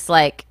then just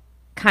like,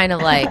 kind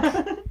of like,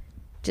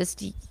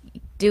 just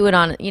do it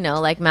on, you know,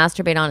 like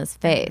masturbate on his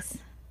face,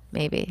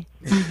 maybe.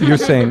 You're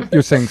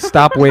saying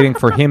stop waiting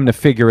for him to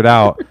figure it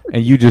out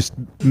and you just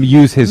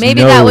use his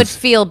Maybe nose. that would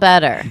feel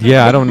better.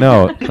 Yeah, I don't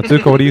know.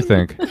 Atsuko, what do you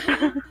think?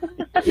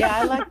 Yeah,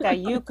 I like that.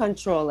 You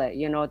control it.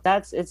 You know,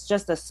 it's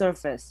just a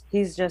surface.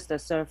 He's just a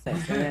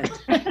surface. And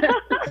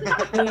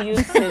then you use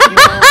his nose.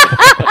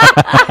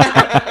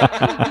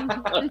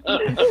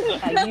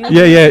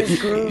 Yeah.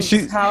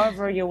 Grooves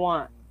however you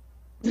want.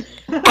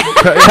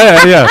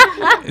 Yeah.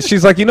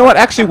 She's like, you know what?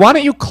 Actually, why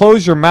don't you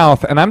close your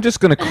mouth and I'm just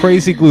going to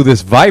crazy glue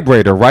this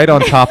vibrator right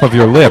on top of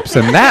your lips,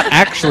 and that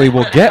actually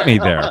will get me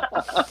there.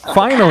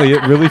 Finally,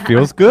 it really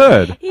feels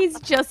good. He's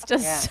just a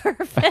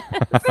surface.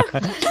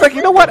 She's like,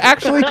 you know what?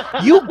 Actually,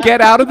 you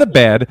get out of the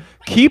bed,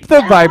 keep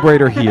the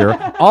vibrator here.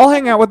 I'll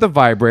hang out with the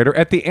vibrator.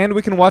 At the end,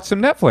 we can watch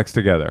some Netflix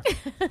together.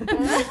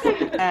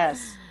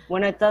 Yes.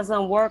 When it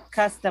doesn't work,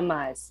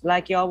 customize.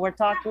 Like y'all were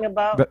talking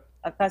about,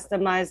 a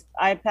customized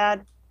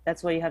iPad.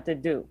 That's what you have to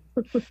do.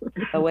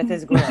 But with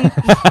his girl.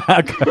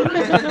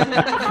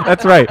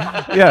 That's right.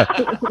 Yeah.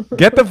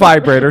 Get the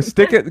vibrator,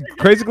 stick it,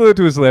 crazy glue it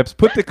to his lips,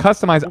 put the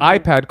customized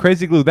iPad,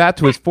 crazy glue that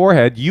to his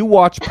forehead. You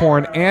watch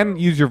porn and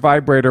use your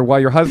vibrator while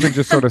your husband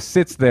just sort of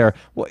sits there.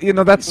 Well, you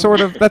know, that's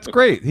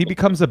great. He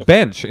becomes a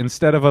bench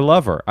instead of a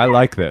lover. I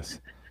like this.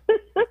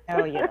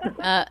 Hell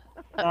yeah.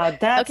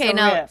 That's okay, a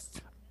now. riff.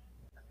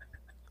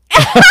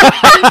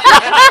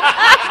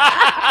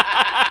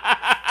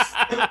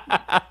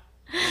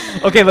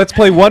 Okay, let's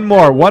play one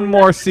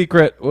more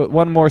secret.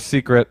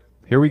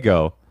 Here we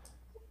go.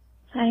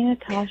 Hi,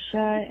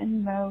 Natasha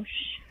and Moshe.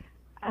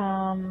 So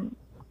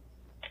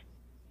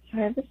I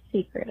have a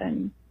secret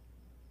I'm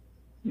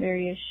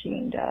very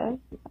ashamed of.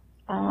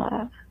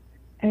 I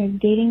was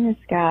dating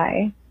this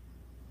guy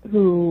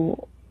who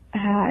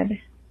had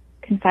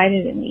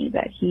confided in me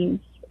that he's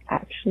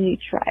actually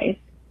tried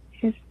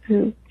his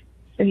poop,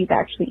 so he's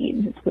actually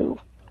eaten his poop.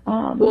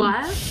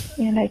 What?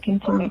 And I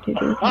continued to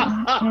date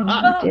him, and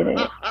he did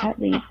it at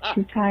least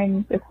 2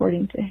 times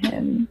according to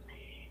him.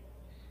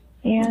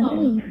 And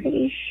I'm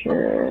pretty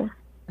sure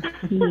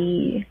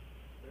he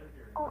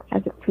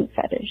has a poop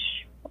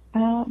fetish.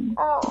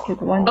 Because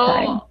one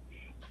time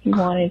he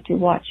wanted to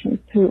watch me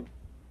poop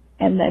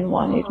and then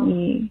wanted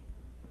me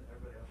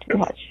to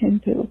watch him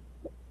poop.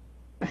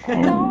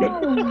 And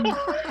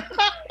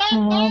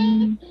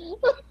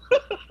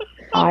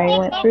I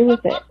went through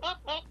with it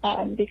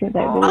because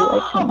I really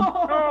liked him.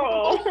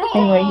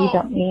 Anyway, he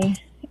dumped me,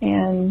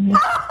 and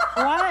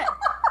I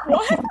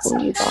can't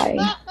believe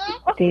I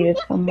dated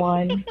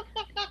someone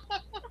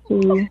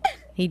who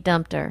he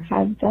dumped her.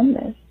 Has done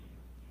this.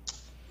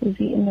 Who's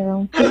eaten their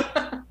own poop.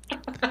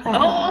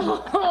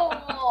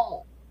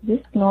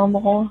 this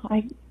normal?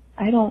 I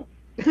don't.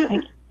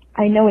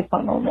 I know it's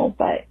not normal,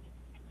 but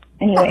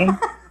anyway.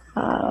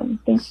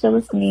 Thanks for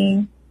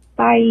listening.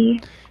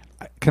 Bye.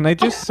 Can I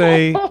just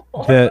say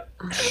that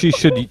she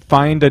should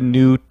find a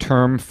new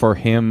term for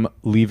him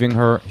leaving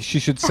her? She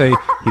should say,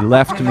 he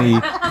left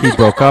me, he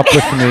broke up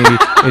with me,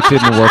 it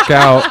didn't work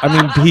out. I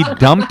mean, he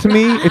dumped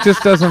me. It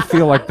just doesn't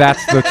feel like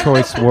that's the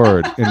choice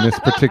word in this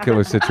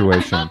particular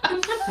situation.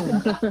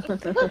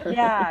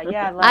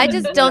 Yeah. I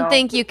just don't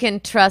think you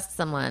can trust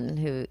someone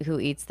who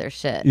eats their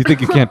shit. You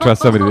think you can't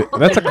trust somebody?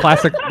 That's a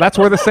classic. That's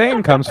where the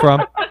saying comes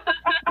from.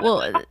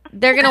 Well,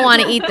 they're gonna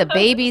want to eat the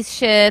baby's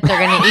shit. They're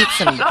gonna eat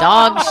some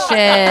dog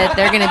shit.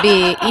 They're gonna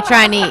be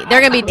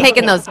They're gonna be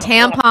taking those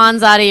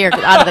tampons out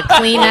of the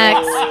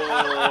Kleenex.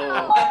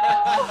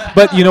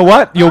 But you know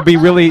what? You'll be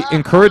really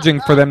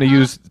encouraging for them to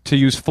use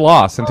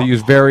floss and to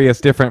use various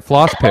different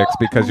floss picks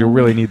because you'll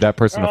really need that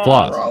person to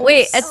floss.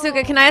 Wait,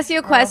 Atsuka, can I ask you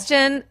a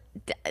question?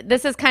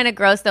 This is kind of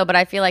gross though, but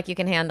I feel like you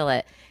can handle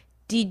it.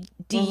 Did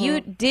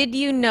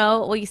you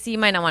know? Well, you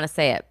might not want to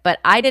say it, but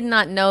I did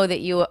not know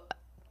that you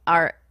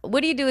are.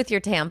 What do you do with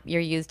your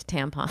used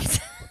tampons?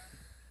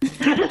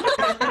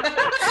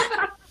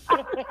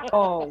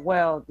 Oh,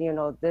 well,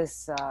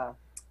 this,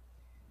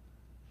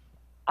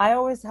 I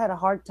always had a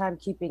hard time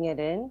keeping it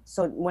in.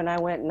 So when I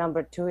went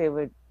number 2, it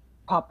would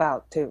pop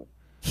out too.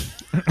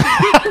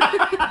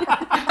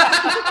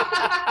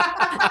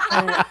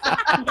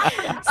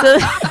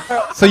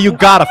 So you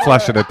gotta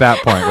flush it at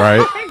that point,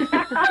 right?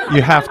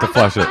 You have to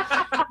flush it.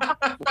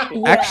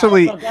 Yeah,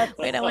 Actually,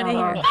 wait, I want to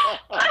hear.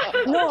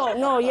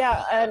 No,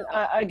 yeah, and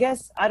I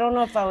guess I don't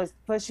know if I was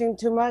pushing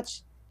too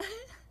much,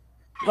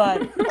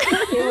 but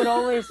it would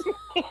always,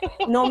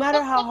 no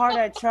matter how hard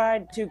I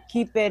tried to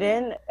keep it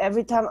in,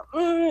 every time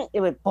it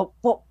would pop,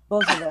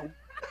 both of them.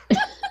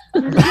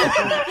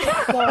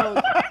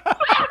 So,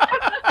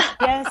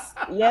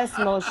 yes,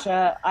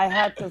 Moshe, I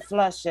had to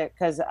flush it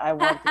because I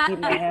want to keep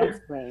my hands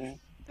clean.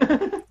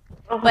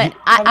 But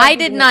I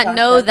did not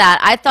know that.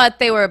 I thought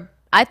they were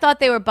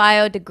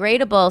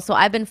biodegradable, so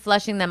I've been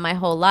flushing them my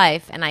whole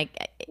life, and I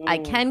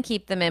can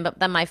keep them in. But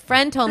then my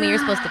friend told me you're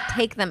supposed to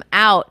take them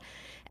out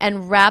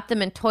and wrap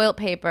them in toilet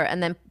paper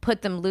and then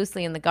put them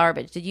loosely in the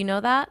garbage. Did you know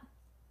that?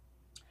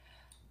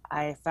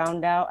 I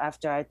found out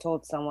after I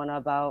told someone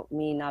about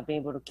me not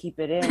being able to keep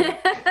it in. They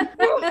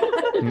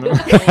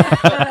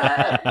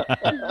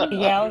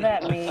yelled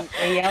at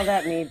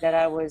me that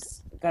I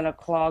was gonna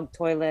clog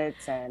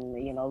toilets and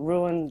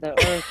ruin the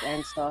earth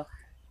and stuff.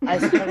 I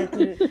started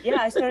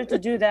to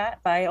do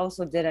that, but I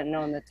also didn't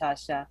know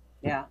Natasha.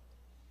 Yeah.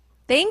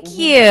 Thank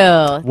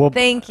you.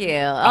 Thank you.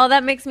 Oh,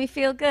 that makes me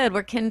feel good.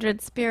 We're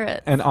kindred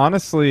spirits. And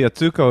honestly,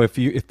 Atsuko, if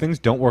things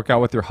don't work out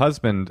with your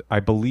husband,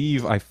 I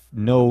believe I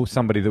know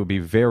somebody that would be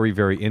very,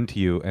 very into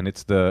you, and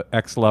it's the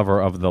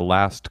ex-lover of the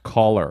last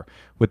caller.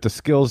 With the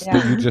skills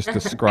that you just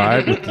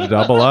described, with the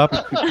double up,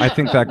 I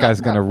think that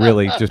guy's going to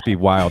really just be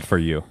wild for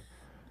you.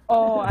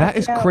 Oh, that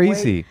is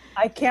crazy.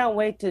 I can't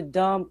wait to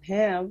dump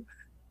him.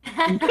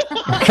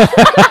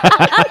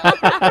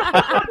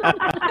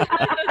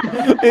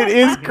 It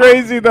is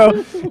crazy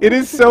though. It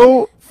is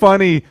so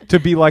funny to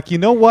be like, you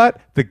know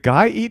what? The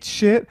guy eats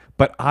shit,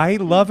 but I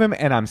love him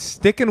and I'm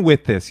sticking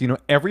with this.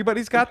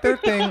 Everybody's got their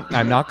thing.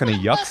 I'm not going to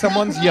yuck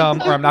someone's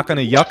yum, or I'm not going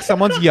to yuck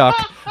someone's yuck.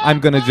 I'm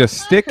going to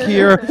just stick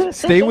here,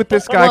 stay with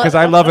this guy because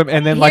I love him.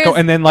 And then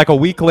like a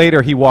week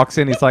later, he walks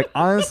in. He's like,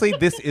 honestly,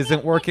 this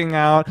isn't working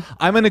out.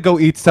 I'm going to go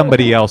eat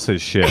somebody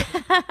else's shit.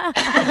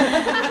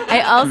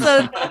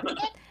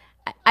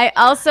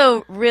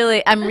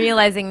 I'm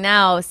realizing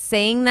now,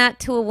 saying that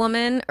to a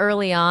woman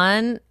early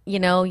on,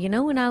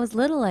 when I was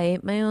little, I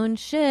ate my own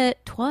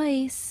shit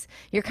twice.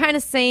 You're kind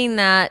of saying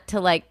that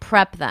to like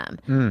prep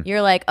them.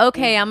 You're like,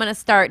 okay, I'm going to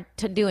start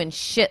doing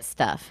shit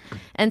stuff.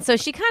 And so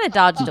she kind of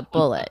dodged a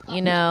bullet,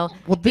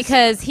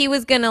 because he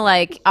was going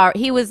to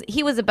he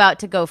was about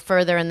to go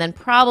further, and then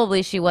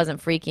probably she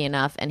wasn't freaky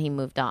enough and he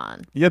moved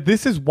on. Yeah,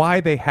 this is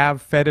why they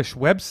have fetish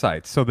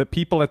websites, so that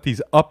people at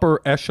these upper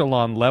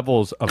echelon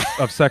levels of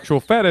sexual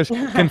fetish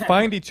can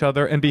find each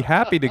other and be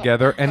happy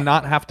together and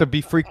not have to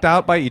be freaked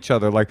out by each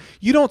other. Like,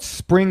 you don't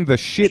spring the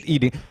shit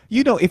eating.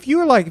 If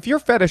your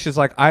fetish is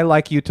like, I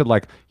like you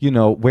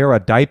to wear a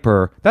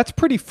diaper, that's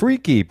pretty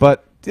freaky,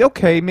 but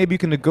okay, maybe you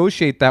can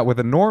negotiate that with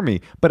a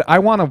normie. But I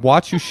want to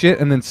watch you shit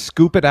and then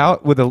scoop it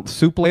out with a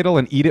soup ladle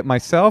and eat it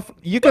myself.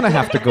 You're going to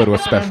have to go to a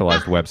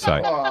specialized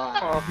website.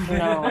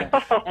 No.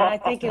 And I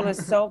think it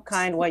was so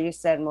kind what you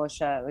said,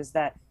 Moshe, was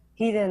that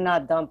he did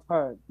not dump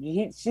her.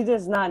 She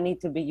does not need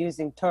to be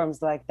using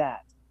terms like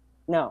that.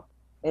 No.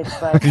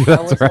 It's like,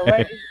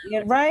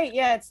 right?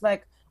 Yeah, it's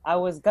like, I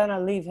was going to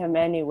leave him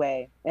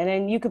anyway. And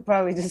then you could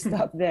probably just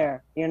stop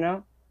there, And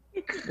then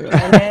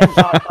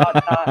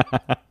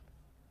dot.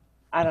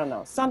 I don't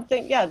know.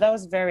 Something, yeah, that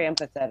was very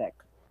empathetic.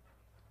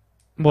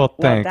 Well,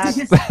 thanks.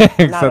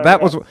 Thanks. So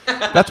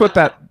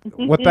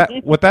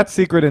what that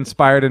secret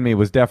inspired in me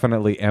was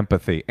definitely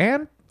empathy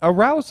and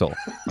arousal,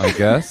 I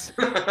guess.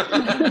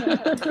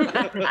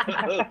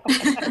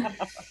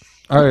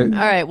 All right. All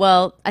right.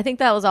 Well, I think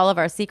that was all of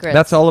our secrets.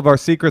 That's all of our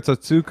secrets.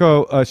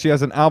 Atsuko, she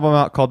has an album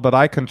out called "But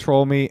I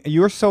Control Me."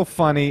 You're so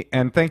funny,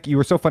 and thank you. You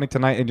were so funny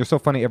tonight, and you're so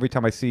funny every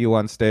time I see you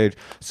on stage.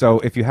 So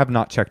if you have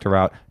not checked her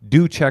out,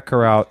 do check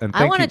her out. And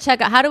I want to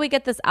check out. How do we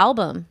get this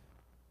album?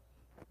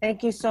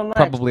 Thank you so much.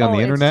 Probably on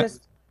the internet.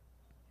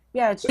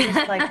 It's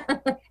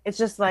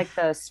just like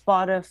the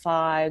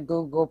Spotify,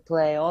 Google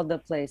Play, all the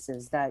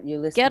places that you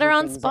listen. Get her to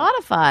on things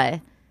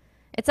Spotify.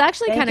 It's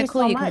actually Thank kind of you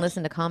cool. so You can much.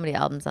 listen to comedy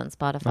albums on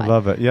Spotify. I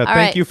love it. Yeah, All thank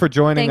right. you for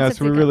joining Thanks,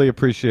 us. We Atsuko. really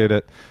appreciate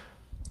it.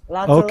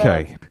 Lots of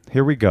Okay,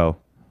 here we go.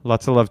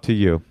 Lots of love to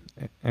you.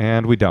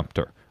 And we dumped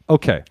her.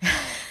 Okay.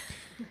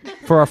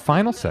 For our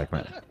final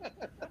segment.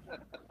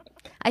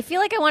 I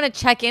feel like I want to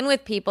check in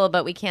with people,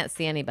 but we can't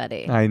see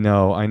anybody. I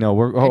know.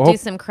 We're Or do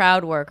some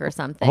crowd work or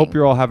something. hope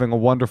you're all having a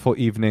wonderful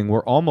evening.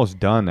 We're almost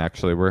done,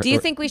 actually. Do you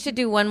think we should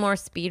do one more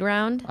speed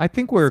round? I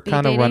think we're Speed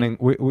kind of dating? running.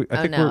 I Oh,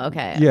 think no, we're,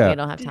 okay. Yeah. We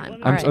don't have time.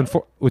 I'm All right.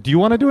 well, do you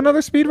want to do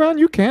another speed round?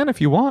 You can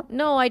if you want.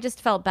 No, I just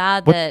felt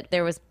bad What- that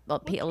there was a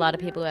lot of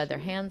people who had their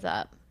hands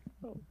up.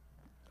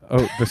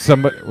 Oh, there's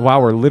somebody.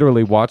 Wow, we're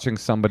literally watching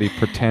somebody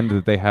pretend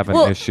that they have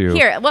an issue.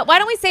 Here, why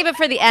don't we save it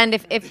for the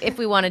end if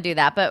we want to do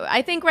that? But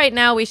I think right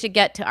now we should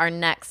get to our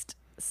next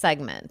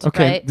segment.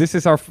 Okay, right? this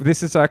is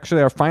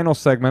actually our final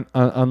segment,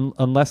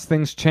 unless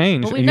things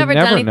change. Well, we've You never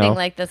done anything know.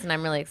 like this, and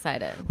I'm really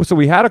excited. Well, so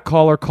we had a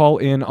caller call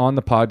in on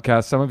the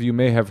podcast. Some of you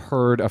may have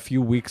heard a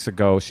few weeks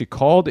ago. She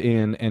called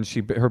in, and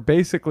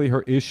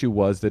her issue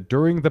was that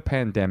during the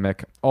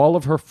pandemic, all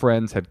of her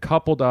friends had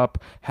coupled up,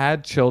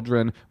 had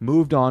children,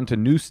 moved on to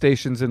new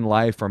stations in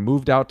life, or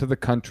moved out to the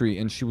country,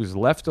 and she was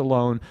left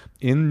alone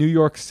in New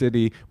York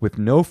City with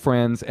no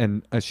friends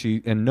and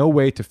no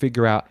way to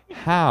figure out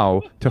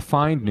how to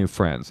find new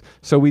friends.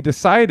 So we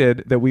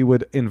decided that we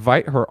would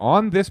invite her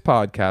on this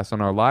podcast,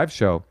 on our live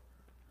show,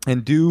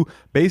 and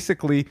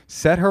basically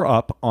set her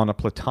up on a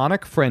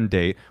platonic friend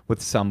date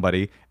with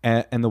somebody.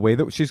 And the way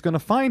that she's going to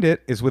find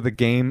it is with a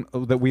game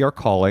that we are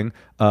calling,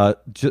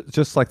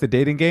 just like the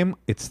dating game,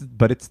 it's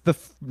the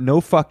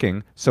no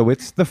fucking, so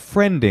it's the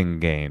friending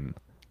game.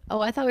 Oh,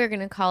 I thought we were going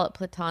to call it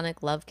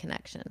platonic love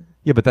connection.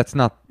 Yeah, but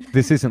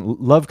this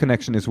isn't love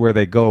connection. Is where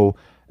they go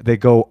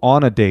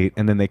on a date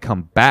and then they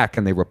come back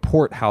and they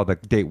report how the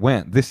date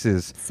went. This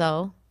is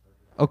So?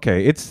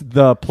 Okay, it's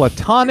the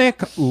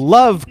platonic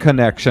love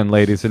connection,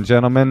 ladies and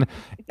gentlemen.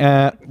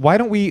 Let's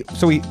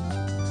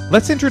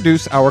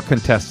introduce our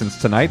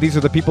contestants tonight. These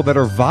are the people that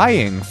are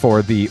vying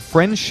for the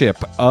friendship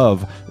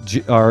of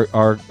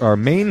our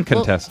main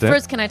contestant. Well,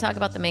 first, can I talk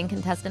about the main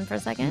contestant for a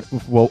second?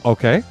 Well,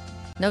 okay.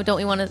 No, don't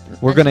we want to?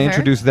 We're going to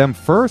introduce them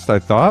first, I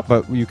thought,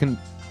 but you can.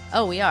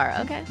 Oh, we are.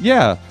 Okay.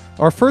 Yeah.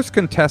 Our first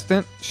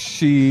contestant,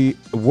 she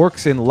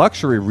works in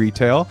luxury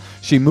retail.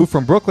 She moved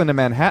from Brooklyn to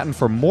Manhattan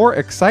for more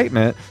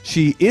excitement.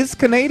 She is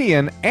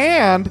Canadian,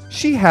 and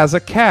she has a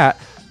cat.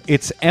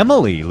 It's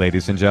Emily,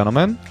 ladies and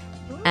gentlemen.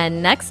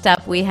 And next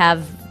up, we have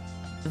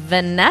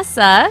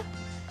Vanessa.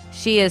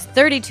 She is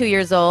 32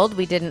 years old.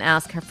 We didn't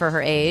ask her for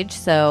her age,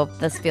 so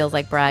this feels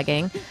like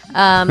bragging.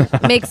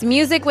 Makes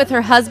music with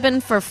her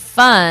husband for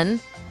fun.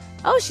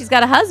 Oh, she's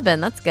got a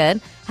husband. That's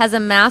good. Has a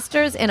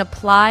master's in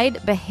applied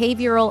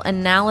behavioral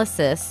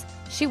analysis.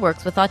 She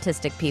works with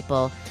autistic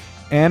people.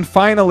 And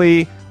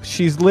finally,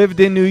 she's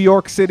lived in New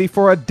York City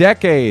for a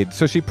decade,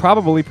 so she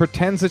probably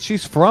pretends that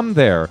she's from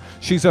there.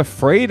 She's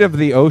afraid of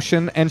the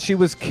ocean, and she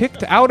was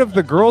kicked out of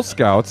the Girl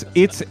Scouts.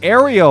 It's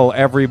Ariel,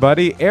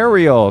 everybody.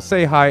 Ariel.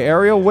 Say hi,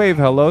 Ariel. Wave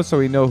hello so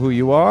we know who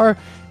you are.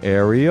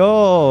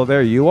 Ariel,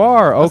 there you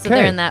are. Okay. Oh, so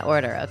they're in that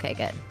order. Okay,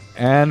 good.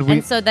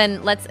 And so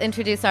then let's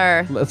introduce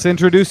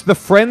the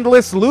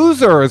friendless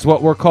loser is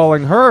what we're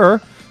calling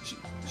her.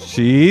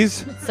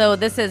 She's... So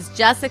this is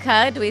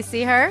Jessica. Do we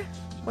see her?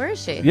 Where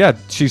is she? Yeah,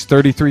 she's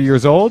 33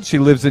 years old. She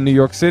lives in New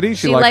York City.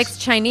 She likes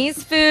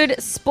Chinese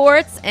food,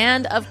 sports,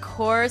 and, of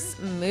course,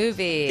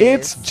 movies.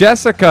 It's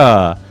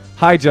Jessica.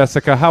 Hi,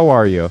 Jessica. How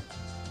are you?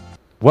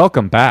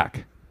 Welcome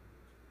back.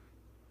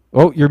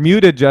 Oh, you're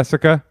muted,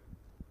 Jessica.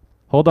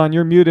 Hold on,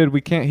 you're muted. We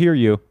can't hear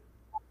you.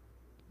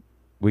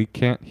 We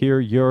can't hear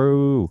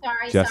you.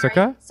 Sorry,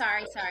 Jessica?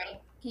 Sorry.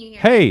 Can you hear me?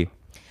 Hey.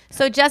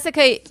 So,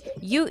 Jessica,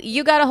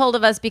 you got a hold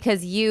of us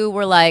because you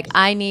were like,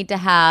 I need to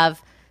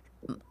have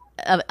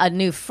a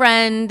new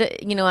friend.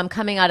 You know, I'm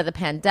coming out of the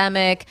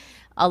pandemic.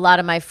 A lot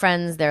of my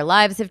friends, their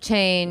lives have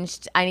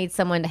changed. I need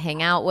someone to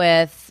hang out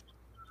with.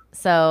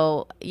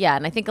 So, yeah,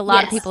 and I think a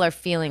lot of people are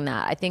feeling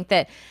that. I think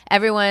that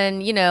everyone,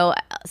 you know,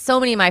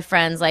 so many of my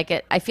friends like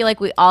it. I feel like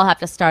we all have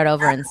to start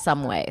over in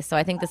some way. So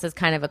I think this is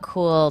kind of a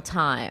cool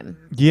time.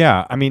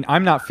 Yeah, I mean,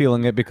 I'm not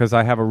feeling it because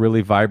I have a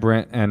really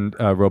vibrant and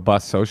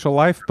robust social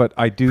life, but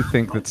I do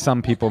think that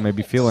some people may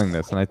be feeling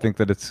this, and I think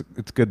that it's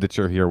good that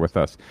you're here with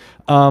us.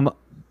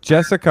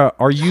 Jessica,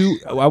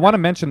 I want to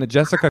mention that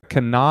Jessica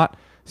cannot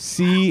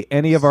see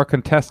any of our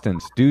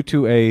contestants due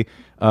to a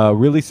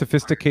really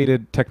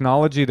sophisticated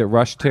technology that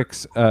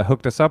RushTix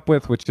hooked us up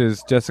with, which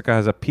is Jessica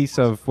has a piece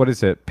of,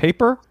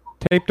 paper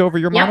taped over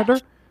your monitor?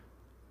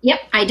 Yep,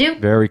 I do.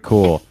 Very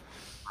cool.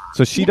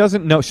 So she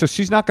doesn't know. So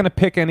she's not going to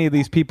pick any of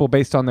these people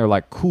based on their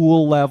like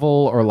cool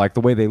level or like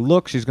the way they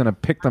look. She's going to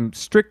pick them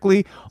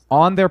strictly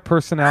on their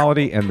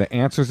personality and the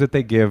answers that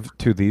they give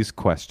to these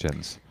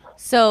questions.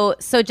 So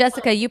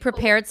Jessica, you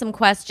prepared some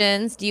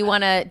questions. Do you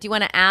want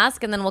to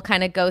ask, and then we'll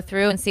kind of go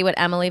through and see what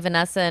Emily,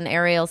 Vanessa, and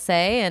Ariel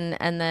say,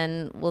 and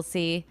then we'll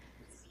see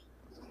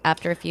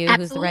after a few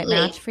who's the right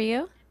match for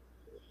you.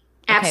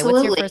 Okay,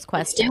 what's your first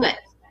question? Let's do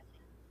it.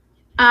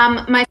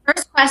 My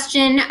first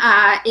question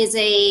is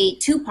a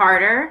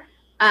two-parter.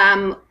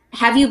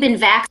 Have you been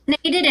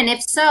vaccinated? And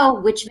if so,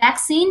 which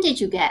vaccine did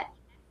you get?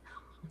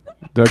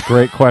 The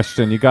great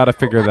question. You got to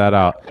figure that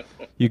out.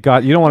 You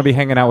don't want to be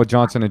hanging out with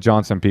Johnson &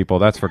 Johnson people.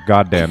 That's for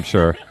goddamn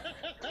sure.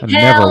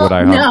 Never would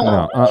I.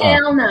 No.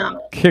 Hell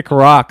no. Kick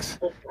rocks.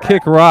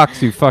 Kick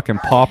rocks, you fucking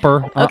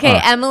pauper. Okay,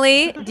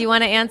 Emily, do you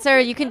want to answer?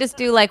 You can just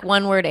do like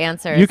one-word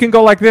answers. You can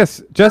go like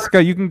this.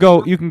 Jessica, you can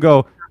go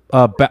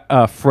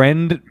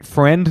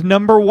friend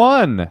number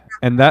one.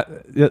 And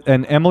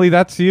Emily,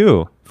 that's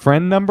you.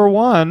 Friend number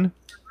one.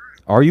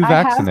 Are you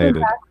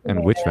vaccinated?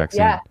 And which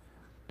vaccine? Yeah.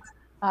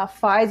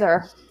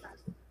 Pfizer.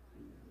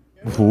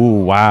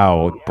 Ooh,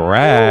 wow.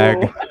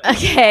 Brag. Ooh.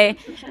 Okay.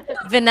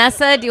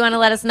 Vanessa, do you want to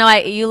let us know?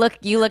 You look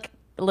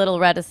a little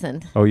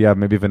reticent. Oh, yeah,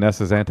 maybe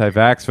Vanessa's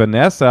anti-vax.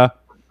 Vanessa.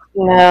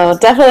 No,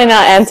 definitely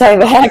not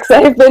anti-vax.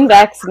 I've been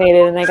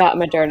vaccinated and I got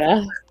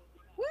Moderna.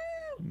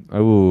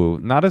 Ooh,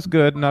 not as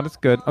good.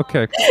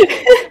 Okay.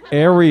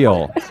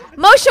 Ariel.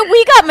 Moshe,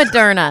 we got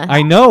Moderna.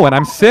 I know, and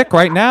I'm sick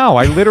right now.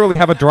 I literally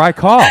have a dry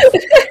cough.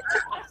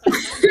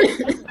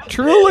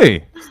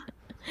 Truly.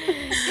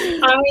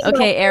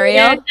 Okay,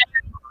 Ariel.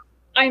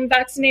 I'm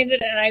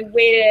vaccinated and I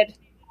waited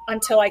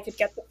until I could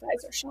get the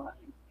Pfizer shot.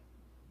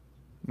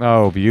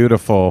 Oh,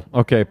 beautiful.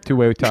 Okay,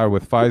 two-way tie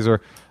with Pfizer.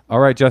 All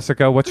right,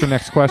 Jessica, what's your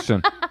next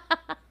question?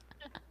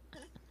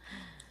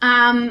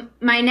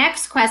 My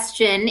next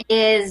question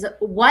is,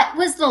 what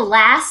was the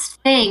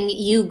last thing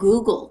you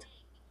Googled?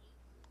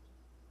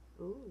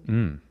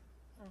 Emily?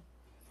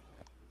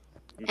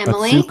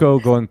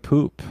 Atsuko going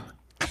poop.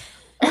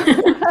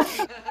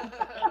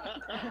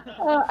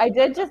 I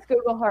did just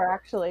Google her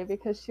actually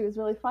because she was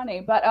really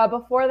funny. But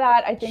before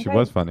that, I think she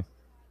was funny.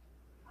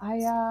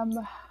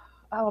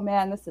 Oh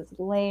man, this is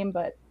lame,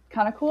 but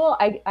kind of cool.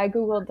 I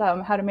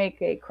Googled how to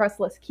make a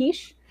crustless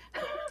quiche.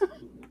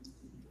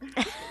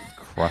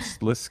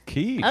 Crustless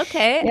quiche.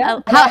 Okay. Yeah.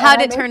 How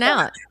did it turn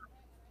out?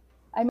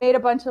 I made a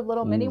bunch of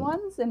little mini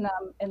ones in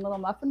little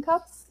muffin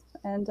cups,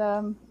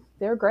 and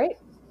they're great.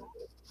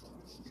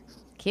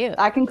 Cute.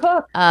 I can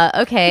cook.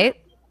 Okay.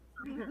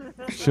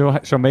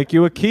 She'll make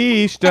you a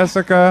quiche,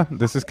 Jessica.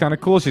 This is kind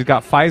of cool. She's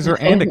got Pfizer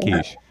and a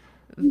quiche.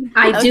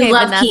 I do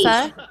love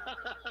Vanessa. quiche.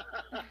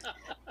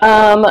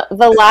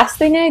 The last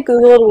thing I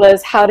Googled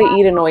was how to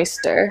eat an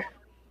oyster.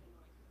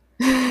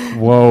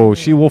 Whoa,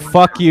 she will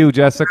fuck you,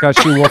 Jessica.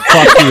 She will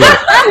fuck you.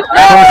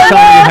 First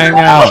time you hang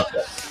out.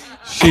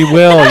 She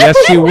will. Yes,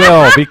 she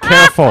will. Be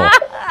careful.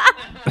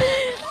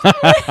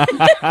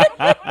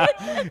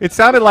 It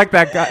sounded like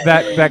that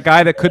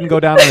guy that couldn't go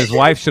down on his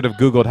wife should have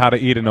Googled how to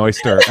eat an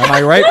oyster. Am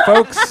I right,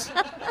 folks?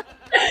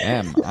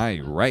 Am I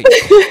right?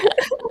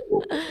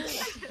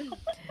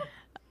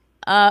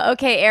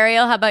 Okay,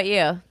 Ariel, how about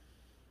you?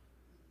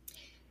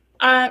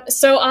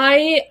 So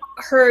I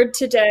heard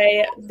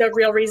today the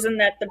real reason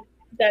that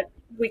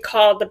we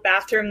call the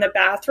bathroom,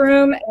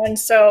 and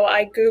so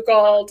I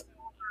Googled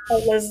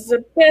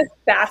Elizabeth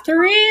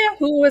Bathory,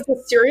 who was a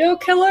serial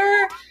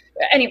killer.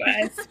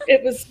 Anyways,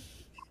 it's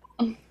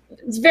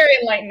very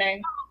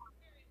enlightening.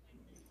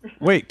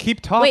 Wait,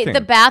 keep talking. Wait,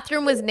 the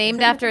bathroom was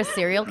named after a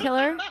serial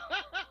killer?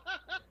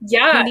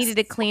 Yeah. Who needed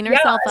to clean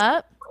herself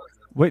up?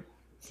 Wait.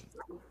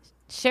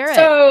 Share it.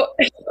 So,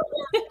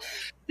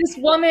 this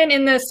woman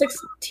in the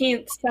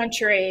 16th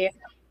century,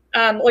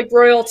 like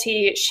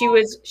royalty, she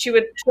would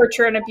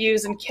torture and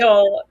abuse and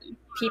kill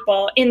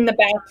people in the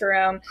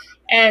bathroom,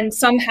 and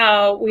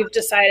somehow we've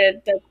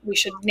decided that we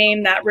should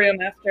name that room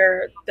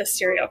after the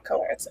serial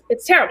killer.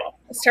 It's terrible.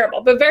 It's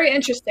terrible, but very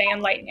interesting,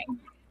 enlightening.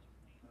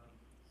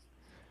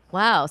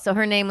 Wow. So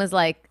her name was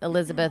like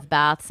Elizabeth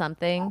Bath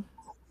something?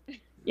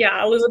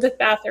 Yeah, Elizabeth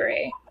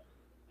Bathory.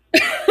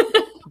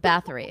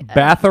 Bathory.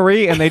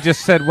 Bathory, and they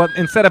just said, what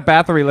instead of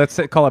Bathory, let's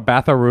call it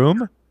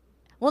bathroom?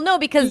 Well, no,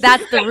 because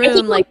that's the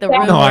room, like the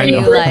room No, where I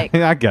know. you like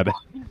I get it.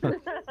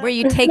 where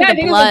you take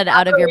the blood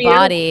out of your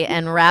body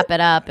and wrap it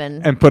up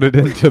and put it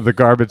into the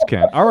garbage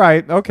can. All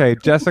right. Okay,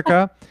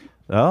 Jessica.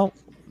 Well,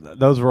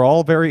 those were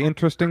all very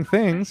interesting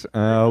things.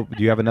 Do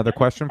you have another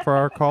question for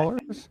our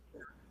callers?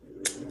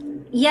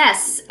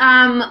 Yes.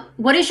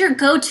 What is your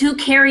go-to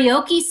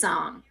karaoke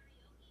song?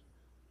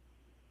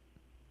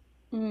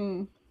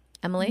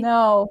 Emily?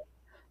 No.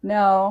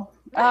 No.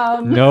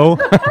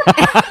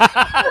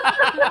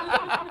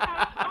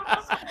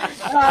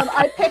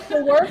 I picked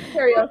the worst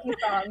karaoke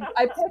songs.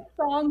 I picked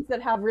songs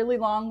that have really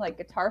long like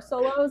guitar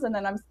solos, and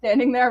then I'm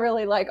standing there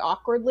really like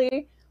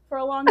awkwardly for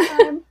a long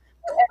time,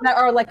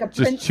 or like a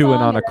Just Prince chewing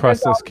song, on a and then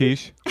there's crustless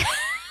quiche.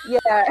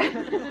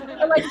 Yeah.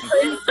 Or like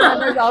Prince,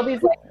 and there's all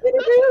these like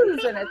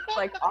doo-doo-doos, and it's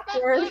like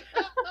awkward.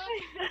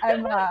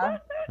 I'm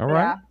All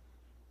right. yeah.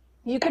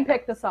 You can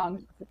pick the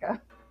song,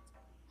 Jessica.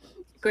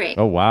 Great.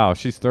 Oh, wow.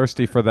 She's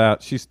thirsty for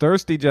that. She's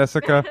thirsty,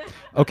 Jessica.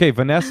 Okay,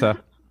 Vanessa.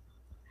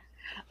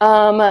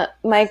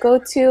 My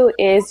go-to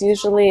is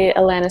usually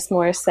Alanis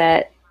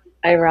Morissette.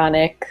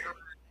 Ironic.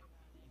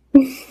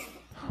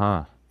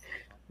 Huh.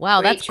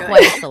 Wow, Great that's choice.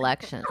 quite a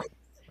selection.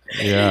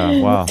 Yeah,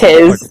 wow.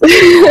 Tis.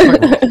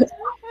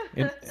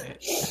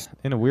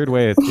 In a weird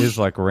way, it is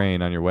like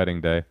rain on your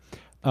wedding day.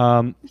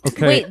 Okay.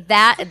 Wait,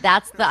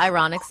 that's the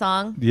ironic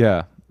song?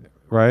 Yeah,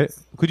 right?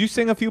 Could you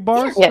sing a few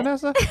bars, Yeah.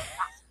 Vanessa?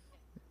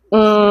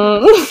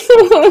 No.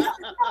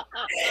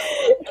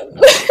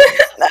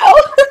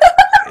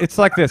 It's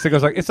like this. It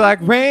goes like, it's like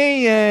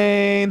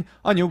rain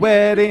on your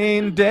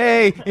wedding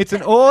day. It's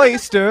an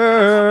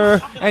oyster,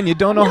 and you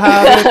don't know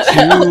how to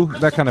chew.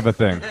 That kind of a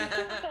thing.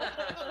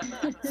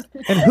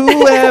 And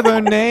whoever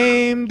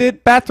named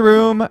it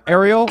bathroom.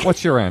 Ariel,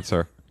 what's your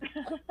answer?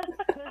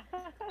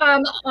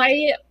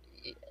 I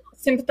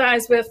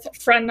sympathize with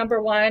friend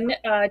number one.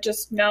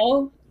 Just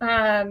no.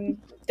 Karaoke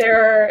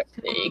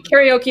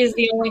is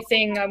the only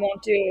thing I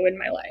won't do in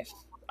my life.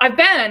 I've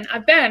been,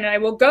 and I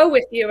will go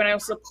with you, and I will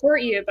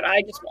support you, but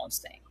I just won't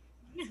sing.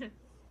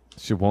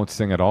 She won't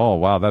sing at all.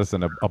 Wow, that is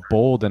a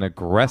bold and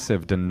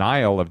aggressive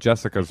denial of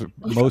Jessica's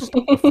most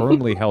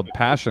firmly held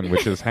passion,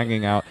 which is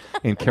hanging out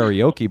in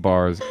karaoke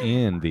bars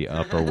in the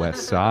Upper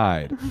West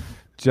Side.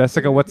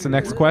 Jessica, what's the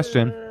next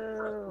question?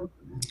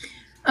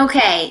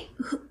 Okay.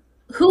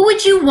 Who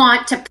would you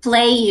want to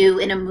play you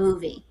in a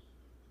movie?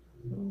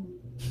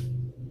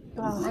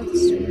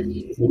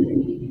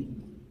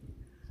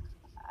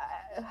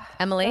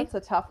 Emily? That's a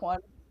tough one.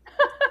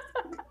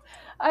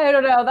 I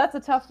don't know. That's a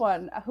tough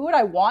one. Who would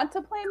I want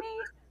to play me?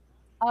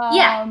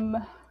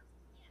 Yeah.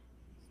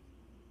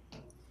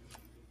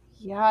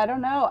 Yeah, I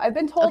don't know. I've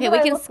been told. Okay, that we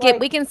I can look skip. like-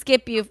 We can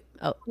skip you.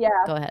 Oh, Yeah.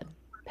 Go ahead.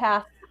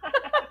 Pass.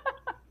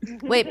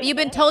 Wait, but you've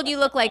been told you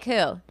look like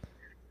who?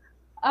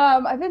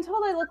 I've been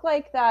told I look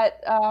like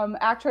that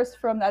actress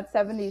from that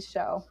 '70s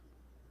show.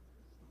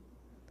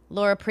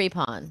 Laura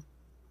Prepon.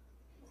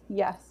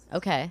 Yes.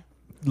 Okay.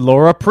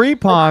 Laura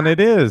Prepon, it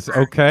is.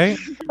 Okay.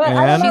 But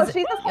I don't know. And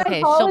She's a Okay,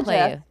 she'll play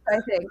psychologist. you.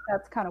 I think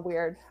that's kind of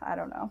weird. I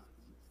don't know.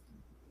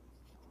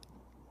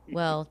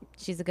 Well,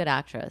 she's a good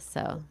actress,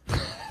 so.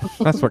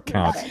 that's what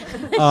counts.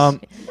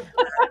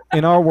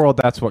 In our world,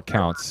 that's what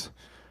counts.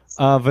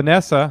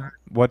 Vanessa,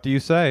 what do you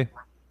say?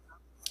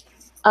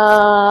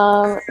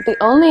 The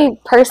only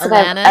person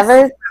Alanis? I've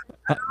ever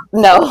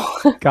no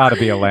Gotta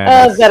be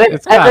Alanis. that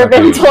It's I've ever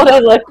gotta been be. told I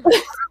look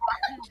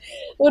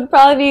would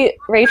probably be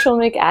Rachel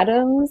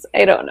McAdams.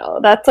 I don't know.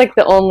 That's like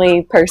the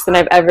only person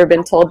I've ever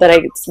been told that I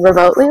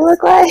remotely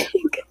look like.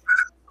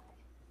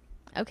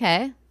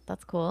 Okay,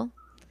 that's cool.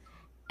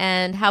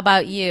 And how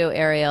about you,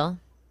 Ariel?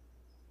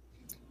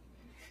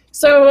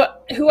 So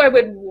who I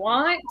would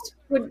want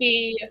would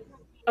be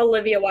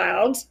Olivia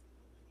Wilde.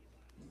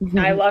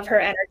 I love her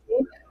energy,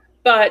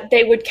 but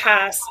they would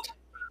cast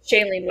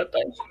Shailene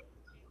Woodley.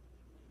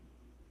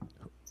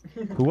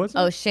 Who was it?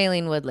 Oh,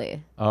 Shailene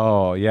Woodley.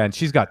 Oh, yeah, and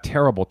she's got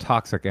terrible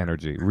toxic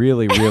energy.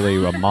 Really,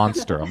 really a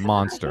monster,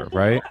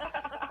 right?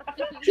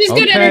 She's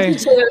good Okay. energy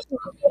too. She's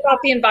about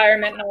the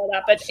environment and all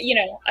that, but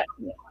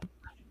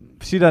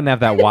She doesn't have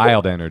that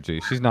wild energy.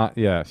 She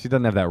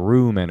doesn't have that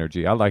room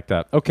energy. I like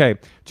that. Okay,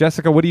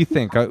 Jessica, what do you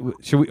think?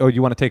 Should we? Oh,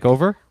 you want to take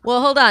over?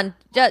 Well, hold on,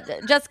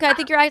 Jessica. I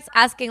think you're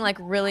asking like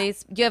really.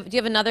 Do you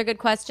have another good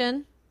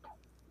question?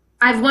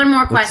 I have one more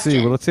Let's question. see.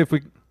 Well, let's see if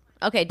we.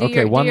 Okay.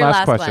 One your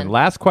last question. one.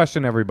 Last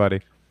question, everybody.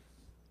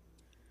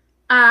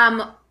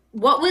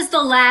 What was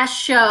the last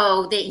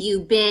show that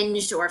you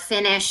binged or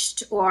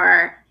finished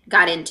or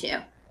got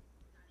into?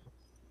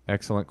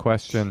 Excellent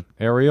question,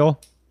 Ariel.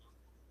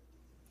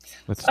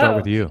 Let's start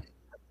with you.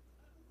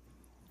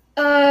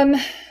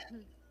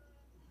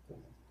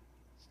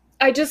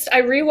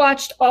 I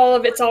rewatched all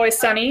of It's Always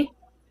Sunny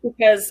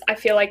because I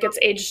feel like it's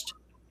aged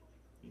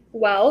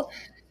well.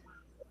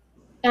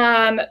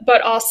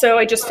 But also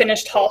I just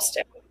finished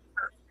Halston.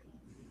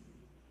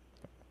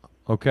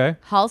 Okay.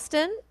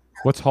 Halston?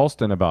 What's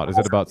Halston about? Is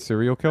it about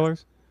serial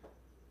killers?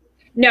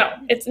 No,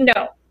 it's no.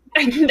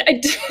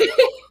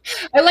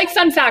 I like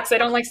fun facts. I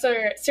don't like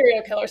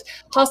serial killers.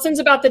 Halston's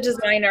about the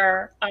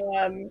designer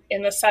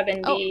in the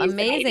 70s. Oh,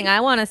 amazing! I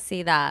want to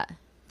see that.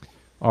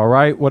 All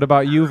right. What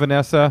about you,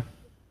 Vanessa?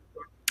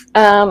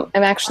 I'm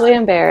actually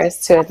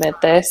embarrassed to admit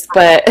this,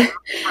 but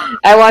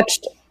I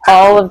watched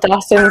all of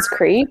Dawson's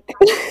Creek.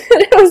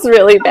 It was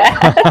really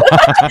bad.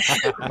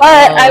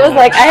 But I was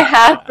like, I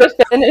have to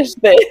finish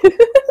this.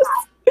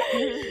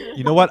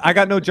 You know what? I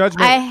got no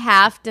judgment. I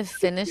have to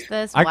finish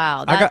this.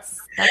 Wow, I got-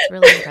 that's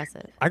really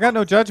impressive. I got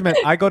no judgment.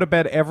 I go to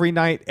bed every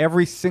night,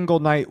 every single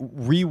night,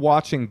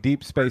 rewatching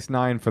Deep Space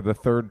Nine for the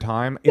third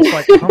time. It's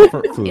like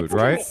comfort food, It's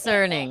right?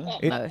 concerning,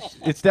 Mosh.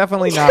 It's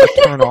definitely not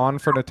a turn on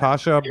for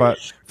Natasha, but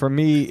for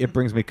me, it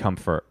brings me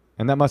comfort.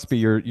 And that must be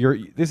your.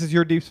 This is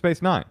your Deep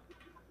Space Nine.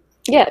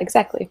 Yeah,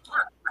 exactly.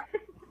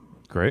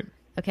 Great.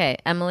 Okay,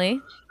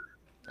 Emily.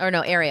 Or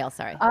no, Ariel.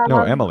 Sorry.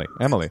 No, Emily.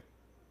 Emily.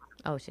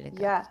 Oh, she didn't.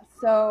 Go. Yeah.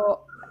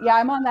 So yeah,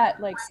 I'm on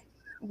that like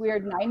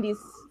weird '90s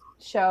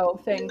show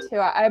thing too.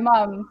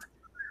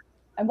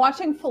 I'm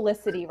watching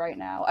Felicity right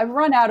now. I've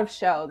run out of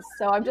shows,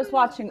 so I'm just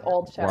watching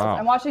old shows. Wow.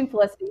 I'm watching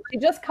Felicity. She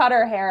just cut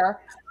her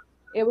hair.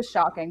 It was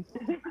shocking.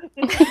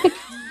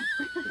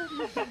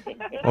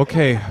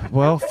 Okay.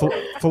 Well,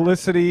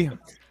 Felicity.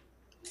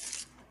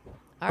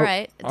 All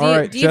right. All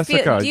right,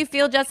 Jessica. Do you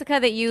feel, Jessica,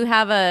 that you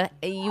have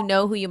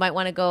who you might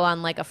want to go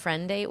on like a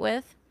friend date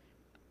with?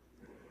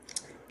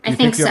 Do you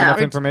think you have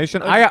enough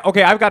information?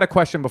 I've got a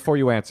question before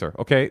you answer.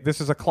 Okay, this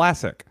is a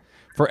classic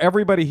for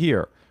everybody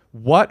here.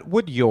 What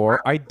would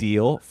your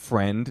ideal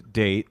friend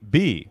date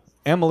be?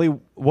 Emily,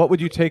 what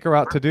would you take her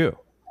out to do?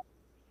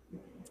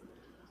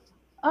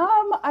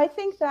 I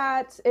think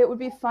that it would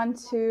be fun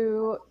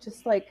to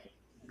just like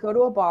go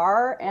to a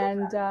bar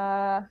and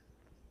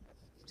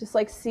just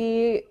like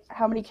see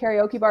how many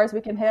karaoke bars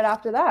we can hit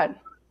after that.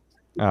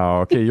 Oh,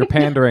 okay. You're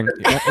pandering.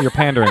 You're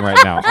pandering right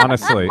now,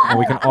 honestly, and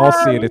we can all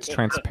see it. It's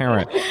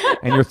transparent,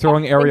 and you're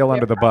throwing Ariel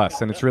under the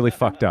bus, and it's really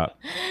fucked up.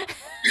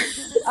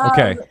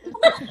 Okay.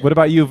 What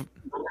about you?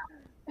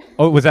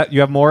 Oh, was that you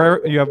have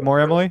more? You have more,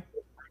 Emily?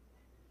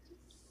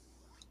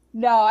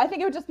 No, I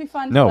think it would just be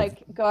fun to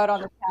like go out on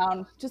the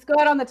town. Just go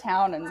out on the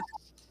town and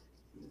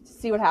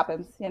see what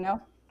happens, you know?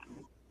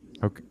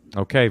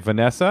 Okay,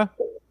 Vanessa?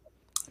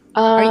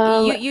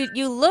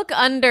 You look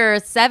under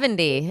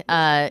 70.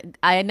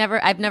 I've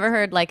never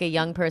heard like a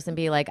young person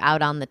be like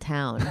out on the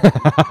town.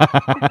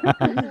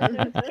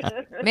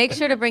 Make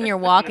sure to bring your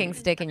walking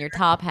stick and your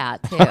top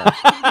hat too.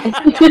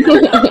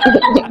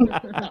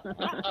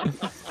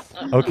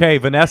 Okay,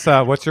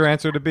 Vanessa, what's your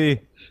answer to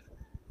be?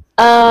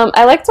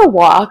 I like to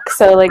walk,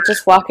 so like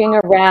just walking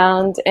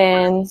around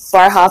and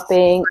bar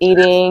hopping,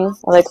 eating.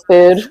 I like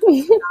food.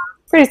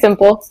 Pretty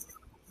simple.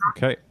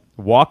 Okay,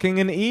 walking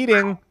and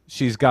eating.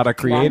 She's got a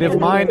creative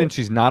mind and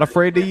she's not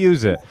afraid to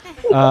use it.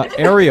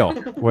 Ariel,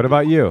 what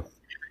about you?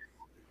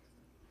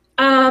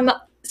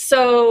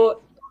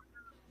 So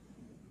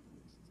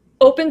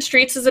open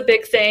streets is a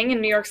big thing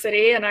in New York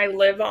City, and I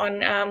live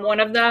on one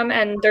of them,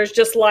 and there's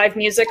just live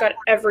music on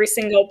every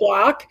single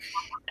block.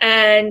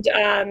 And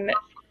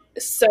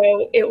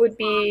so it would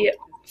be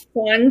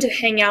fun to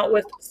hang out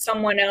with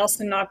someone else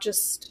and not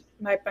just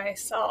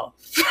myself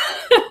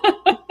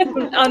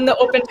on the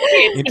open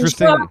streets.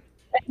 Interesting.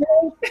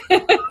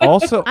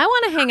 Also, I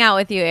want to hang out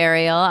with you,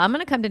 Ariel. I'm going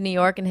to come to New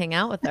York and hang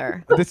out with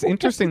her. That's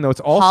interesting, though.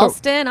 It's also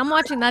Halston. I'm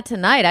watching that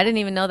tonight. I didn't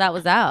even know that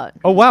was out.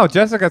 Oh wow,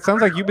 Jessica! It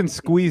sounds like you've been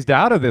squeezed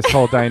out of this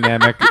whole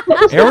dynamic.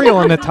 Ariel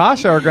and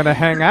Natasha are going to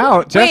hang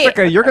out.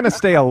 Jessica, you're going to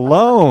stay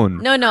alone.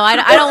 No,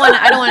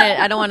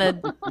 I don't want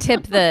to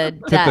tip the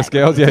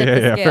Scales.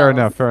 Yeah.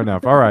 Scales. Fair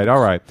enough. All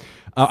right.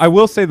 I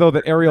will say, though,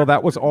 that Ariel,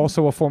 that was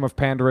also a form of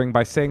pandering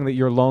by saying that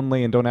you're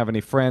lonely and don't have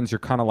any friends. You're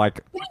kind of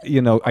like,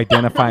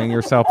 identifying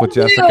yourself with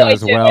Jessica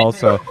as well.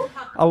 So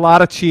a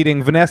lot of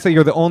cheating. Vanessa,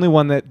 you're the only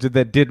one that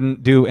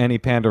didn't do any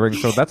pandering.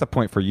 So that's a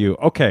point for you.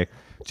 Okay,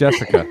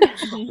 Jessica,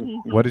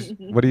 what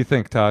do you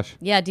think, Tosh?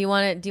 Yeah. Do you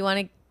want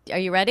to? Are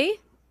you ready?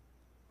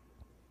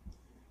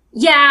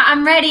 Yeah,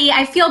 I'm ready.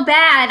 I feel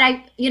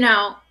bad.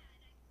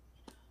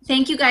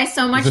 Thank you guys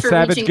so much It's a for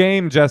savage reaching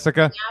game,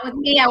 Jessica. out with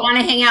me. I want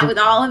to hang out with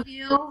all of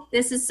you.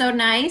 This is so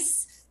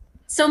nice.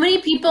 So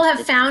many people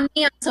have found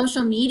me on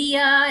social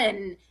media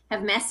and have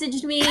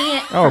messaged me.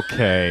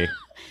 Okay.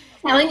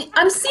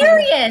 I'm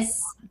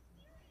serious.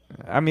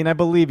 I mean, I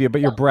believe you, but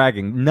you're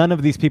bragging. None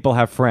of these people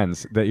have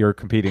friends that you're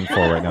competing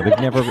for right now. They've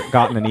never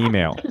gotten an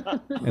email.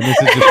 And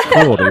this is just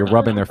cool that you're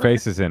rubbing their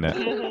faces in it.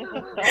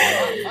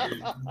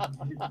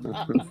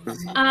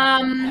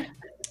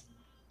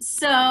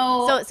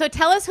 So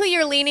tell us who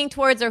you're leaning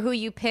towards or who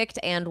you picked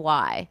and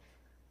why.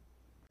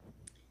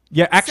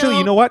 Yeah, actually,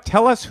 you know what?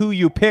 Tell us who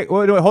you pick.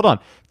 Wait, hold on.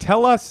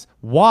 Tell us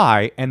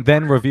why and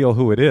then reveal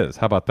who it is.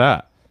 How about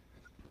that?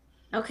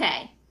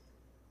 Okay.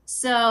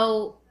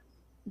 So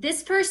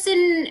this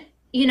person,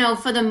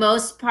 for the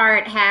most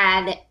part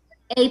had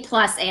A+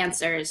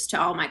 answers to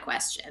all my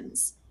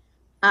questions.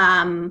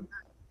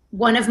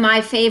 One of my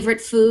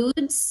favorite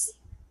foods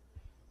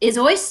is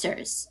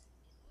oysters.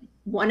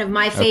 One of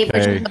my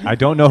favorite. Okay. I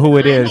don't know who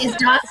it is.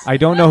 I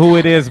don't know who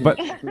it is, but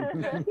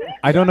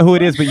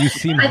you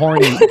seem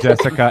horny,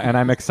 Jessica, and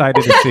I'm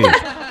excited to see.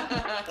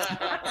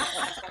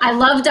 I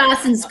love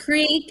Dawson's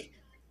Creek.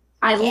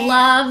 I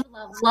love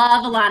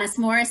Alanis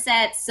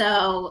Morissette.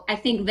 So I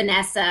think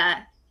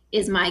Vanessa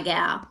is my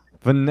gal.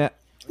 Vanessa.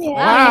 Yeah.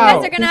 Wow. You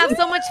guys are gonna have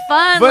so much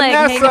fun, like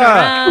hanging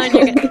around.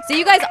 So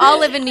you guys all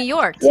live in New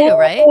York too,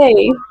 right?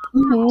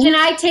 Mm-hmm. Can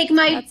I take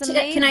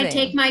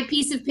my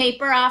piece of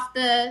paper off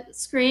the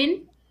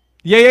screen?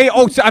 Yeah.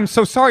 Oh, I'm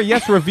so sorry.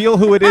 Yes, reveal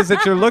who it is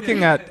that you're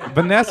looking at.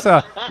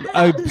 Vanessa.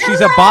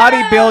 She's a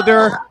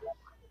bodybuilder.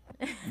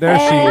 There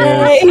she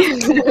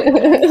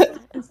is.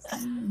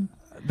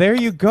 There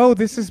you go.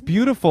 This is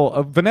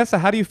beautiful. Vanessa,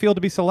 how do you feel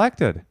to be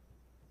selected?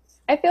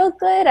 I feel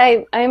good.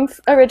 I'm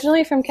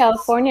originally from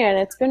California, and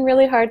it's been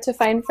really hard to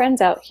find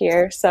friends out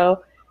here.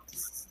 So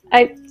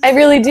I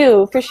really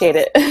do appreciate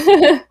it.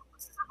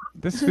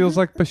 This feels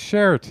like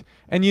Beshert.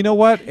 And you know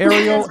what,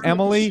 Ariel,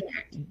 Emily,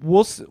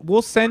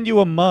 we'll send you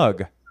a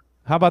mug.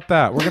 How about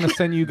that? We're gonna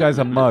send you guys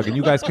a mug, and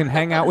you guys can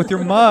hang out with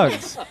your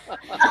mugs.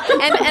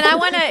 And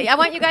I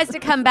want you guys to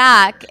come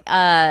back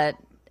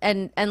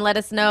and let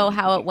us know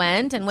how it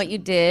went and what you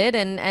did,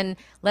 and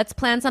let's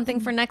plan something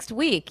for next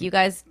week. You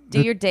guys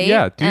do your date.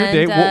 Yeah, do your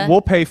date.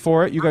 We'll pay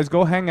for it. You guys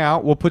go hang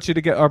out. We'll put you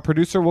together. Our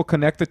producer will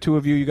connect the two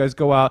of you. You guys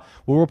go out.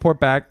 We'll report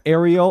back.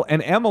 Ariel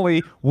and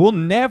Emily, we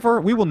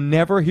will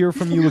never hear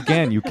from you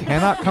again. You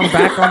cannot come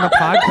back on the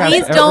podcast.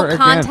 Please don't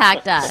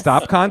contact us.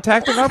 Stop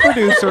contacting our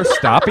producer.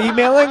 Stop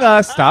emailing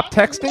us. Stop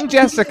texting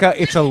Jessica.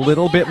 It's a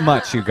little bit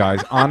much, you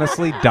guys.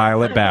 Honestly,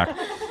 dial it back.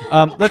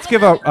 Let's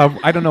give a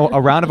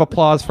round of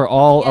applause for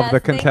all of the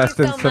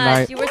contestants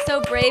tonight. You were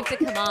so brave to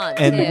come on.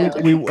 And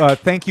we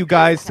thank you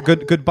guys.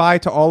 Goodbye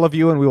to all of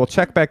you, and we will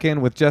check back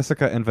in with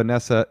Jessica and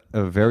Vanessa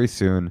very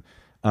soon.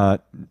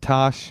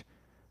 Tosh,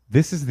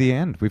 this is the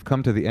end. We've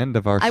come to the end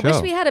of our show. I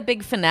wish we had a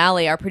big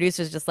finale. Our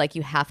producer's just like,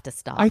 you have to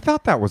stop. I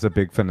thought that was a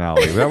big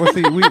finale. That was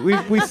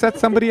we set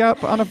somebody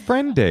up on a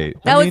friend date.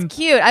 That was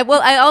cute.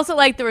 I also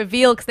like the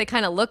reveal because they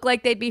kind of look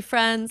like they'd be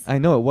friends. I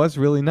know, it was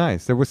really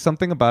nice. There was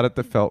something about it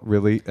that felt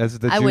really, as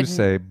the Jews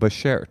say,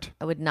 beshert.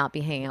 I would not be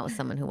hanging out with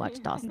someone who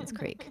watched Dawson's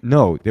Creek.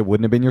 No, it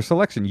wouldn't have been your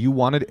selection. You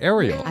wanted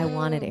Ariel. I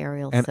wanted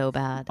Ariel so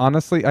bad.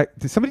 Honestly,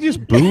 did somebody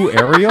just boo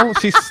Ariel?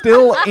 She's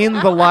still in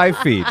the live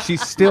feed.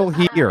 She's still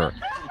here.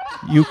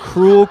 You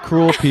cruel,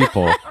 cruel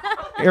people.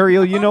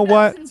 Ariel, you know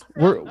what?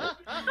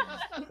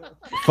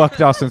 Fuck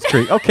Dawson's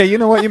Creek. Okay, you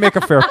know what? You make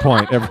a fair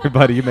point,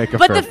 everybody. You make a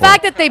fair point. But the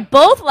fact that they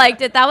both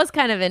liked it, that was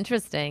kind of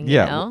interesting.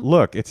 Yeah, you know?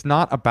 Look, it's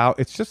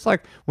just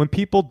like when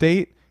people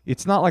date,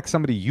 it's not like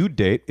somebody you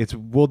date. It's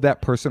will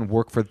that person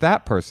work for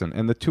that person?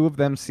 And the two of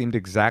them seemed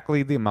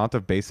exactly the amount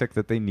of basic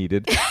that they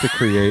needed to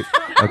create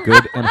a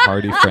good and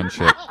hearty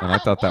friendship. And I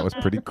thought that was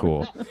pretty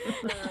cool.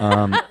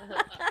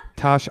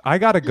 Tosh, I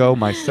gotta go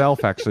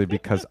myself actually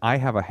because I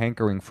have a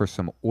hankering for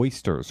some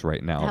oysters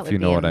right now. That if you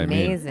would know be what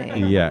amazing. I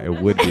mean. Yeah,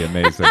 it would be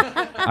amazing.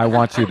 I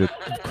want you to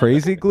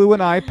crazy glue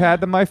an iPad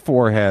to my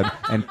forehead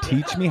and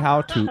teach me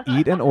how to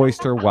eat an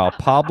oyster while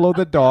Pablo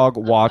the dog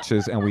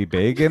watches and we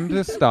beg him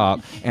to stop.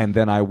 And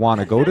then I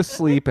want to go to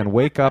sleep and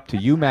wake up to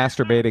you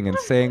masturbating and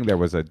saying there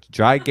was a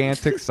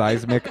gigantic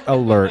seismic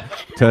alert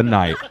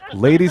tonight.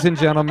 Ladies and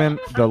gentlemen,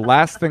 the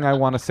last thing I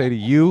want to say to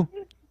you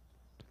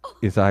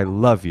is I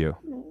love you.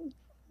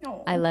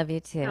 I love you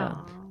too.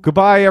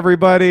 Goodbye,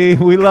 everybody.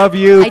 We love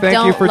you.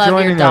 Thank you for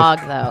joining us.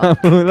 I don't love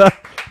your dog, though.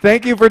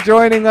 Thank you for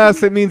joining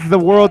us. It means the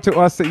world to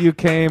us that you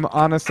came,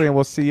 honestly, and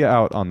we'll see you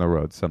out on the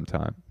road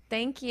sometime.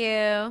 Thank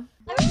you.